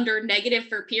under negative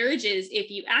for peerage is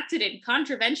if you acted in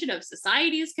contravention of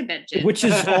society's convention. Which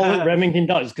is all that Remington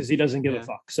does because he doesn't give Yeah. a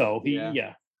fuck. So he,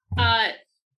 Yeah.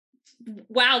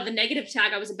 Wow, the negative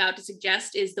tag I was about to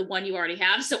suggest is the one you already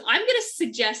have. So I'm going to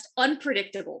suggest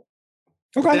unpredictable.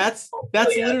 Okay. That's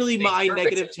yeah, literally makes my perfect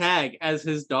negative sense. tag as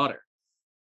his daughter.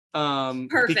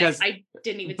 Perfect. Because I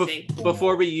didn't even see.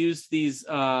 before we used these,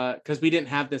 because we didn't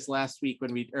have this last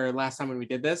time when we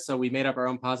did this, so we made up our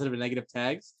own positive and negative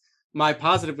tags. My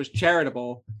positive was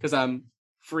charitable because I'm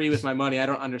free with my money. I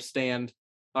don't understand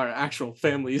our actual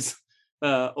family's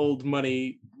old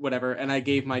money, whatever. And I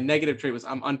gave my negative trait was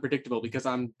I'm unpredictable because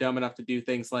I'm dumb enough to do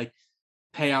things like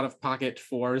pay out of pocket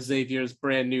for Xavier's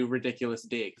brand new ridiculous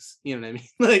digs. You know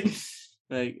what I mean?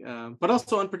 But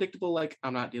also unpredictable. Like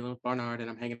I'm not dealing with Barnard and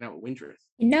I'm hanging out with Windruth.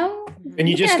 No. And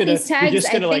you looking just at gonna- these you're tags, just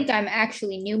I gonna, think like- I'm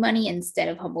actually new money instead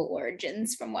of humble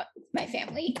origins from what my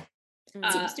family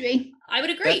seems to be. I would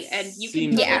agree. That And you can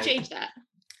seems totally right. change that.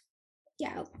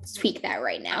 Yeah, I'll tweak that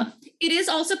right now. It is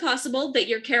also possible that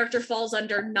your character falls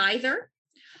under neither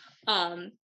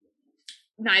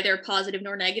positive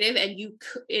nor negative, and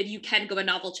you can go a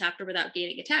novel chapter without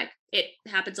gaining a tag. It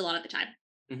happens a lot of the time.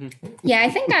 Yeah, I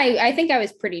think I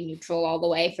was pretty neutral all the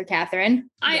way for Catherine.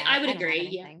 I would don't have agree.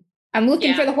 Yeah. anything. I'm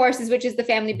looking for Yeah. the horses, which is the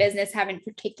family business. Haven't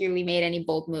particularly made any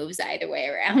bold moves either way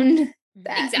around.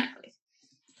 That. Exactly.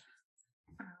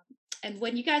 And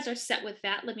when you guys are set with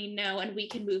that, let me know, and we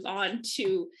can move on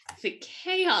to the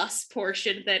chaos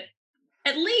portion that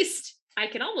at least I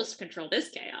can almost control this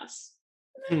chaos.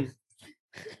 Hmm.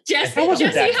 Jesse, It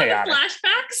wasn't Jesse, that you have the chaotic.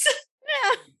 flashbacks?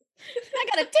 I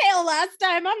got a tail last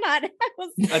time.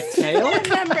 A tail? I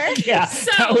remember. Yeah,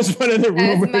 So- that was one of the That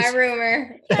rumors. was my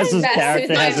rumor. Tessa's That's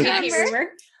character my has a tiny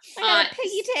rumor. I got Uh, a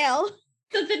piggy tail.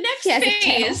 So the next She has a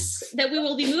tail. phase that we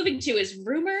will be moving to is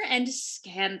rumor and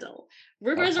scandal.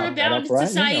 Rumors I'll are pop that abound up in right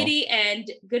society, and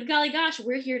good golly gosh,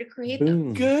 we're here to create them.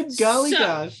 Boom. Good golly So-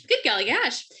 gosh. Good golly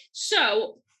gosh.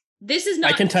 So this is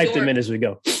not I can type your, them in as we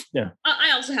go.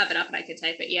 I also have it up and I can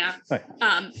type it, yeah. Right.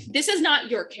 This is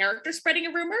not your character spreading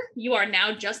a rumor. You are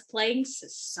now just playing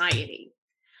society.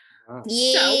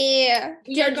 Yeah.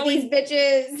 we are Judge going- these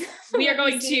bitches. We are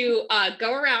going to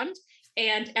go around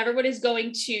and everyone is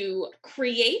going to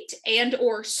create and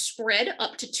or spread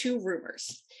up to 2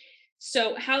 rumors.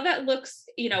 So how that looks,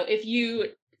 if you,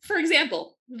 for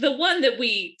example, the one that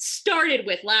we started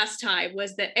with last time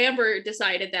was that Amber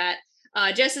decided that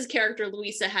Jess's character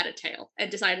Louisa had a tail and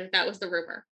decided that was the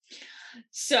rumor.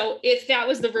 So if that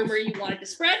was the rumor you wanted to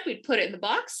spread, we'd put it in the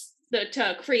box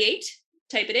to create,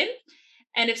 type it in.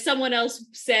 And if someone else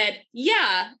said,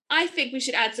 yeah, I think we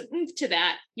should add some oomph to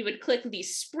that, you would click the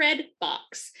spread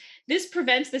box. This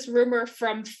prevents this rumor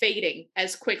from fading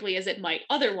as quickly as it might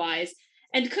otherwise,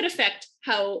 and could affect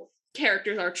how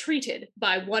characters are treated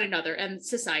by one another and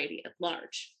society at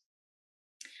large.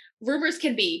 Rumors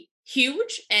can be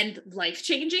huge and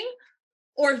life-changing,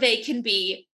 or they can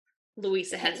be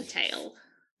Louisa has a tail.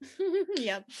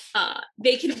 Yep.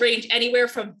 They can range anywhere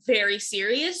from very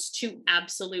serious to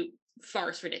absolute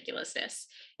farce ridiculousness.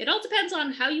 It all depends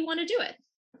on how you want to do it.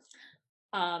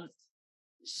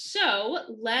 So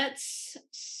let's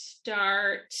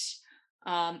start.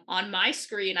 On my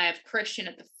screen, I have Christian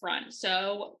at the front.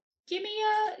 So give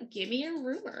me a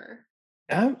rumor.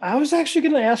 I was actually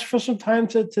going to ask for some time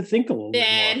to think a little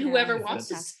Then bit more. whoever Yeah, wants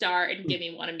to that's- start and give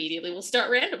me one immediately, we'll start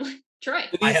randomly. Troy.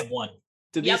 I have one.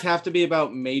 Do Yep. these have to be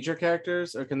about major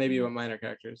characters or can they be about minor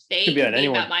characters? They Could be can on be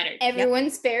anyone. about minor.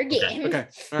 Everyone's fair game. Okay.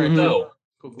 All right. Mhm. So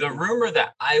Cool, cool, the cool. rumor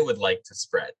that I would like to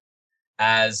spread,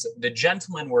 as the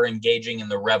gentlemen were engaging in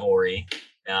the revelry,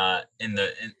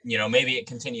 maybe it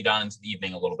continued on into the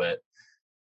evening a little bit.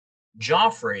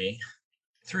 Joffrey,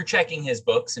 through checking his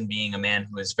books and being a man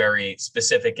who is very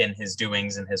specific in his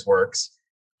doings and his works,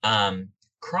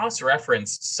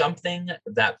 cross-referenced something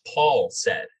that Paul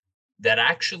said that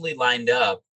actually lined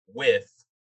up with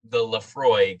the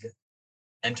Lefroy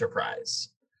enterprise.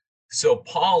 So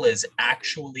Paul is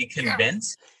actually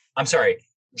convinced,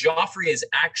 Joffrey is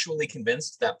actually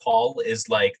convinced that Paul is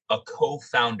like a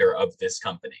co-founder of this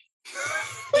company.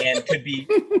 and could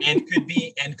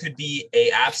be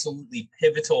a absolutely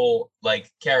pivotal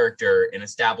character in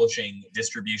establishing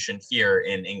distribution here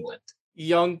in England.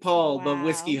 Young Paul, the Wow.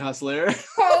 whiskey hustler.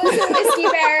 Paul is a whiskey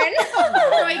baron.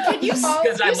 Troy, can you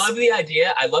Because I love the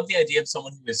idea. I love the idea of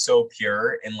someone who is so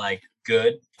pure and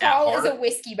good at Paul is heart, a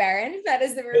whiskey baron. That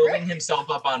is the building rumor. himself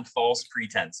up on false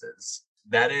pretenses.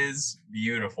 That is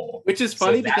beautiful. Which is So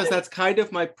funny that because is- that's kind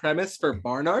of my premise for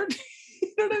Barnard.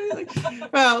 You know what I mean?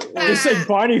 Well, They said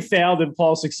Barney failed and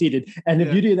Paul succeeded. And the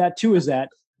Yeah. beauty of that too is that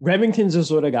Remington's the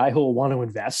sort of guy who will want to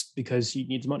invest because he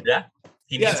needs money. Yeah,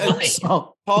 he Yeah, needs and money.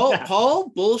 So, Paul yeah. Paul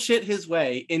bullshit his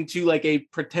way into a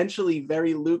potentially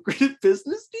very lucrative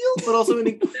business deal, but also an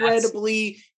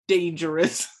incredibly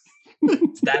dangerous.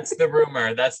 That's the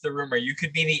rumor. That's the rumor. You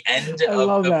could be the end I of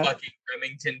love the that. fucking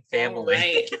Remington family.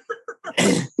 Right.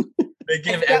 They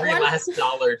give I've got every one. last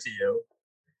dollar to you.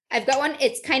 I've got one.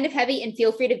 It's kind of heavy, and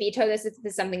feel free to veto this if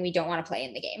this is something we don't want to play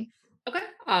in the game. Okay.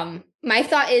 My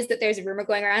thought is that there's a rumor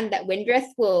going around that Windrith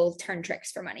will turn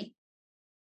tricks for money.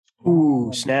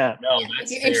 Ooh, snap. No, If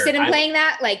that's you're fair. interested in playing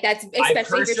that, that's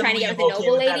especially if you're trying to get with the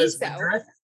noble lady. So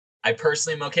I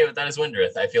personally am okay with that as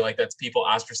Windrith. I feel like that's people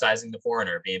ostracizing the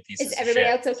foreigner, being pieces is of everybody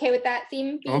shit. else okay with that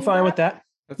theme? I'm being fine with brought up?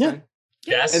 that. That's Yeah. fine.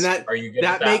 Yes, And that- are you good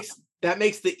That with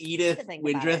makes the Edith To think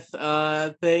about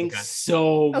Windrith thing Okay.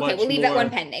 so much Okay, we'll leave that one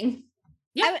more- pending.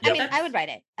 Yeah, I mean, I would write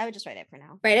it. I would just write it for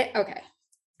now. Write it? Okay.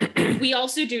 we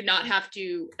also do not have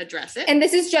to address it. And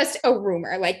this is just a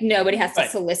rumor. Nobody has to Right.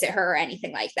 solicit her or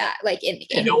anything like that, in the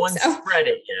game. No one's so. spread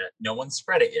it yet. No one's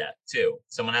spread it yet, too.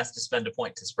 Someone has to spend a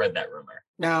point to spread that rumor.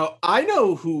 Now I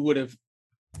know who would have.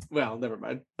 Well, never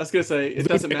mind. I was gonna say it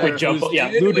doesn't Ludwig matter. would jump. who's- Yeah,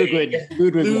 Ludwig. Ludwig would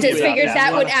Ludwig. Just Yeah, figured yeah,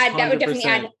 that would definitely 100%.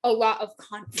 add a lot of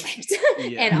conflict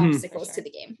and Yeah. Mhm. obstacles to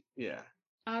the game. Yeah.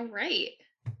 All right.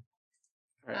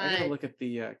 All right. I gotta Uh, look at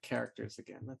the characters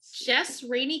again. Let's see. Jess,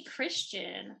 Rainey,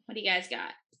 Christian. What do you guys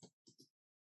got?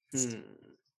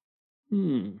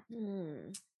 Hmm.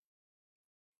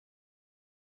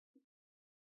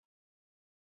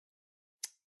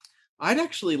 I'd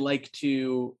actually like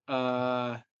to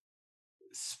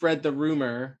spread the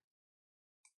rumor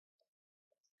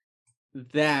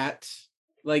that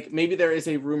like maybe there is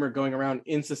a rumor going around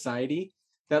in society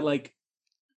that like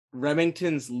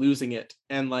Remington's losing it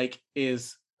and like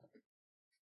is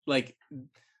like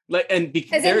and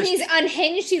As if he's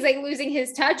unhinged, he's like losing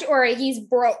his touch, or he's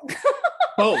broke.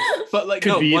 both, but like Could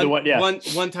no, be either one, one,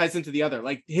 yeah. one ties into the other.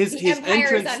 Like his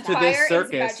Empire is entrance on to fire this and it's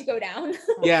about circus. to go down.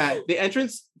 Yeah, the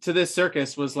entrance to this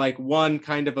circus was like one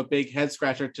kind of a big head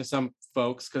scratcher to some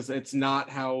folks because it's not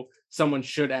how someone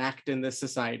should act in this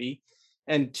society,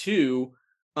 and two,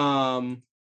 like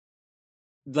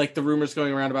the rumors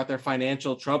going around about their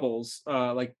financial troubles,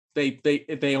 like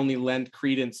they only lend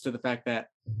credence to the fact that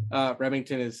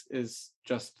Remington is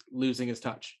just losing his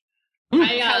touch.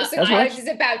 House of Cards is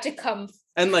about to come.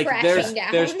 And like crashing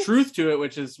down. there's truth to it,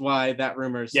 which is why that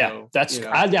rumor is that's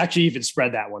I'd actually even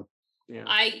spread that one. Yeah.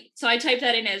 I typed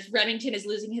that in as Remington is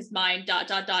losing his mind ...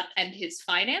 and his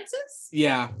finances.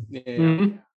 Yeah.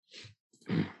 Mm-hmm.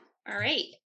 All right.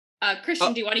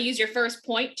 Christian, do you want to use your first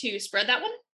point to spread that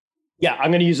one? Yeah,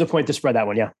 I'm going to use a point to spread that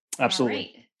one. Yeah,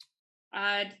 absolutely. All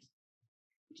right.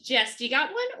 Jess, do you got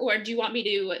one, or do you want me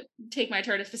to take my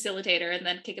turn as facilitator and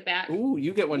then kick it back? Ooh,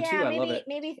 you get one too. I love it.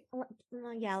 Maybe.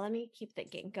 Yeah. Let me keep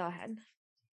thinking. Go ahead.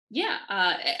 Yeah.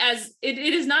 As it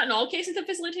is not in all cases the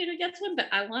facilitator gets one, but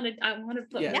I want to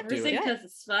put rumors in because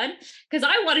it's fun. Because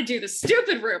I want to do the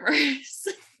stupid rumors.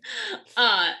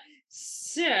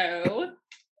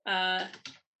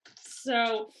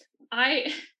 So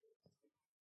I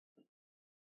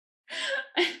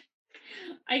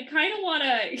kind of want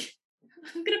to.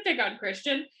 I'm gonna pick on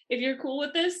Christian if you're cool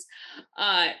with this.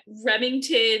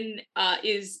 Remington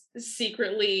is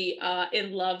secretly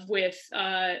in love with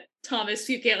Thomas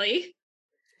Fukeli,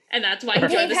 and that's why he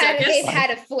joined the circus. They've had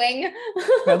a fling.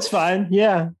 That's fine.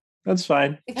 Yeah, that's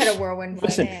fine. They've had a whirlwind.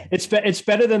 Listen, it's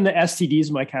better than the STDs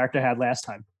my character had last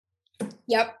time.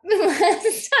 Yep.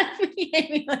 Last time we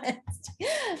ambulance.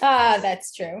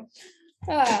 That's true.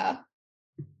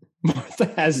 Martha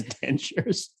has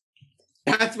dentures.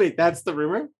 That's the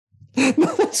rumor?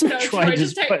 That's what Troy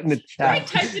just put in the chat.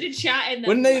 Troy typed it in chat and then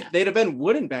wouldn't they'd have been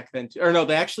wooden back then too. Or no,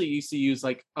 they actually used to use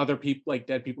like other people, like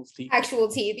dead people's teeth. Actual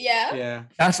teeth, yeah. Yeah.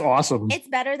 That's awesome. It's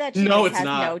better that she No, just it's has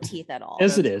not. no teeth at all.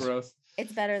 Yes, it That's is. gross.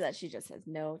 It's better that she just has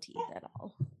no teeth at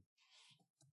all.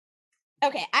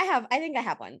 Okay, I think I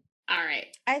have one. All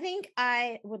right. I think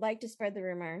I would like to spread the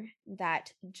rumor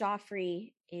that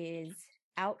Joffrey is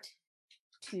out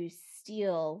to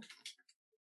steal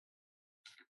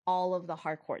all of the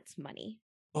Harcourt's money.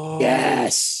 Oh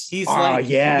Yes. He's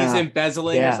yeah. he's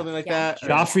embezzling or something like that.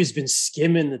 Joffrey's been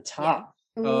skimming the top.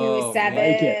 Ooh, Oh,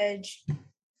 savage.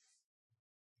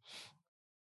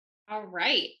 All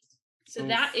right. So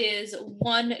that is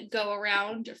one go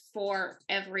around for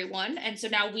everyone. And so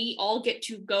now we all get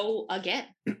to go again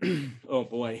Oh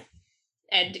boy.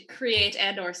 and create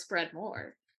and or spread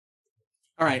more.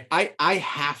 All right. I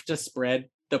have to spread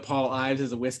the Paul Ives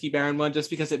as a whiskey baron one just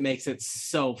because it makes it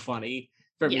so funny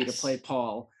for me to Yes. play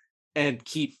Paul and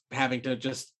keep having to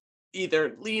just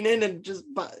either lean in and just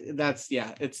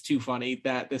it's too funny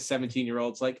that this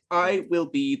 17-year-old's like, I will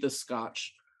be the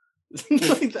Scotch.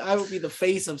 Like, I will be the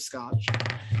face of Scotch.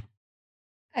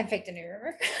 I picked a new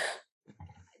rumor.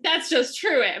 That's just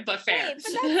true, but fair. Hey,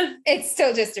 but It's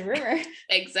still just a rumor.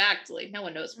 Exactly. No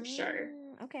one knows for sure.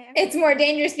 Okay. It's more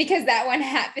dangerous because that one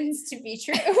happens to be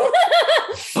true.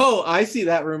 Oh, I see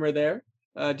that rumor there.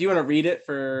 Do you want to read it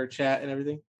for chat and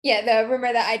everything? Yeah, the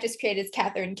rumor that I just created is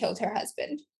Catherine killed her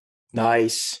husband.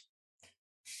 Nice.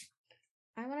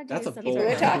 I want to do That's a something. bold.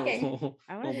 We're talking.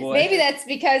 I wanna Oh do boy. Maybe that's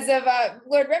because of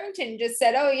Lord Remington just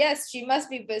said, "Oh yes, she must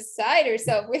be beside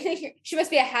herself. She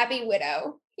must be a happy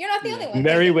widow." You're not the only one.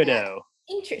 Merry thinking that. widow.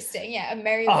 Interesting. Yeah, a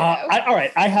merry widow. All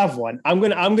right, I have one. I'm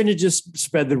gonna just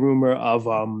spread the rumor of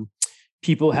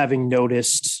people having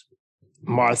noticed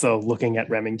Martha looking at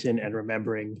Remington and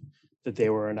remembering that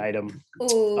they were an item.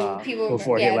 Ooh, people.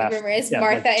 before he Yeah, left. the rumor is Yeah,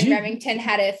 Martha like, and Remington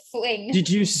had a fling. Did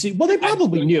you see? Well, they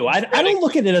probably knew. I don't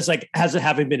look at it as like has it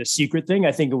having been a secret thing.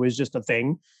 I think it was just a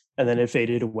thing, and then it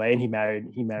faded away, and he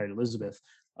married Elizabeth.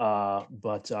 I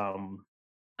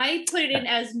put it in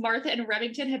as Martha and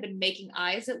Remington have been making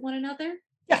eyes at one another.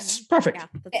 Yes, perfect. Yeah,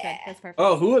 that's good. That's perfect.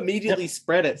 Oh, who immediately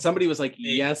spread it? Somebody was like,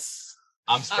 yes.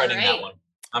 I'm spreading right. that one.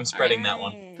 I'm spreading that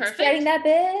one. Alright. Perfect. Spreading that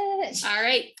bitch. All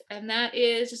right. And that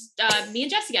is just me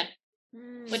and Jess again.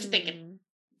 What you thinking?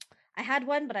 I had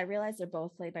one, but I realized they're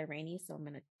both played by Rainey, so I'm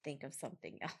gonna think of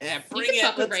something else. Yeah, You bring can it.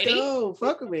 fuck with Let's Brady. go.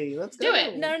 Fuck with me. Let's Do go.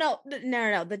 it.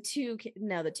 No.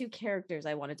 The two characters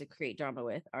I wanted to create drama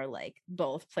with are like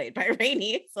both played by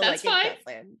Rainey. So That's like, fine. it's that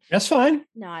plan. That's fine.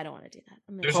 No, I don't want to do that.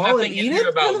 There's Paul and nothing in Edith? here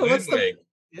about No, what's the- Moonwig.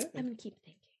 Yeah. I'm gonna keep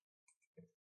thinking.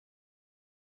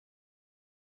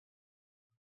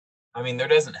 I mean, there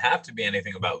doesn't have to be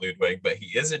anything about Ludwig, but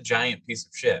he is a giant piece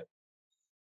of shit.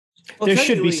 Well, There should be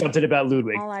technically- something about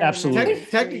Ludwig. All I Absolutely. remember-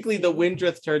 Technically, the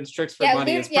Windrith turns tricks for Yeah,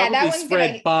 money is yeah, that probably one's spread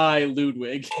gonna- by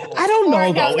Ludwig. I don't know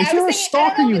Or, though. I If you're a was thinking- I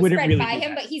don't stalker, know if you it's wouldn't spread really by do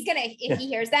him, that. but he's gonna if he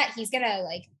hears that, he's gonna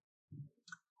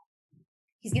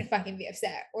fucking be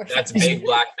upset or That's something. big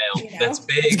blackmail. You know? That's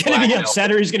big He's gonna be blackmail.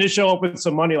 upset, or he's gonna show up with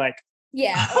some money. Like,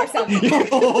 Yeah, or something.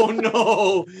 Oh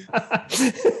no!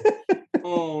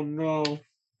 Oh no!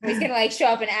 He's gonna like show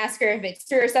up and ask her if it's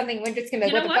true or something. Windrith's gonna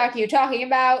be like, You know what the fuck are you talking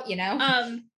about? You know?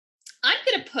 I'm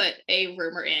gonna put a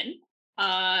rumor in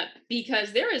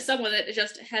because there is someone that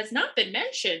just has not been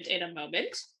mentioned in a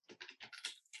moment.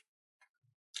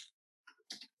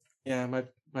 Yeah,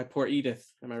 my poor Edith.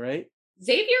 Am I right?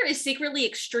 Xavier is secretly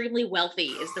extremely wealthy,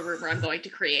 is the rumor I'm going to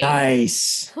create.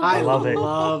 nice. I love it.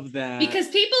 love that. Because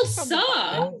people From saw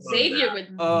love Xavier that. with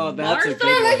Oh, that's a Martha. good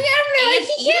They're one. looking at him like,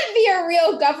 he can't be a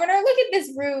real governor. Look at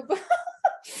this rube.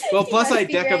 Well, He plus must I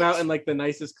be deck him rich. out in like the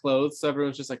nicest clothes, so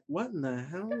everyone's just like, "What in the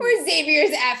hell?" Or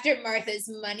Xavier's after Martha's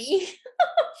money.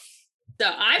 So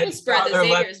I will His spread that father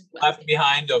Xavier's left wealthy.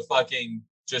 behind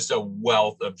just a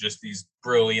wealth of just these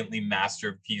brilliantly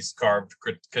masterpiece carved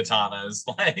katanas.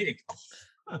 Like,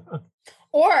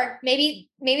 Or maybe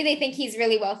they think he's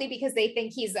really wealthy because they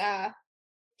think he's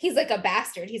like a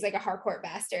bastard. He's like a Harcourt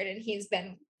bastard, and he's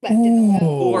been left in the will.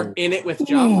 Or in it with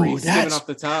Joffrey, skimming that's- off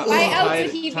the top. Why Oh, else Tie would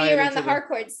it- he tie be it around the into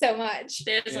Harcourts so much?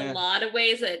 There's Yeah. a lot of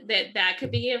ways that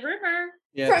could be a rumor.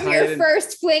 Yeah, From tie your it in-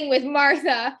 first fling with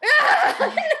Martha.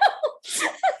 No. This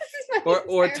is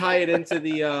or fucking tie it into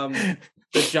the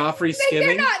Joffrey Like, skimming.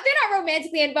 they're not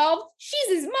romantically involved. She's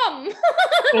his mom.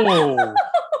 Oh,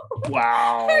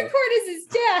 wow. Harcourt is his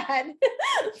dad.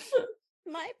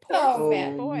 My poor Oh, Oh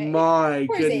man. boy. my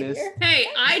Poor goodness! Xavier. Hey,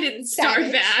 I didn't start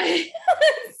Savage. that.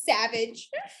 Savage.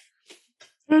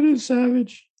 That is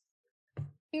savage.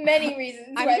 Many reasons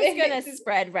I'm why just they gonna mix this-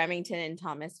 spread Remington and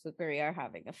Thomas Fukuri are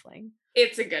having a fling.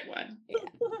 It's a good one. Yeah.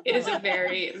 It is a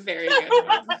very, very good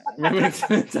one. Remember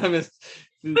Thomas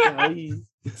Fukai.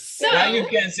 So, now you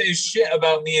can't say shit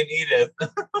about me and Edith.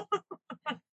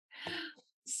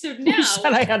 so Who now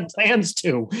said I had plans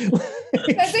to?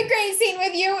 That's a great scene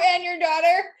with you and your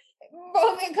daughter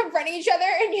both confronting each other,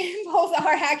 and you both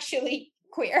are actually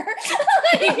queer.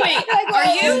 wait, Like, are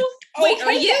well, you? Wait, are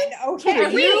okay you? then, Okay. Are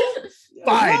you?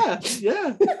 Yeah,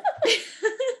 yeah.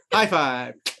 High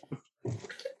five.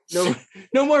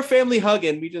 No more family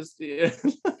hugging. We just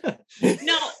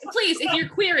No, please, if you're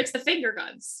queer, it's the finger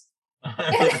guns.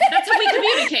 That's That's how we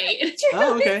communicate.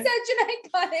 Oh, okay. It's such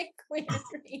an iconic queer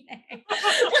rename.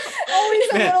 Always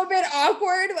a Man. little bit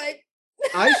awkward, like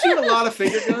I shoot a lot of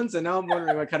finger guns, and now I'm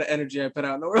wondering what kind of energy I put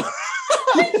out in the world.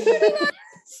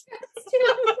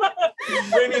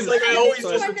 Rainey's like, I always It's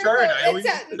just wonderful. return. I always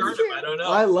It's just return them. I don't know.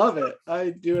 I love it. I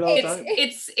do it all the It's- time.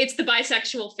 It's the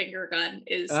bisexual finger gun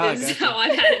is Gotcha. how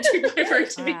I've had it to refer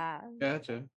to me. Ah.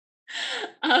 Gotcha.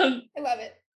 Um, I love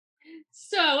it.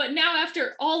 so now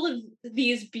after all of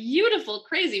these beautiful,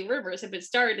 crazy rumors have been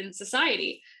started in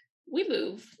society, we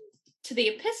move to the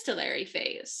epistolary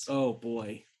phase. Oh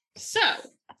boy. So,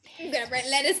 I'm gonna write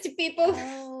letters to people.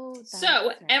 Oh, that's so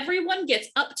right. everyone gets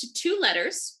up to 2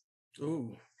 letters.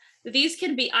 Ooh. These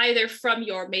can be either from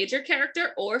your major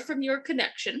character or from your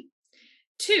connection,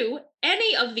 to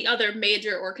any of the other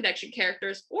major or connection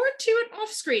characters, or to an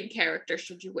off-screen character,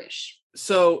 should you wish.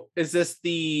 So is this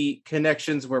the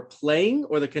connections we're playing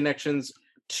or the connections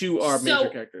to our major So-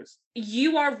 characters?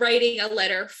 You are writing a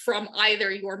letter from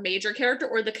either your major character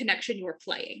or the connection you're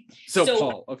playing. So, so-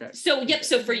 Paul, okay. So, yep.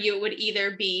 So for you, it would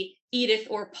either be Edith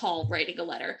or Paul writing a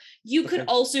letter. You could Okay.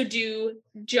 also do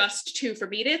just 2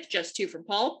 from Edith, just 2 from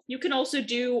Paul. You can also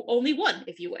do only 1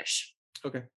 if you wish.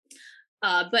 Okay.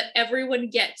 But everyone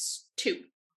gets 2.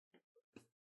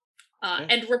 Okay.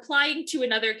 And replying to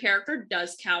another character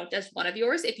does count as one of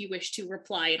yours if you wish to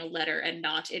reply in a letter and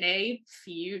not in a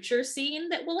future scene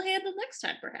that we'll handle next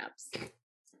time, perhaps.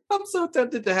 I'm so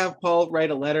tempted to have Paul write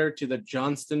a letter to the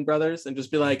Johnston brothers and just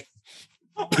be like,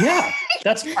 Yeah,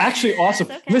 that's actually awesome.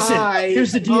 That's okay. Listen, Hi,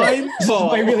 here's the deal. I'm This is Paul.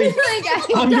 my really,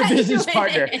 Like, I'm your got business you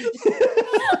partner. in.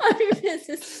 I'm your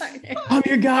business partner. I'm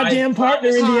your goddamn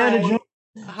partner, promise. Indiana Hi. Jones.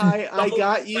 hi, I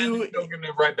got you. I'm giving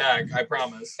it right back. I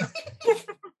promise.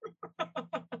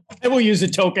 I will use a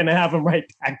token to have him right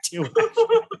back to you.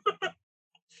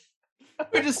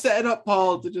 We're just setting up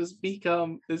Paul to just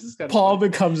become, this is kind of Paul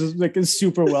becomes like a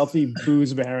super wealthy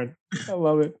booze baron. I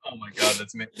love it. Oh my god,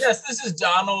 that's me. Yes, this is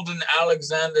Donald and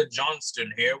Alexander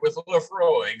Johnston here with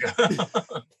Lefroy.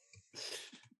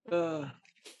 all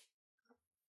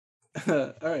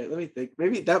right, let me think.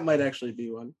 Maybe that might actually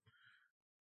be one.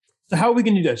 So how are we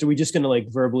going to do that? Are we just going to like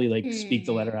verbally like speak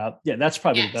the letter out? Yeah, that's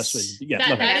probably the best way. Yes. Yeah,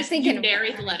 That- okay. that I'm is thinking you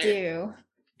narrate the what I letter. do.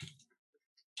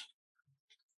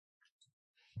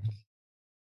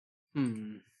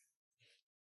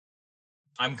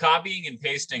 I'm copying and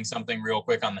pasting something real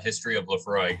quick on the history of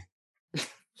Lefroy.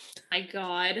 My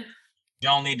God.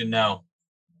 Y'all need to know.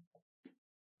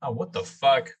 Oh, what the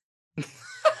fuck?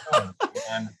 Oh,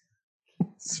 man.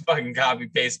 This fucking copy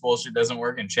paste bullshit doesn't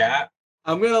work in chat.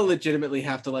 I'm gonna legitimately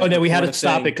have to like. Oh no, we had to record a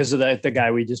stop it thing. because of the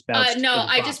guy we just bounced. No, over the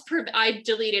I top. just I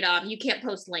deleted you can't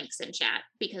post links in chat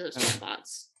because of spam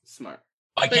bots. Smart.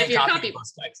 I But if can't you're copy copy-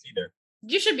 post text either.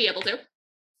 You should be able to.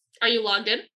 Are you logged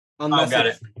in? Unless got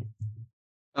it's-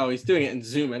 Oh, he's doing it in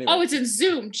Zoom anyway. Oh, it's in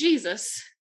Zoom. Jesus.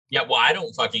 Yeah, well, I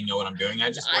don't fucking know what I'm doing. I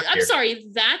just work I'm here. sorry.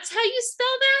 That's how you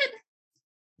spell that?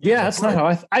 Yeah, that's not how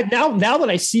I now that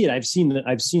I see it, I've seen it.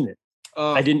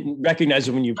 I didn't recognize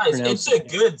it when you Guys, pronounced it's a it.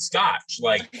 good scotch.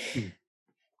 Like,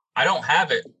 I don't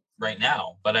have it right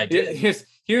now, but I did.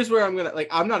 Here's where I'm gonna like.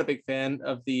 I'm not a big fan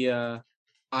of the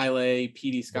Islay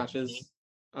PD scotches.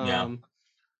 Yeah. Okay,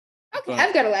 but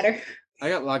I've got a letter.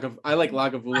 I like I have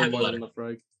Lagavulin a more than letter.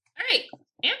 Lefroy. All right.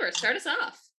 Amber, start us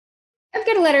off. I've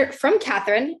got a letter from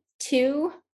Catherine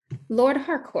to Lord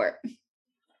Harcourt.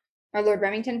 Or Lord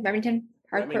Remington?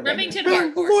 Harcourt. Remington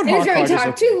Lord Harcourt. Harcourt It is very is talk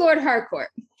okay. to Lord Harcourt.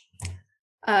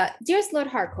 Dearest Lord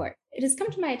Harcourt, it has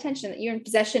come to my attention that you're in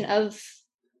possession of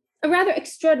a rather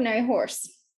extraordinary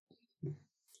horse.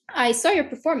 I saw your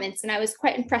performance and I was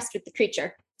quite impressed with the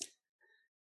creature.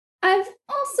 I've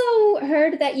also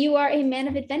heard that you are a man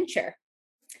of adventure.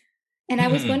 And I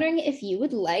was wondering if you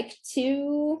would like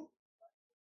to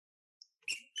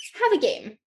have a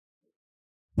game.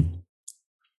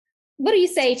 What do you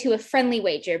say to a friendly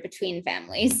wager between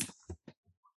families?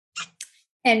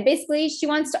 And basically, she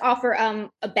wants to offer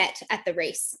a bet at the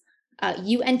race.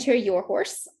 You enter your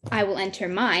horse, I will enter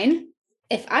mine.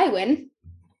 If I win,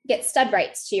 get stud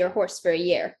rights to your horse for a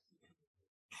year.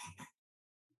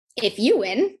 If you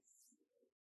win,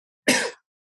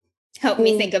 help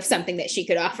me think of something that she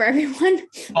could offer everyone.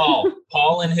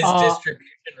 Paul and his distribution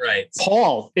rights.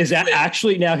 Paul is that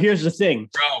actually now? Here's the thing: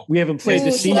 Bro, we haven't played the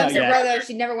Ooh, she scene out loves her yet, brother.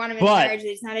 She'd never want him in But- marriage.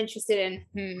 He's not interested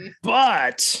in.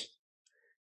 but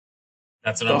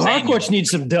that's what the I'm saying. Harcourts need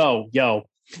some dough, yo,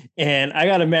 and I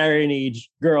got to marry an age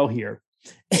girl here,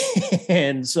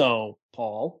 and so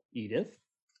Paul, Edith.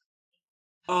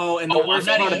 Oh, and the Oh, I'm worst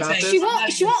not part even about saying- this. She I'm not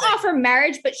won't. She even won't saying- offer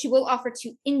marriage, but she will offer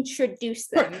to introduce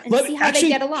them and Let see me- how actually, they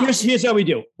get along. Here's how we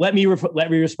do. Let me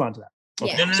respond to that.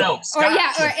 Yeah. No, no, So- no. Or Scott.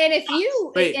 yeah, and if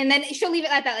you Wait. and then she'll leave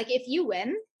it at that. Like if you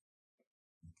win,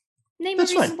 name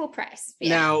That's a fine. reasonable price. Yeah.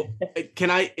 Now,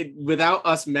 can I, without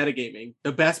us metagaming,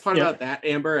 the best part Yeah. about that,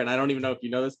 Amber, and I don't even know if you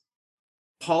know this,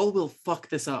 Paul will fuck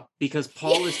this up because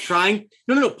Paul is trying.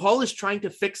 No. Paul is trying to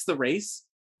fix the race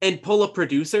and pull up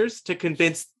producers to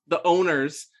convince the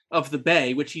owners of the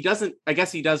Bay, which he doesn't. I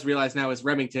guess he does realize now is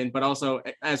Remington, but also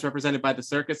as represented by the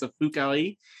circus of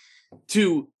Fukali,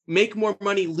 to make more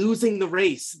money losing the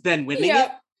race than winning it.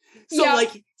 Yep.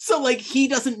 So like he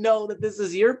doesn't know that this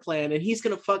is your plan and he's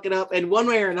gonna fuck it up. And one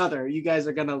way or another, you guys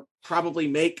are gonna probably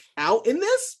make out in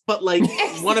this, but like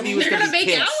one of you is They're gonna gonna be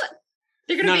make pissed. out.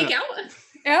 They're gonna No, make no. out.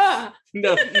 Yeah.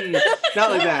 No,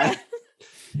 not like that.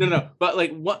 No. But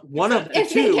like one of the If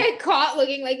they two. get caught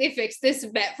looking like they fixed this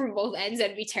bet from both ends,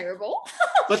 that'd be terrible.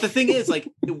 But the thing is, like,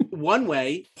 one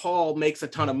way, Paul makes a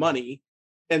ton of money,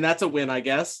 and that's a win, I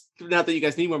guess. Not that you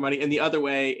guys need more money. And the other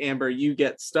way, Amber, you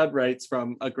get stud rights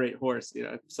from a great horse, you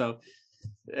know, so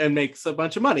and makes a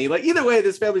bunch of money. Like either way,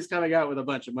 this family's coming out with a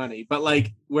bunch of money. But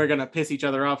like, we're gonna piss each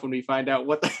other off when we find out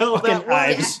what the hell that Fucking was.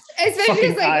 Ives, Especially fucking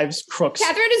because like Ives, crooks.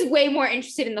 Catherine is way more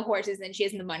interested in the horses than she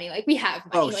is in the money. Like we have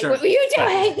money. Oh, like sure. what were you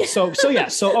doing?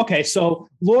 So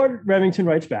Lord Remington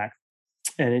writes back,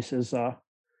 and he says,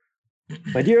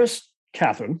 "My dearest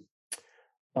Catherine,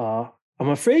 I'm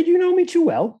afraid you know me too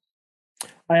well.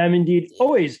 I am indeed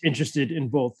always interested in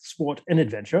both sport and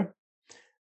adventure.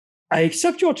 I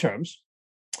accept your terms,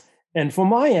 and for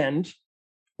my end,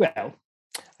 well,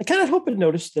 I cannot help but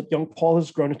notice that young Paul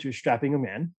has grown into a strapping young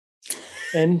man,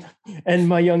 and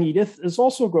my young Edith has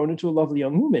also grown into a lovely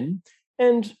young woman.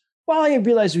 And while I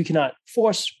realize we cannot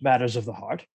force matters of the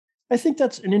heart, I think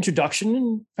that's an introduction,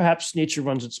 and perhaps nature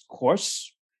runs its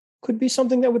course could be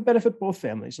something that would benefit both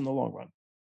families in the long run."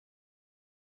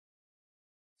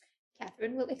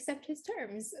 Catherine will accept his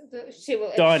terms. She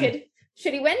will. Done.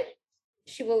 Should he win?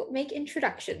 She will make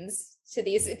introductions to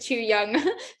these two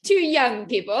young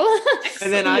people.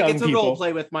 And then I Young get to people. role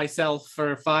play with myself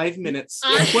for 5 minutes.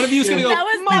 Uh, One of you is gonna go That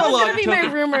was monologue gonna be my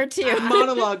token. rumor too.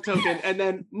 Monologue token, and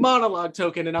then monologue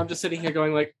token, and I'm just sitting here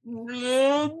going like,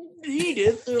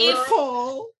 Edith or If-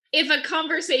 Paul. if a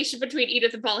conversation between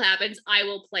Edith and Paul happens, I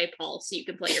will play Paul so you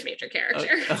can play your major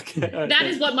character. Okay. That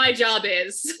is what my job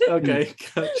is. Okay,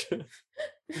 gotcha.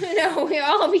 No, we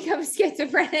all become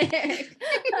schizophrenic.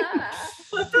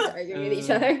 Arguing with each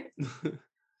other.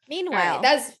 Meanwhile, All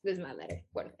right, that's my letter.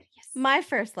 Yes. my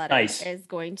first letter Nice. is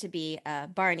going to be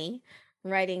Barney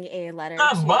writing a letter.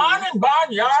 Barn and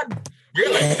Barnyard.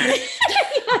 Really?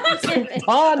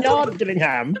 Barnyard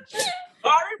Gillingham.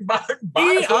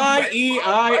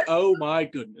 E-I-E-I, my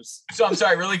goodness. So I'm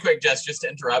sorry, really quick, Jess, just to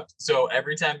interrupt. So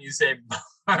every time you say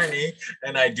Barney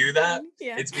and I do that,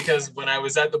 Yeah. it's because when I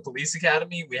was at the police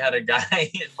academy, we had a guy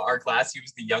in our class. He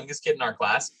was the youngest kid in our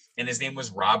class, and his name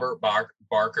was Robert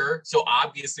Barker. So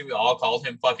obviously we all called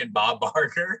him fucking Bob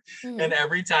Barker. Mhm. And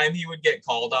every time he would get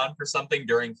called on for something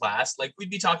during class, like we'd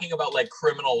be talking about like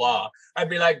criminal law, I'd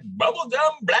be like,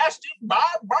 bubblegum blasting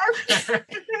Bob Barker.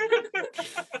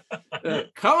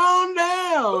 Come on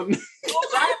down.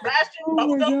 Bullseye blasting Oh my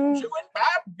bubblegum God. chewing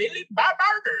Bob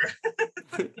Barker.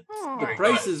 Aw. The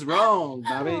price is wrong,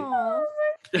 Bobby. Aw.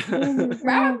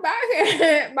 Bob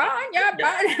Barker. Barnyard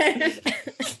Barnyard.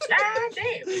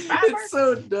 It's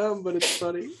so dumb, but it's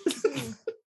funny.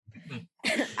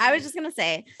 I was just going to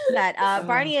say that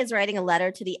Barney is writing a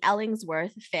letter to the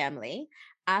Ellingsworth family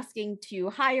asking to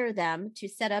hire them to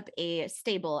set up a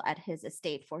stable at his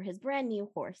estate for his brand new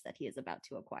horse that he is about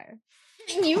to acquire.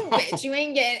 You bitch, you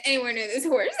ain't getting anywhere near this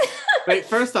horse. Wait,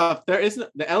 first off, there isn't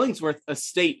the Ellingsworth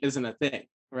estate isn't a thing,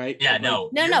 right? Yeah,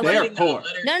 no. No, you're no, they're writing that poor.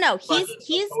 letter No, but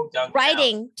he's the podunk town.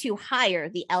 writing to hire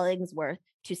the Ellingsworth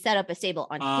to set up a stable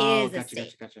on Oh, his gotcha,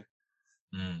 estate gotcha.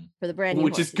 Hmm. for the brand new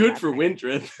Which horse is he's good about for to hire.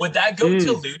 Windrith. Would that go to Mm.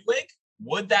 Ludwig?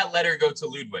 Would that letter go to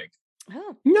Ludwig?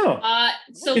 Oh, No,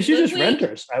 So she's just Ludwig,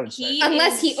 renters, I would say. he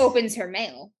Unless he is- opens her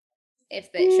mail. If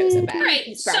it shows up All at right,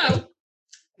 his property. so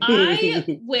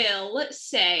I will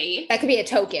say That could be a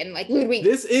token. Like Ludwig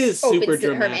This is opens super her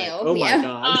dramatic. mail, Oh my yeah.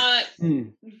 god. Hmm.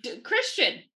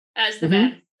 Christian as the Mhm.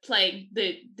 man playing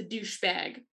the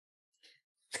douchebag.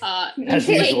 As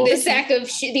hitting usual. the sack of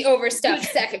shit, the overstuffed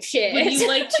sack of shit. Would you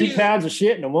like 2 to? pounds of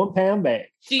shit in a 1 pound bag.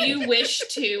 Do you wish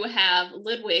to have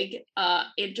Ludwig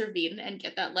intervene and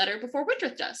get that letter before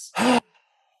Windrith does?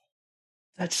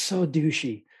 That's so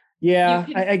douchey. Yeah,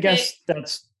 You can I guess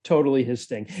that's totally his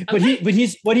thing. But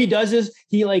he's what he does is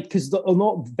he like because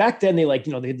back then they like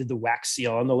they did the wax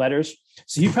seal on the letters,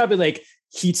 so he probably like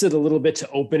heats it a little bit to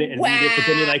open it and read it, but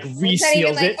then he like It's not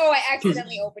even reseals like, it. oh, I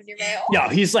accidentally opened your mail. Yeah,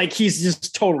 he's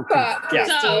just total. Fuck.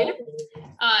 Yeah. So,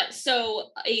 so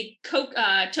a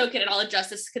token, and I'll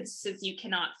adjust this since you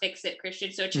cannot fix it,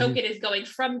 Christian. So a token is going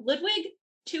from Ludwig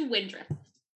to Windrith.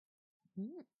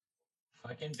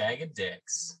 Fucking bag of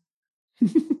dicks.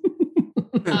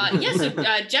 Yes, so,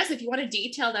 Jess, if you want to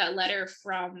detail that letter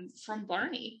from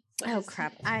Barney. what oh is-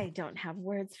 crap! I don't have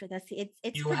words for this.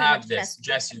 It's You pretty have much this, just-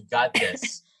 Jess. You got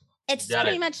this. It's got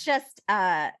pretty it. much just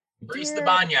Embrace the Dear-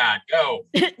 barnyard. Go.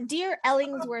 dear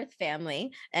Ellingsworth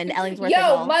family and Ellingsworth. is Yo,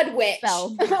 all mud witch.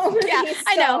 spelled. Yeah,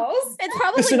 I know. It's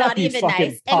probably Listen not up, you even fucking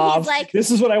nice. And Pov. he's like, this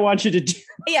is what I want you to do.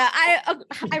 yeah,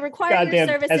 I require your Goddamn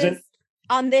services peasant.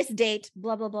 on this date.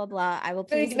 Blah blah blah blah. I will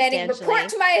please Demanding report substantially.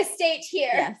 to my estate here.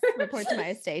 Yes, report to my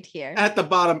estate here. At the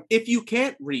bottom, if you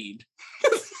can't read,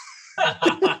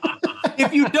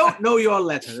 if you don't know your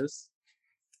letters,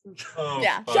 Oh,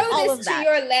 Yeah. fuck. Show All this of to that.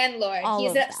 your landlord. All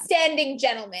He's of an that. upstanding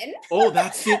gentleman. oh,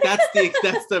 that's it.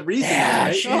 That's the reason, Yeah,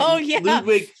 right? sure. Oh, yeah.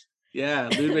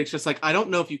 Ludwig's just like, I don't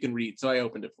know if you can read, so I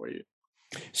opened it for you.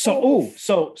 So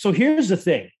here's the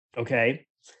thing. Okay,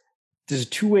 there's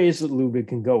 2 ways that Ludwig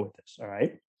can go with this. All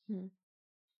right, Hmm.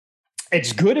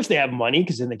 it's good if they have money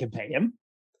because then they can pay him.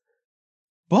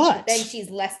 But Then she's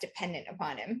less dependent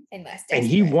upon him and less and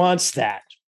he desperate. wants that.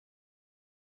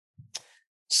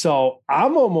 So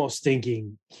I'm almost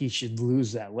thinking he should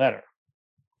lose that letter.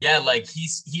 Yeah, like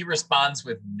he responds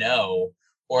with no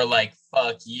or like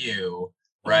fuck you,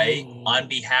 right? Oh. On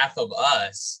behalf of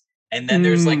us. And then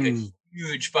there's like a Hmm.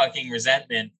 huge fucking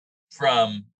resentment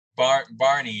from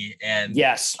Barney and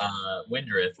Yes.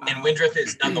 Windrith. And Wow. Windrith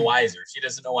is none the wiser. She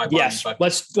doesn't know why Barney Yes. fucking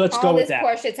Let's All go with this that.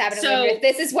 poor shit's happening. So- Windrith.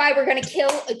 This is why we're gonna kill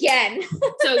again.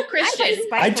 So Christian,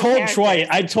 I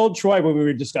told Troy when we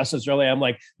were discussing this earlier, I'm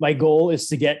like, my goal is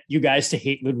to get you guys to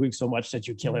hate Ludwig so much that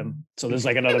you kill him. So there's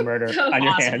like another murder on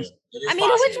your possible. hands. It is I mean,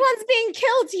 which possible. one's being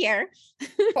killed here?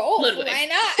 Both. Ludwig. Why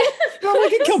not? Well, we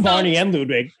can kill Barney and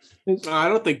Ludwig. I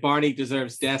don't think Barney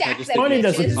deserves death. I Stacks just of think Barney it's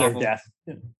doesn't bitches. deserve awful. death.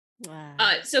 Wow.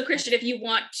 so Christian, if you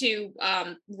want to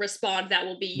respond, that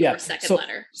will be your Yeah, second so-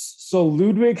 letter. So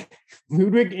Ludwig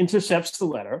intercepts the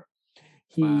letter.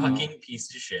 He Wow. Fucking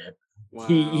piece of shit. Wow.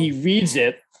 he reads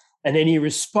it and then he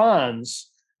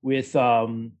responds with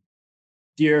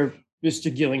dear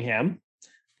Mr. Gillingham.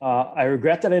 I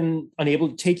regret that I'm unable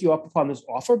to take you up upon this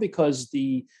offer because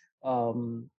the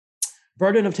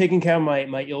burden of taking care of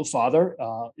my ill father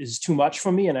is too much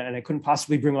for me, and I couldn't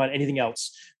possibly bring on anything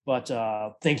else. But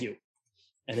thank you.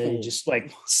 And then he just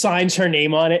like signs her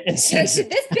name on it and says, "Did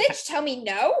this bitch tell me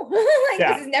no? Like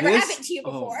Yeah. this has never happened to you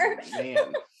before." Man.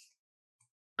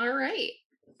 All right.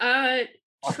 Okay,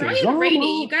 Troy and drama.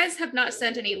 Rainey, you guys have not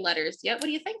sent any letters yet. What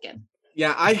are you thinking?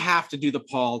 Yeah, I have to do the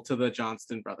Paul to the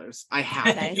Johnston brothers. I have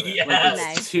to do it. Like,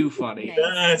 Yes. it's too funny.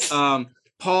 Nice. Yes.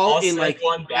 Paul I'll in send like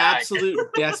one back. absolute Like,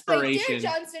 dear desperation.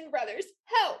 Johnston brothers,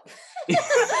 help!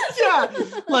 Yeah,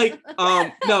 like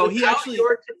no, he Without actually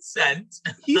your consent,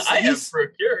 I have he's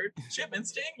procured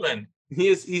shipments to England.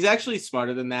 he's actually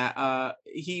smarter than that.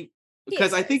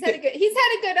 Because I think that he's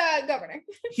had a good governor.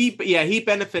 he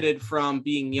benefited from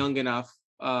being young enough.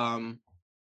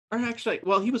 Or actually,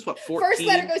 well, he was what 14. First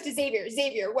letter goes to Xavier.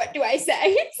 Xavier, what do I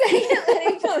say? Second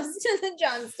letter goes to the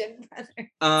Johnston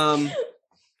brothers.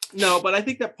 No, but I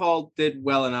think that Paul did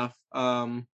well enough.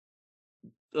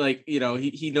 Like, you know,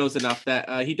 he knows enough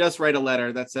that he does write a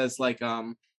letter that says like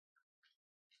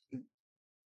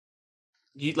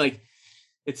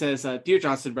it says, "Dear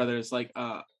Johnston brothers, like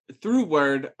through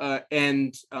word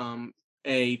and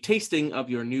a tasting of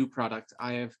your new product,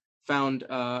 I have found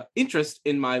interest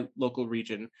in my local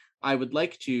region. I would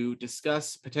like to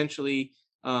discuss potentially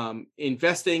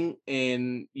investing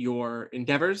in your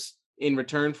endeavors in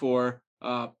return for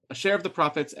a share of the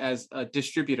profits as a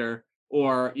distributor,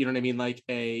 or you know what I mean, like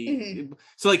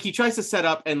so like he tries to set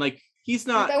up, and like he's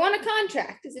not. If I want a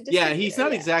contract as a Yeah, he's not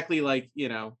distributor, exactly like, you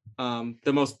know,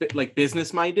 the most like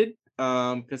business minded,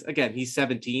 because again he's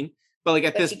 17. But like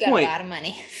at But this you got point, a lot of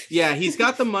money. yeah, he's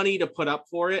got the money to put up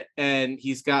for it, and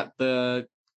he's got the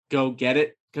go get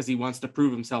it because he wants to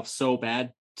prove himself so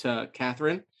bad to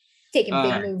Catherine. Taking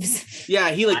big moves. Yeah,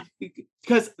 he like,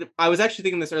 because I was actually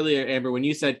thinking this earlier, Amber, when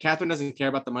you said Catherine doesn't care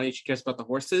about the money, she cares about the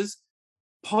horses.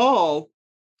 Paul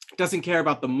doesn't care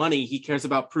about the money, he cares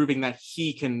about proving that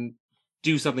he can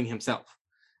do something himself.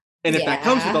 And if that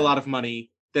comes with a lot of money,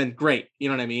 then great, you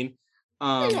know what I mean?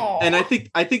 And I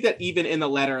think that even in the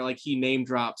letter, like he name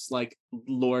drops like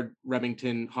Lord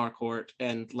Remington Harcourt,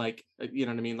 and like, you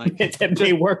know what I I mean, like It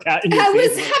may work out in your I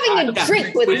was favor. having a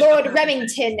drink with Lord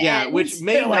Remington. Yeah, and which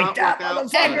may like not that,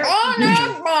 work out. And on.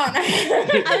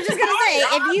 I was just gonna say,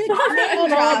 if you name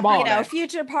drop, you know, Bonnet.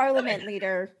 future Parliament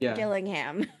leader Yeah.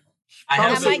 Gillingham, I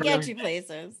have that the might get perfect- you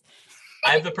places.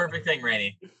 I have the perfect thing,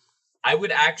 Rainey. I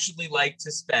would actually like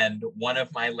to spend one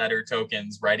of my letter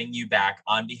tokens writing you back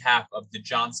on behalf of the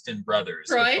Johnston brothers.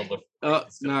 Troy? with the look- Oh,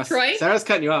 no, Troy? Sarah's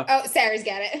cutting you off. Oh, Sarah's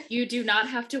got it. You do not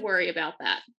have to worry about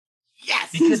that.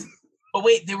 Yes. Because, but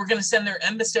wait, they were going to send their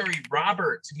emissary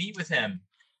Robert to meet with him.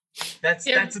 That's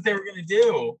what they were going to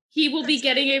do. He will be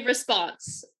getting a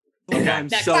response. Okay. Okay. I'm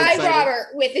Next so By excited. Robert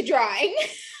with the drawing.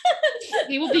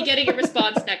 He will be getting a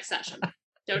response next session.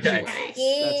 Don't you Okay. worry. That's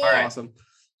All right. awesome.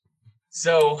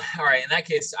 So, all right, in that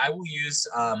case, I will use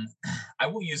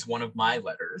one of my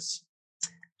letters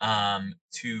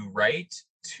to write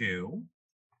to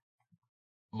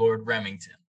Lord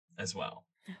Remington as well.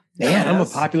 Man, I'm a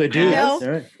Yes. popular dude. No. All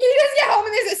right. You just get home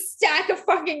and there's a stack of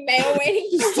fucking mail waiting.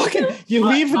 You fucking, you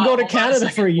Hold leave and on, go to hold on a Canada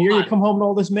second, for a year. hold You on. come home and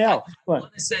all this mail. What?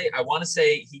 I want to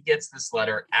say he gets this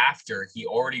letter after he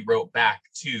already wrote back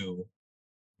to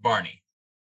Barney.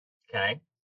 Okay.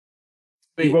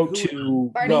 He Wait, wrote who-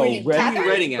 to Barney no, Winnie. Red- Who are you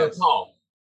writing Or as? Paul.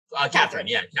 Catherine.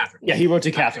 Yeah, Catherine. yeah, he wrote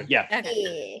to Catherine. Yeah. Okay.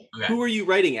 Yeah. Okay. Who are you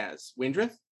writing as?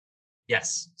 Windrith?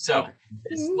 Yes. So Okay.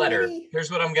 this letter, Winnie.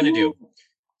 here's what I'm gonna do.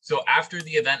 So after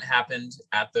the event happened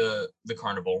at the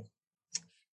carnival,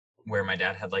 where my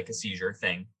dad had like a seizure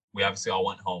thing, we obviously all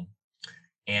went home,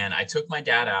 and I took my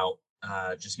dad out,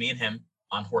 just me and him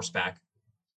on horseback,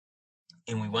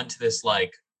 and we went to this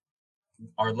like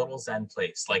our little Zen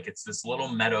place. Like it's this little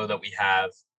meadow that we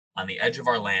have on the edge of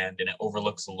our land, and it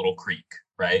overlooks a little creek,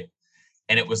 right?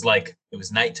 And it was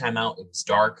nighttime out. It was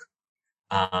dark.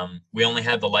 We only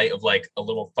had the light of like a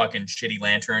little fucking shitty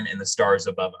lantern and the stars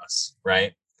above us,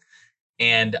 right?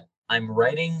 And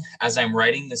as I'm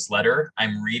writing this letter,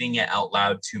 I'm reading it out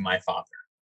loud to my father,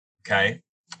 okay?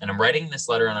 And I'm writing this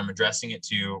letter and I'm addressing it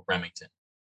to Remington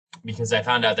because I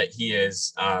found out that he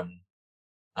is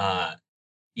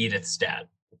Edith's dad.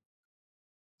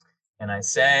 And I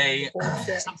say Oh,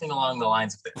 shit. something along the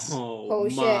lines of this. Oh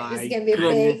shit, my this is gonna be a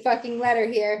goodness. big fucking letter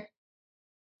here.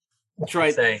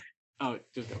 Try. Say, Oh,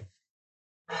 just go.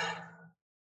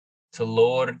 to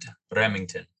Lord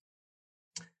Remington,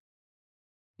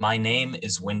 my name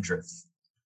is Windrith,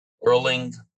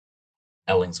 Erling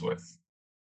Ellingsworth.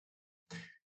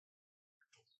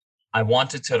 I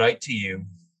wanted to write to you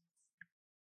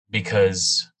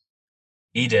because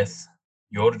Edith,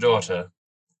 your daughter,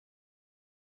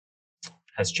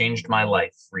 has changed my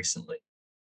life recently.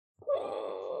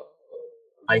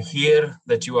 I hear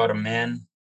that you are a man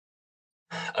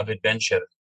of adventure.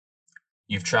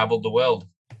 You've traveled the world.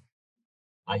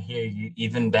 I hear you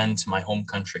even been to my home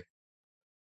country.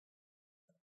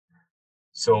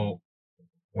 So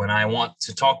when I want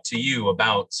to talk to you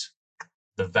about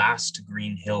the vast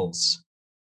green hills,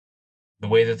 the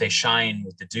way that they shine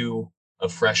with the dew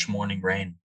of fresh morning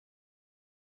rain,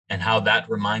 and how that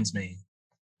reminds me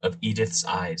of Edith's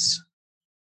eyes,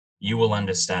 you will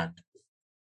understand.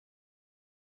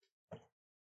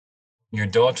 Your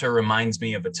daughter reminds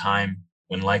me of a time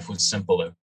when life was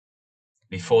simpler,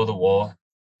 before the war.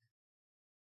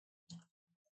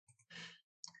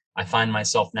 I find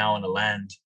myself now in a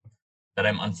land that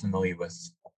I'm unfamiliar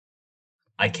with.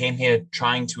 I came here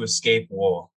trying to escape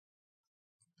war,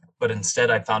 but instead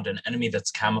I found an enemy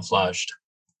that's camouflaged.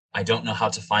 I don't know how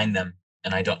to find them,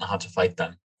 and I don't know how to fight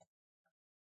them.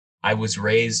 I was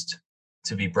raised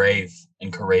to be brave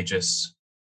and courageous.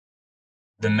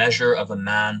 The measure of a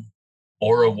man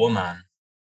or a woman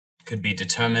could be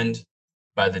determined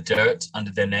by the dirt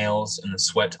under their nails and the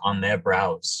sweat on their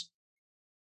brows.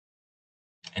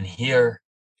 And here,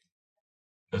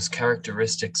 those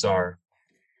characteristics are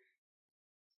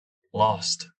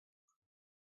lost.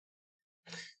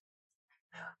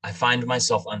 I find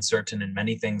myself uncertain in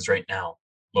many things right now,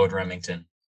 Lord Remington.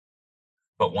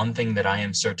 But one thing that I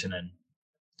am certain in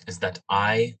is that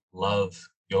I love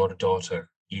your daughter,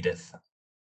 Edith.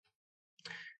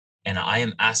 And I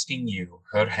am asking you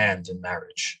her hand in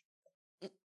marriage.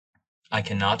 I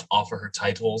cannot offer her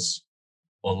titles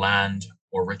or land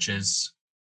or riches,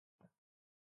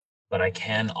 but I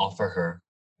can offer her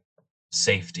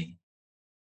safety.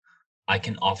 I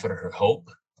can offer her hope,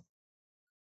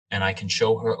 and I can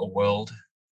show her a world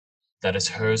that is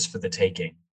hers for the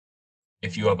taking,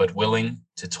 if you are but willing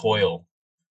to toil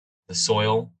the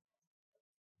soil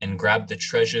and grab the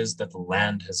treasures that the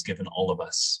land has given all of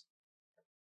us.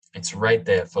 It's right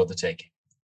there for the taking.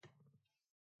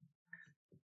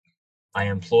 I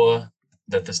implore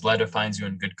that this letter finds you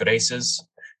in good graces,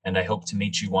 and I hope to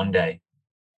meet you one day.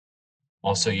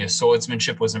 Also, your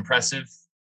swordsmanship was impressive,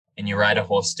 and you ride a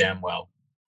horse damn well.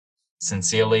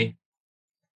 Sincerely,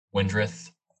 Windrith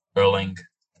Erling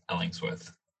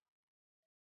Ellingsworth.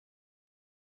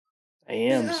 I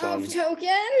am, Resolve son.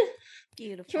 token.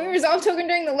 Beautiful. Can we resolve token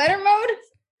during the letter mode?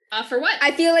 For what?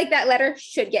 I feel like that letter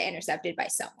should get intercepted by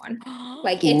someone.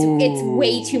 Like it's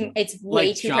way too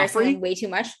Like personal Joffrey? and way too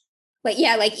much. Like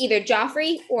like either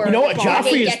Joffrey or You know what? Baldwin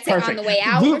Joffrey is gets it on perfect. the way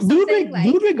out or something.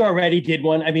 Ludwig already did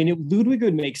one. I mean, Ludwig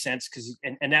would make sense because,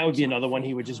 and that would be another one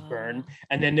he would just burn,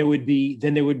 and then there would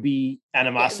be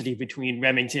animosity between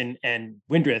Remington and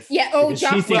Windrith. Yeah. Oh, because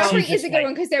she thinks he's Joffrey is just a good like-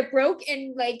 one because they're broke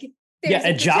and like. Yeah, There's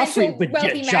and a potential Joffrey, but yeah,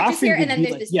 wealthy matches Joffrey here, would and then be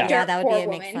there's like- this yeah. dirt that would poor be a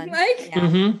woman. mixed fun. Like, Yeah.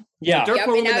 Mhm. Yeah. Dirt Yep,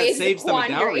 poor and woman now that he's the saves them a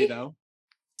dowry, quandary. though.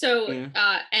 So,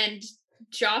 Yeah. and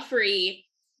Joffrey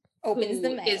opens who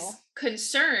the mail. is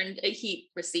concerned, he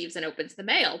receives and opens the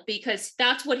mail because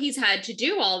that's what he's had to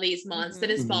do all these months that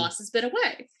his Mhm. boss has been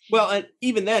away. Well, and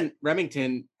even then,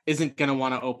 Remington isn't gonna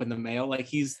want to open the mail. Like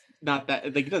he's not that.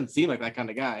 Like he doesn't seem like that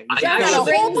kind of guy. I He's got Got kind a of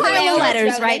brings whole the pile mail of that's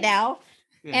letters right relevant. now.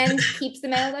 yeah. And keeps the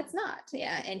mail that's not.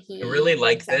 Yeah. And he I really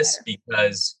like makes that this better.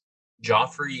 because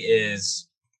Joffrey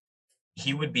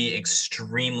he would be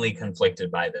extremely conflicted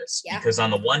by this Yeah. because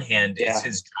on the one hand, Yeah. it's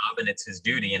his job and it's his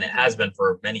duty, and it has been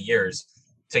for many years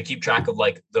to keep track of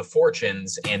like the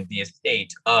fortunes and the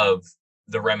estate of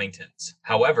the Remingtons.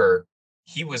 However,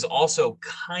 he was also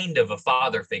kind of a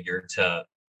father figure to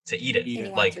Edith. Edith, And he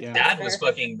Like wants what's dad best was for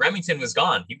her. fucking Remington was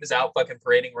gone. He was out fucking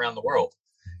parading around the world.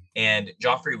 And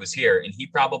Joffrey was here, and he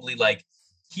probably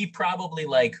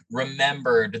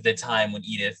remembered the time when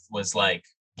Edith was like,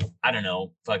 I don't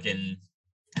know, fucking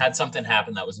had something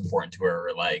happen that was important to her,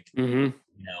 or like, Mhm.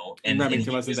 you know, And and Remington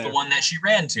he wasn't was the there. one that she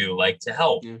ran to, like, to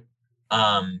help, Yeah.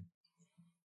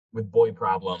 with boy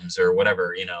problems or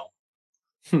whatever, you know.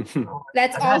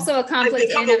 That's I've had- also a I've conflict in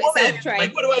become and a of itself, woman. Troy.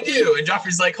 Like, what do I do? And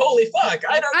Joffrey's like, holy fuck,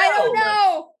 I don't know. I don't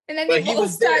know. And then But they he both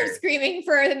was start there. screaming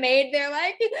for the maid. They're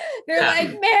like,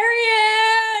 Yeah.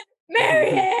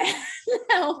 Marianne.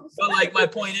 Help. But like, my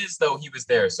point is, though, he was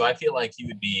there, so I feel like he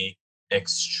would be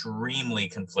extremely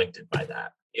conflicted by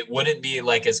that. It wouldn't be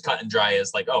like as cut and dry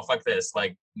as like, oh fuck this,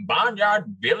 like barnyard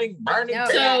burning. No,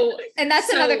 So- And that's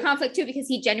another So- conflict too, because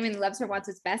he genuinely loves her, wants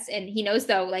what's best. And he knows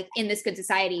though, like in this good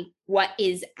society, what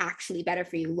is actually better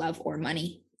for you, love or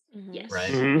money? Mhm. Yes.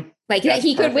 Right. Like That's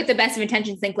he could, with perfect. the best of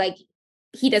intentions, think like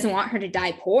he doesn't want her to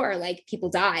die poor. Like people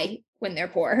die when they're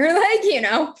poor. Like, you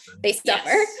know, they suffer.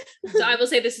 Yes. So I will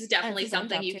say this is definitely That's a good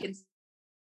something job, you too. can.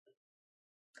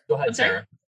 Go ahead, I'm sorry? Sarah.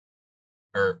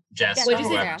 Or Jess. Yeah, What go did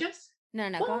you ahead, say, Sarah. Jess?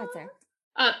 No, go ahead, sir.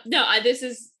 No, this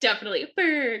is definitely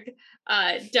Berg.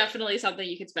 Definitely something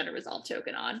you can spend a resolve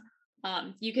token on.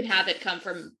 You can have it come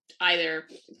from either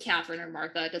Catherine or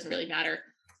Martha. It doesn't really matter.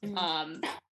 Mhm.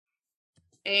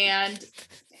 And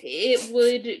it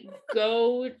would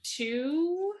go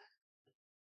to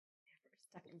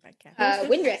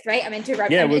Windrith, right? I'm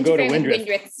interrupting. Yeah, we'll go to interfering with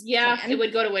Windrith. Windrith's yeah, plan. it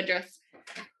would go to Windrith.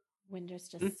 Windrith's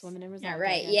just swimming in resolve. All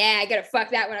right. token. Yeah, I gotta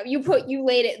fuck that one up. You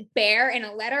laid it bare in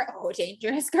a letter. Oh,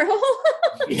 dangerous girl.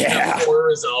 Yeah. 4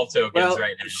 resolve tokens Well,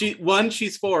 right now.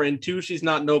 she's 4, and 2, she's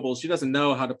not noble. She doesn't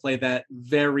know how to play that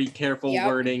very careful Yep.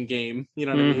 wording game. You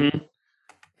know what I mean? Mhm.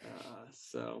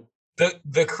 So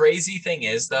The crazy thing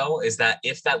is, though, is that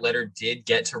if that letter did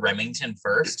get to Remington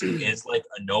first, who is like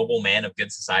a noble man of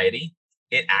good society,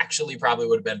 it actually probably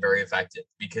would have been very effective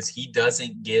because he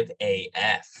doesn't give a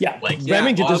F. Yeah, Like,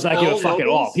 Remington does not give a all fuck at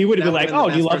all. nobles, He would have been that like, would've been "Oh,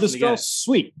 the do you best love this person to girl? get.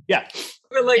 Sweet, yeah."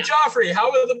 we're like, Yeah. Joffrey, how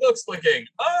are the books looking?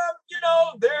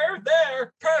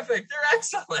 They're perfect. They're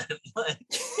excellent. Like,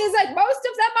 He's like, most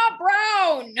of them are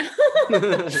brown.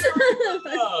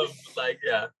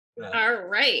 yeah. All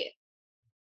right.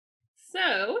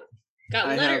 So got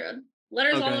I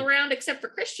letters all okay. around except for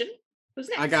Christian. Who's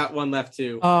next? I got one left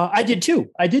too. I did too.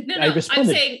 I did. No, I I'm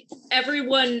responded. saying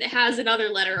everyone has another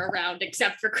letter around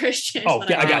except for Christian. is Oh, what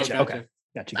yeah, I meant. got you. Okay,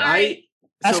 got you. All right.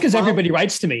 That's so because prob- everybody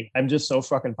writes to me. I'm just so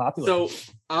fucking popular. So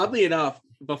oddly enough,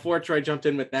 before Troy jumped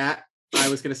in with that, I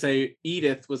was going to say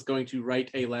Edith was going to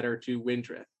write a letter to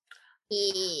Windrith.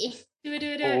 Do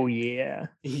it. oh yeah.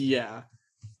 Yeah.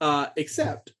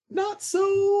 Except not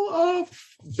so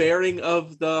bearing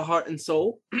of the heart and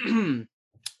soul.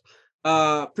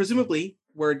 Presumably,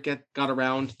 word got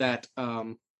around that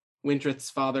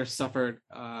Windrith's father suffered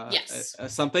Yes.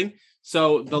 something.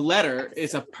 So the letter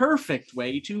is a perfect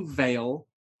way to veil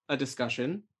a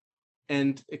discussion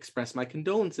and express my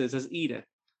condolences as Edith.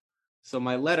 So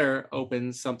my letter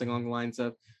opens something along the lines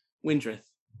of, Windrith,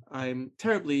 I'm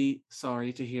terribly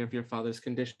sorry to hear of your father's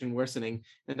condition worsening,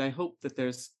 and I hope that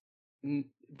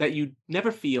that you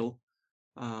never feel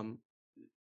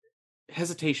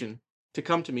hesitation to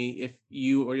come to me if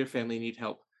you or your family need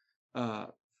help.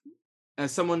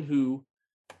 As someone who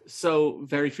so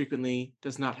very frequently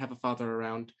does not have a father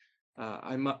around,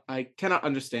 I cannot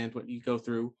understand what you go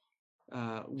through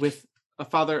with a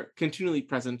father continually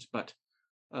present, but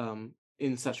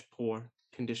in such poor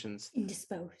conditions.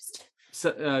 Indisposed.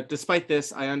 So, despite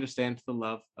this, I understand the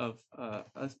love of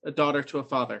a daughter to a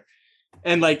father,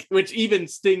 and like, which even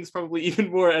stings probably even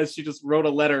more as she just wrote a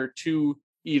letter to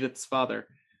Edith's father.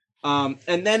 And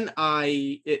then the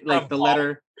Paul,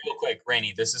 letter. Real quick,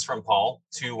 Rainey, this is from Paul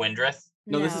to Windrith.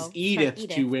 No, this is from Edith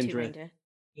to Windrith.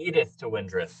 Edith to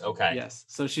Windrith. Okay. Yes.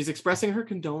 So she's expressing her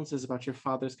condolences about your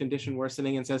father's condition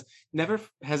worsening and says, never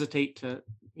hesitate to,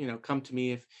 come to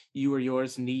me if you or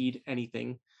yours need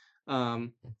anything.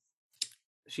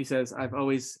 She says, I've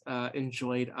always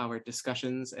enjoyed our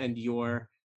discussions and your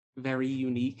very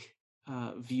unique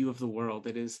view of the world.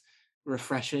 It is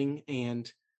refreshing,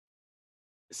 and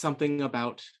something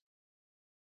about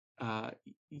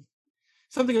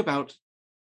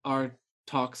our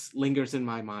talks lingers in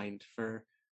my mind for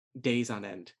days on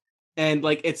end. And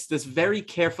like, it's this very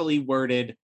carefully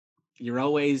worded, you're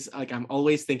always like, I'm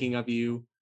always thinking of you.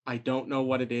 I don't know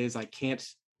what it is. I can't,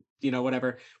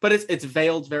 whatever, but it's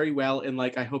veiled very well. And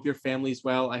like, I hope your family's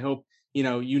well. I hope, you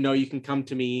can come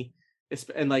to me.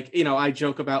 And like, I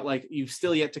joke about like, you've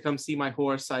still yet to come see my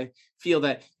horse. I feel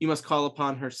that you must call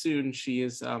upon her soon. She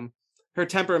is, her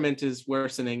temperament is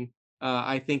worsening.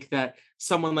 I think that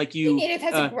someone like you, Edith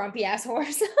has a grumpy ass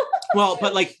horse. well,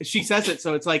 but like she says it,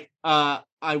 so it's like, I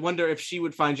wonder if she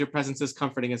would find your presence as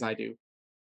comforting as I do,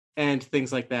 and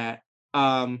things like that.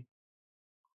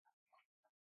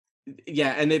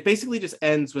 Yeah, and it basically just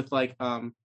ends with like,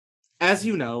 as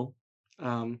you know,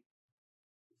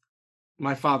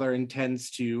 my father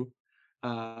intends to,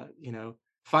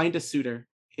 find a suitor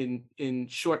in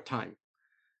short time.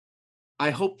 I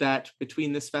hope that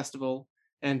between this festival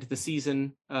and the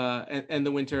season and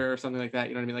the winter or something like that,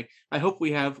 you know what I mean? Like, I hope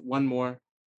we have one more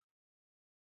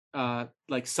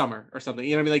like summer or something,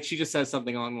 you know what I mean? Like, she just says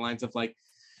something along the lines of like,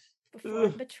 before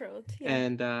betrothed.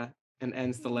 Yeah. and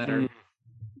ends the letter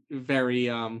very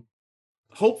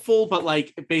hopeful, but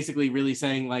like basically really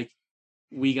saying like,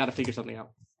 we got to figure something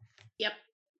out. Yep.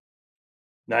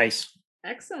 Nice.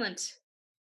 Excellent.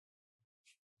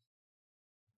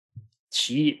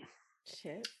 Shit.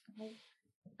 Shit.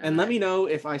 And let me know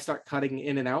if I start cutting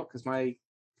in and out, because my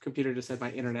computer just said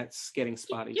my internet's getting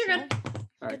spotty. You're good.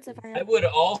 Sorry. Good so far. I would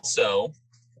also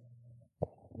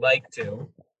like to.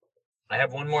 I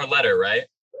have one more letter, right?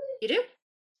 You do?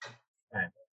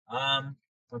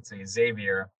 Let's see,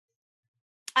 Xavier.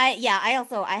 I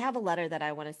have a letter that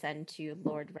I want to send to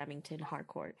Lord Remington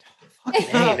Harcourt.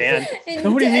 Hey, man. And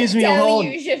Nobody leaves me alone.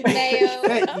 deluge of mayo.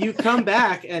 Hey, you come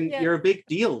back and Yeah. you're a big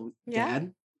deal, Yeah.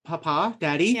 Dad, Papa,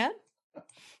 Daddy. Yeah.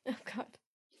 Oh God.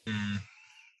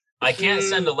 I can't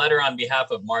send a letter on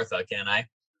behalf of Martha, can I?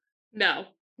 No.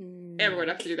 Mm, Everyone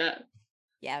have to do that.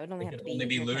 Yeah, it would only It have can to be. only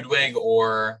be your character. Ludwig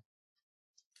or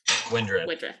Windred.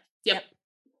 Woodruff. Yep.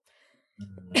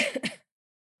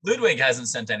 Ludwig hasn't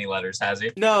sent any letters, has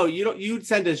he? No, you don't. You'd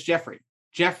send us Jeffrey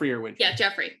or Winter. Yeah,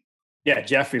 Jeffrey. Yeah,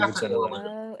 Jeffrey would Jeffrey send a would. letter.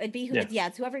 Oh, it'd be Yeah.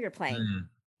 it's whoever you're playing. Hmm.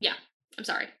 I'm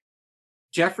sorry.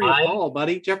 Jeffrey to I- Paul,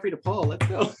 buddy. Jeffrey to Paul. Let's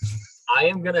go. I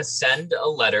am gonna send a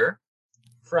letter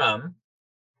from.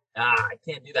 I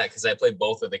can't do that because I play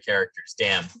both of the characters.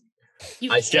 Damn.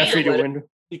 You I can't. Jeffrey to Let it- Wind.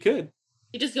 You could.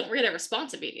 You just don't get a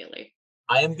response immediately.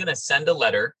 I am gonna send a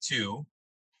letter to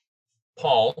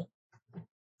Paul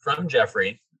from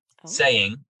Jeffrey Oh.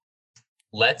 saying,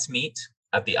 let's meet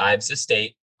at the Ives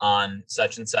estate on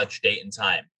such and such date and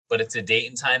time. But it's a date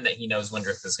and time that he knows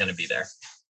Windrith is going to be there.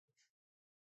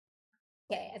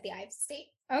 Okay, at the Ives estate.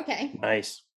 Okay.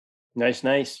 Nice. Nice.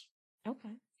 Okay.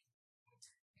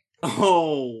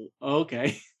 Oh,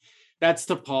 okay. That's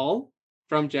to Paul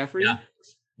from Jeffrey. Yeah.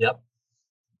 Yep.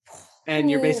 And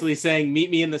you're Ooh. basically saying, meet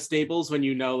me in the stables when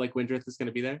you know like Windrith is going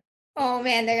to be there. Oh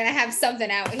man, they're gonna have something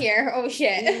out here. Oh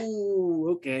shit.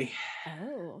 Ooh, okay.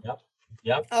 Oh.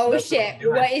 Yep. Oh That's what I'm shit.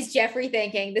 doing. What is Jeffrey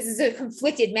thinking? This is a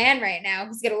conflicted man right now.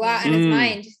 He's got a lot on his Mm.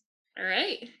 mind, All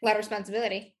right. a lot of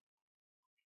responsibility.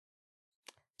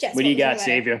 Jess, What do you was your got, letter?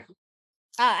 Xavier?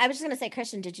 I was just gonna say,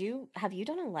 Christian, have you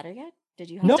done a letter yet? Did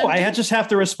you? No, done I that? just have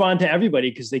to respond to everybody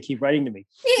because they keep writing to me.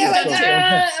 Yeah, like,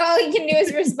 Yeah. all he can do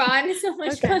is respond. So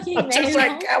much Okay. fucking I'm just mail.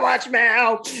 like, go watch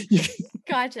Mal.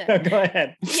 Gotcha. Go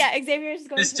ahead. Yeah, Xavier is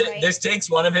going This, to write. this takes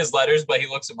one of his letters, but he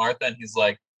looks at Martha and he's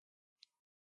like,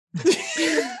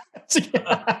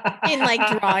 in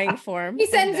like drawing form. He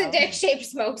sends No. a dick-shaped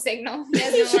smoke signal. He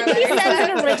has He no more letters. sends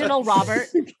an original Robert.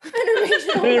 An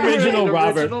An original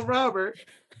Robert. Original Robert.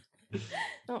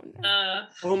 Oh no.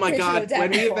 Oh my Original God. When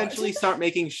we Davenport. eventually start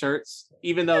making shirts,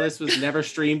 even though this was never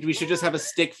streamed, we should just have a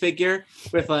stick figure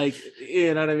with like,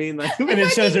 you know what I mean? Like, And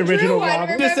it says fucking drew original one,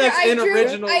 Robert. This remember? says in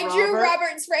original I drew Robert.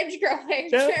 Robert's French girl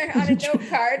picture Yeah. on a note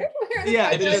card. Where the Yeah,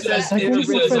 fuck it it was just says that? says, in it just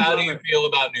says, original how do you Robert. feel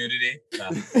about nudity? Yeah.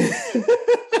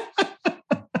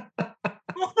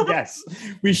 Yes,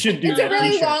 we should do It's that. a really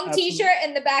t-shirt. long Absolutely. t-shirt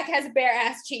and the back has bare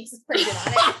ass cheeks printed on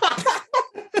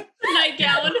it.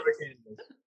 Nightgown.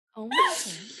 Oh my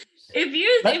gosh. If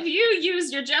you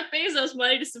use your Jeff Bezos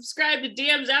money to subscribe to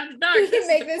DMs After Dark, We can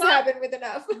make this happen with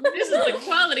enough. This is the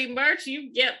quality merch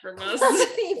you get from us.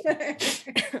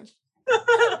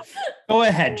 Go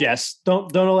ahead, Jess.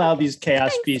 Don't allow these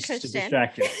chaos Thanks, beasts to Christian.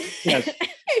 distract you. Yes.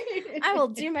 I will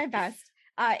do my best.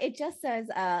 It just says,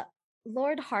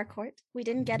 Lord Harcourt, we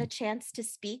didn't get a chance to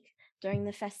speak during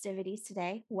the festivities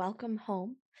today. Welcome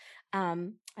home.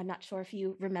 I'm not sure if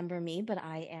you remember me, but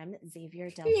I am Xavier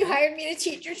You Delcourt. hired me to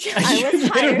teach your child. I was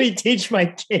literally hired. teach my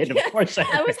kid. Of course,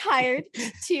 I was hired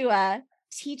to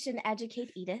teach and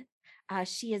educate Edith.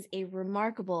 She is a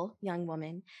remarkable young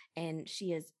woman, and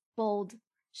she is bold.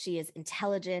 She is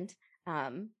intelligent.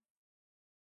 You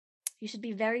should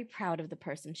be very proud of the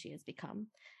person she has become,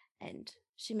 and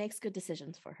she makes good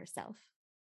decisions for herself.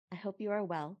 I hope you are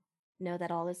well. Know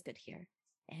that all is good here,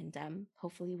 and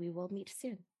hopefully we will meet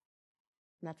soon.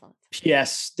 And that's all.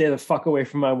 Yes, stay the fuck away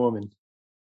from my woman.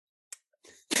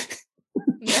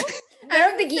 Nope. I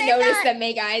don't think he Say noticed that. them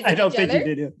make eyes I at don't each think other.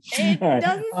 you did. It All right.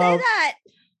 doesn't say that.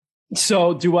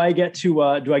 So do I get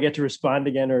to respond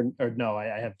again or no?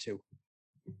 I have two.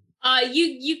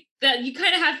 You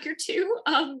kind of have your two.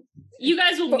 You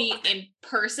guys will meet in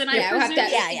person. I Yeah, we'll have presume.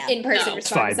 to Yeah. in-person No.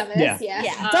 respond to Fine. some of this. Yeah. Yeah.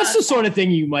 Yeah. That's the sort of thing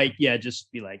you might,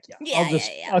 just be like, Yeah,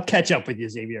 yeah. I'll catch up with you,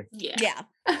 Xavier. Yeah. Yeah.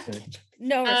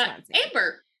 No response. now.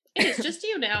 Amber, it is just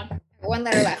you now. One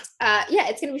letter left. Yeah,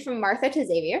 it's gonna be from Martha to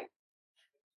Xavier.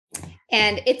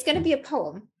 And it's gonna be a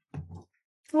poem.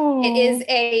 It is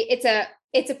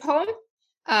it's a poem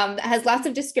that has lots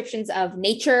of descriptions of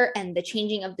nature and the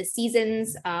changing of the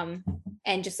seasons,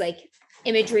 and just like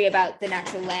imagery about the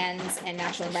natural lands and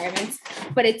natural environments,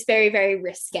 but it's very, very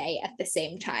risque at the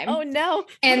same time. Oh no.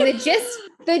 And the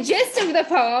gist of the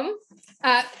poem,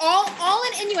 all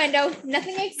an innuendo,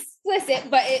 nothing explicit,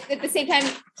 but at the same time,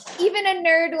 even a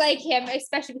nerd like him,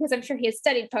 especially because I'm sure he has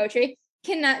studied poetry,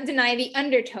 cannot deny the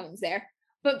undertones there.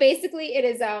 But basically, it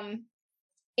is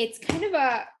it's kind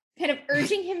of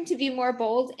urging him to be more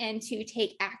bold and to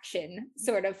take action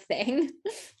sort of thing.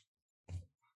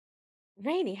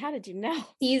 Rainy, how did you know?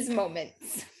 These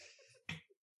moments.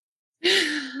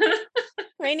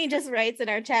 Rainy just writes in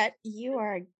our chat, "You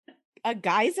are a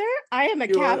geyser? I am a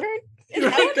You are- cavern." Is you're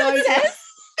that a what that geyser. says?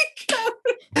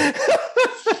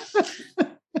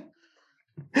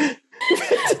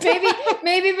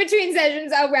 Maybe between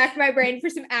sessions I'll rack my brain for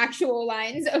some actual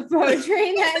lines of poetry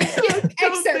and then give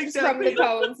Don't think excerpts that from the would-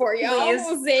 poem for you. Please,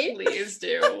 We'll see. please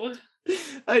do.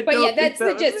 But yeah, that's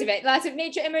the gist of it. Lots of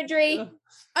nature imagery, Yeah.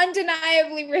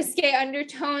 undeniably risque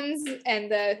undertones,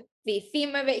 and the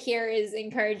theme of it here is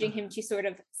encouraging him to sort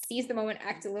of seize the moment,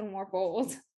 act a little more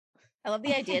bold. I love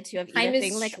the idea too of Time Edith is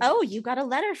being like, short. "Oh, you got a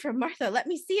letter from Martha. Let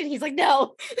me see it." He's like,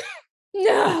 "No,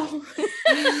 No,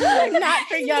 not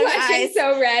for young Flashing eyes."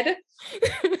 so red.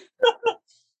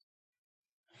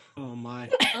 Oh my.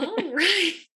 All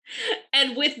right.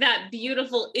 And with that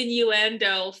beautiful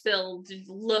innuendo filled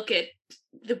look at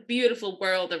the beautiful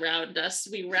world around us,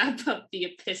 we wrap up the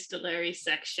epistolary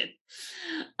section.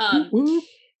 Woo.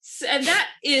 And that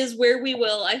is where we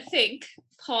will, I think,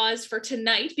 pause for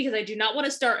tonight, because I do not want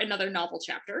to start another novel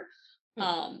chapter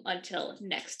until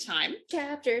next time.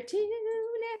 Chapter 2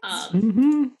 next.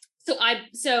 Mhm.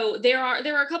 So there are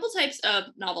a couple types of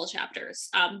novel chapters.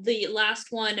 The last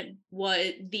one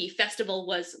was the festival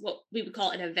was what we would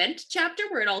call an event chapter,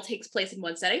 where it all takes place in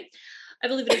one setting. I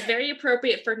believe it is very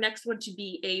appropriate for next one to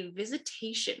be a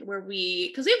visitation, where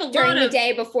because we have a During lot the of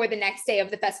day before the next day of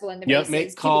the festival and the Yep. races, Make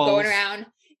people going calls, around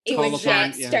call doing the shit,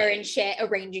 fun, yeah. stirring shit,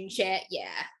 arranging shit.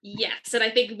 Yeah. yes, and I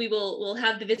think we'll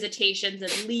have the visitations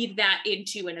and lead that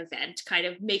into an event, kind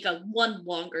of make a one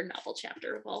longer novel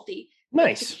chapter of all the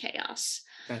Nice. chaos.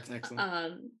 That's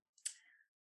excellent.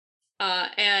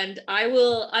 And I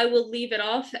will leave it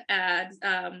off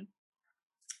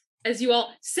as you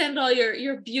all send all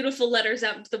your beautiful letters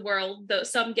out into the world, though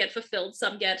some get fulfilled,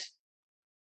 some get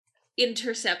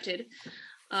intercepted.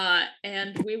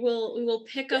 And we will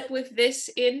pick up with this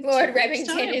in Lord 2 weeks'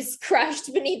 Remington time. is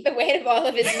crushed beneath the weight of all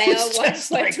of his mail, It's one just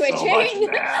foot like so much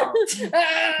twitching. now.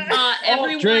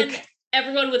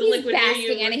 Everyone with a He's liquid near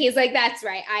basking you. and he's like, "That's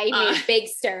right. I made Uh, a big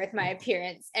stir with my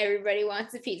appearance. Everybody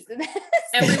wants a piece of this."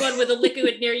 Everyone with a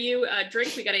liquid near you,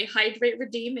 drink. We got a hydrate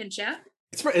redeem in chat.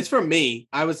 It's for me.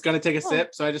 I was gonna take a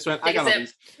sip, so I just went. I Take a got all sip.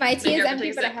 these. My tea is Make empty,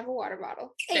 everything but I sip. have a water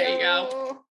bottle. There you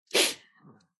go.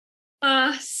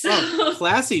 So Oh,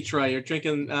 classy, Troy. You're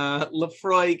drinking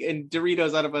Lafroig and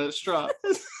Doritos out of a straw.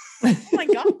 Oh my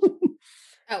god.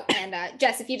 Oh, and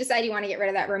Jess, if you decide you want to get rid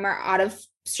of that rumor out of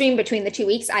stream between the 2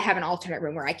 weeks, I have an alternate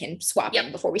rumor I can swap in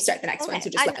before we start the next one. So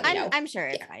just let me know. I'm sure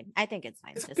it's fine. I think it's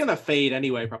fine. It's Just- gonna fade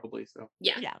anyway, probably. So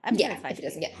yeah. yeah, I'm sure Yeah, it's fine. if it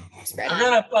doesn't get spread. I'm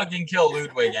gonna fucking kill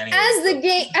Ludwig anyway. As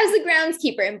the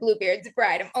groundskeeper in Bluebeard's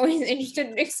Bride, I'm always interested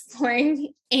in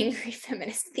exploring angry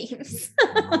feminist themes.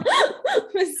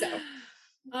 So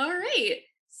All right.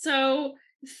 So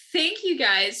thank you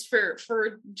guys for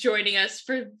joining us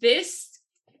for this.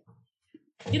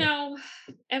 You know,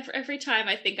 every time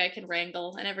I think I can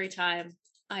wrangle, and every time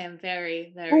I am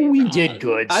very, very Oh, we wrong. did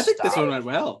good. I think this stuff. one went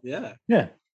well. Yeah. Yeah.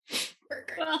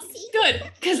 burger. Well,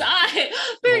 good, because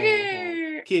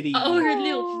Burger. Kitty. Oh, her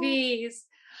little face.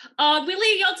 We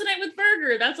leave y'all tonight with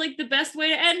Burger. That's like the best way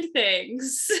to end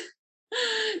things.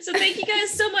 So thank you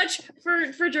guys so much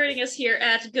for joining us here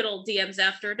at Good Old DMs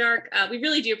After Dark. We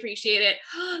really do appreciate it.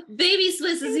 Baby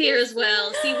Swiss is here as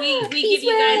well. See, we give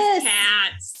you guys Swiss.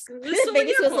 cats. This is what we're Baby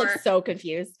here Swiss for. looks so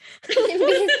confused.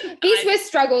 B Swiss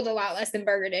struggled a lot less than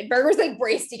Burger did. Burger was like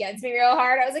braced against me real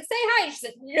hard. I was like, "Say hi." She's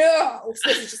like, "No."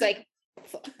 Swiss is just like,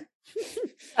 "Fuck."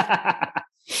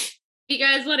 If you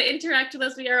guys want to interact with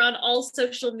us, we are on all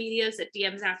social medias at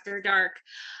DMs After Dark.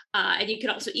 And you can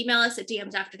also email us at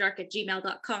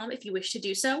dmsafterdark@gmail.com if you wish to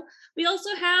do so. We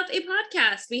also have a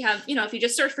podcast. We have, if you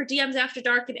just search for DMs After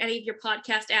Dark in any of your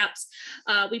podcast apps,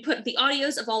 we put the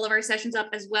audios of all of our sessions up,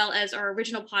 as well as our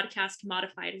original podcast,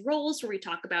 Modified Roles, where we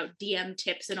talk about DM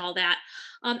tips and all that.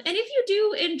 And if you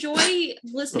do enjoy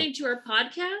listening to our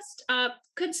podcast,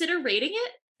 consider rating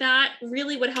it. That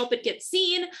really would help it get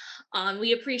seen.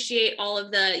 We appreciate all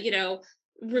of the,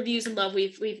 reviews and love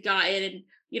we've gotten, and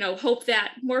hope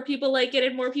that more people like it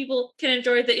and more people can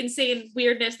enjoy the insane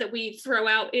weirdness that we throw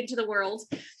out into the world.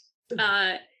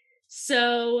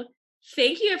 So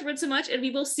thank you everyone so much, and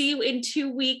we will see you in 2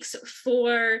 weeks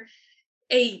for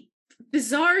a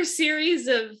bizarre series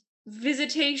of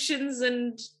visitations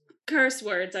and curse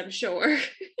words, I'm sure.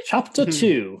 Chapter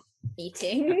 2.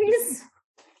 Meetings.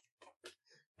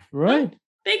 Right.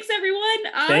 Thanks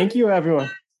everyone. Thank you, everyone.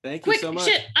 Thank you Quick so much.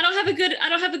 shit. I don't have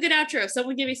a good outro.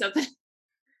 Someone give me something.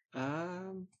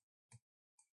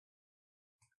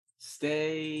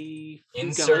 Stay.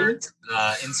 Insert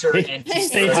anti.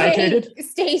 Stay hydrated.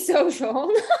 Stay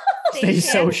social. Stay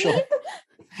social.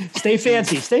 Stay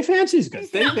fancy. Stay fancy is good.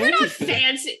 Stay No, we're not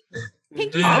fancy.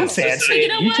 fancy. I'm fancy. You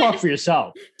know You what? talk for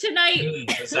yourself.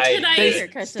 Tonight, Society.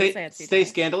 tonight, Christian's fancy. Stay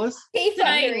scandalous. Stay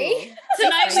Tonight- fuckery.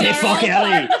 tonight we Stay are all fuckery.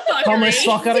 part of the Thomas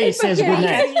Fuckery says good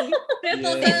night.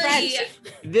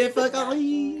 Fuckery. Des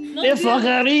fuckeries. Mon Les Dieu.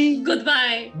 fuckeries.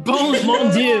 Goodbye. Bonjour. Mon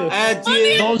Dieu.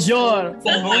 Adieu. Bonjour.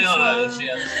 Bon voyage,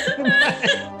 yes. Au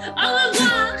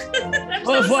revoir. I'm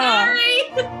Au so revoir.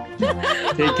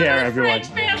 sorry. Take care, everyone. French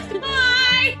fans, come on.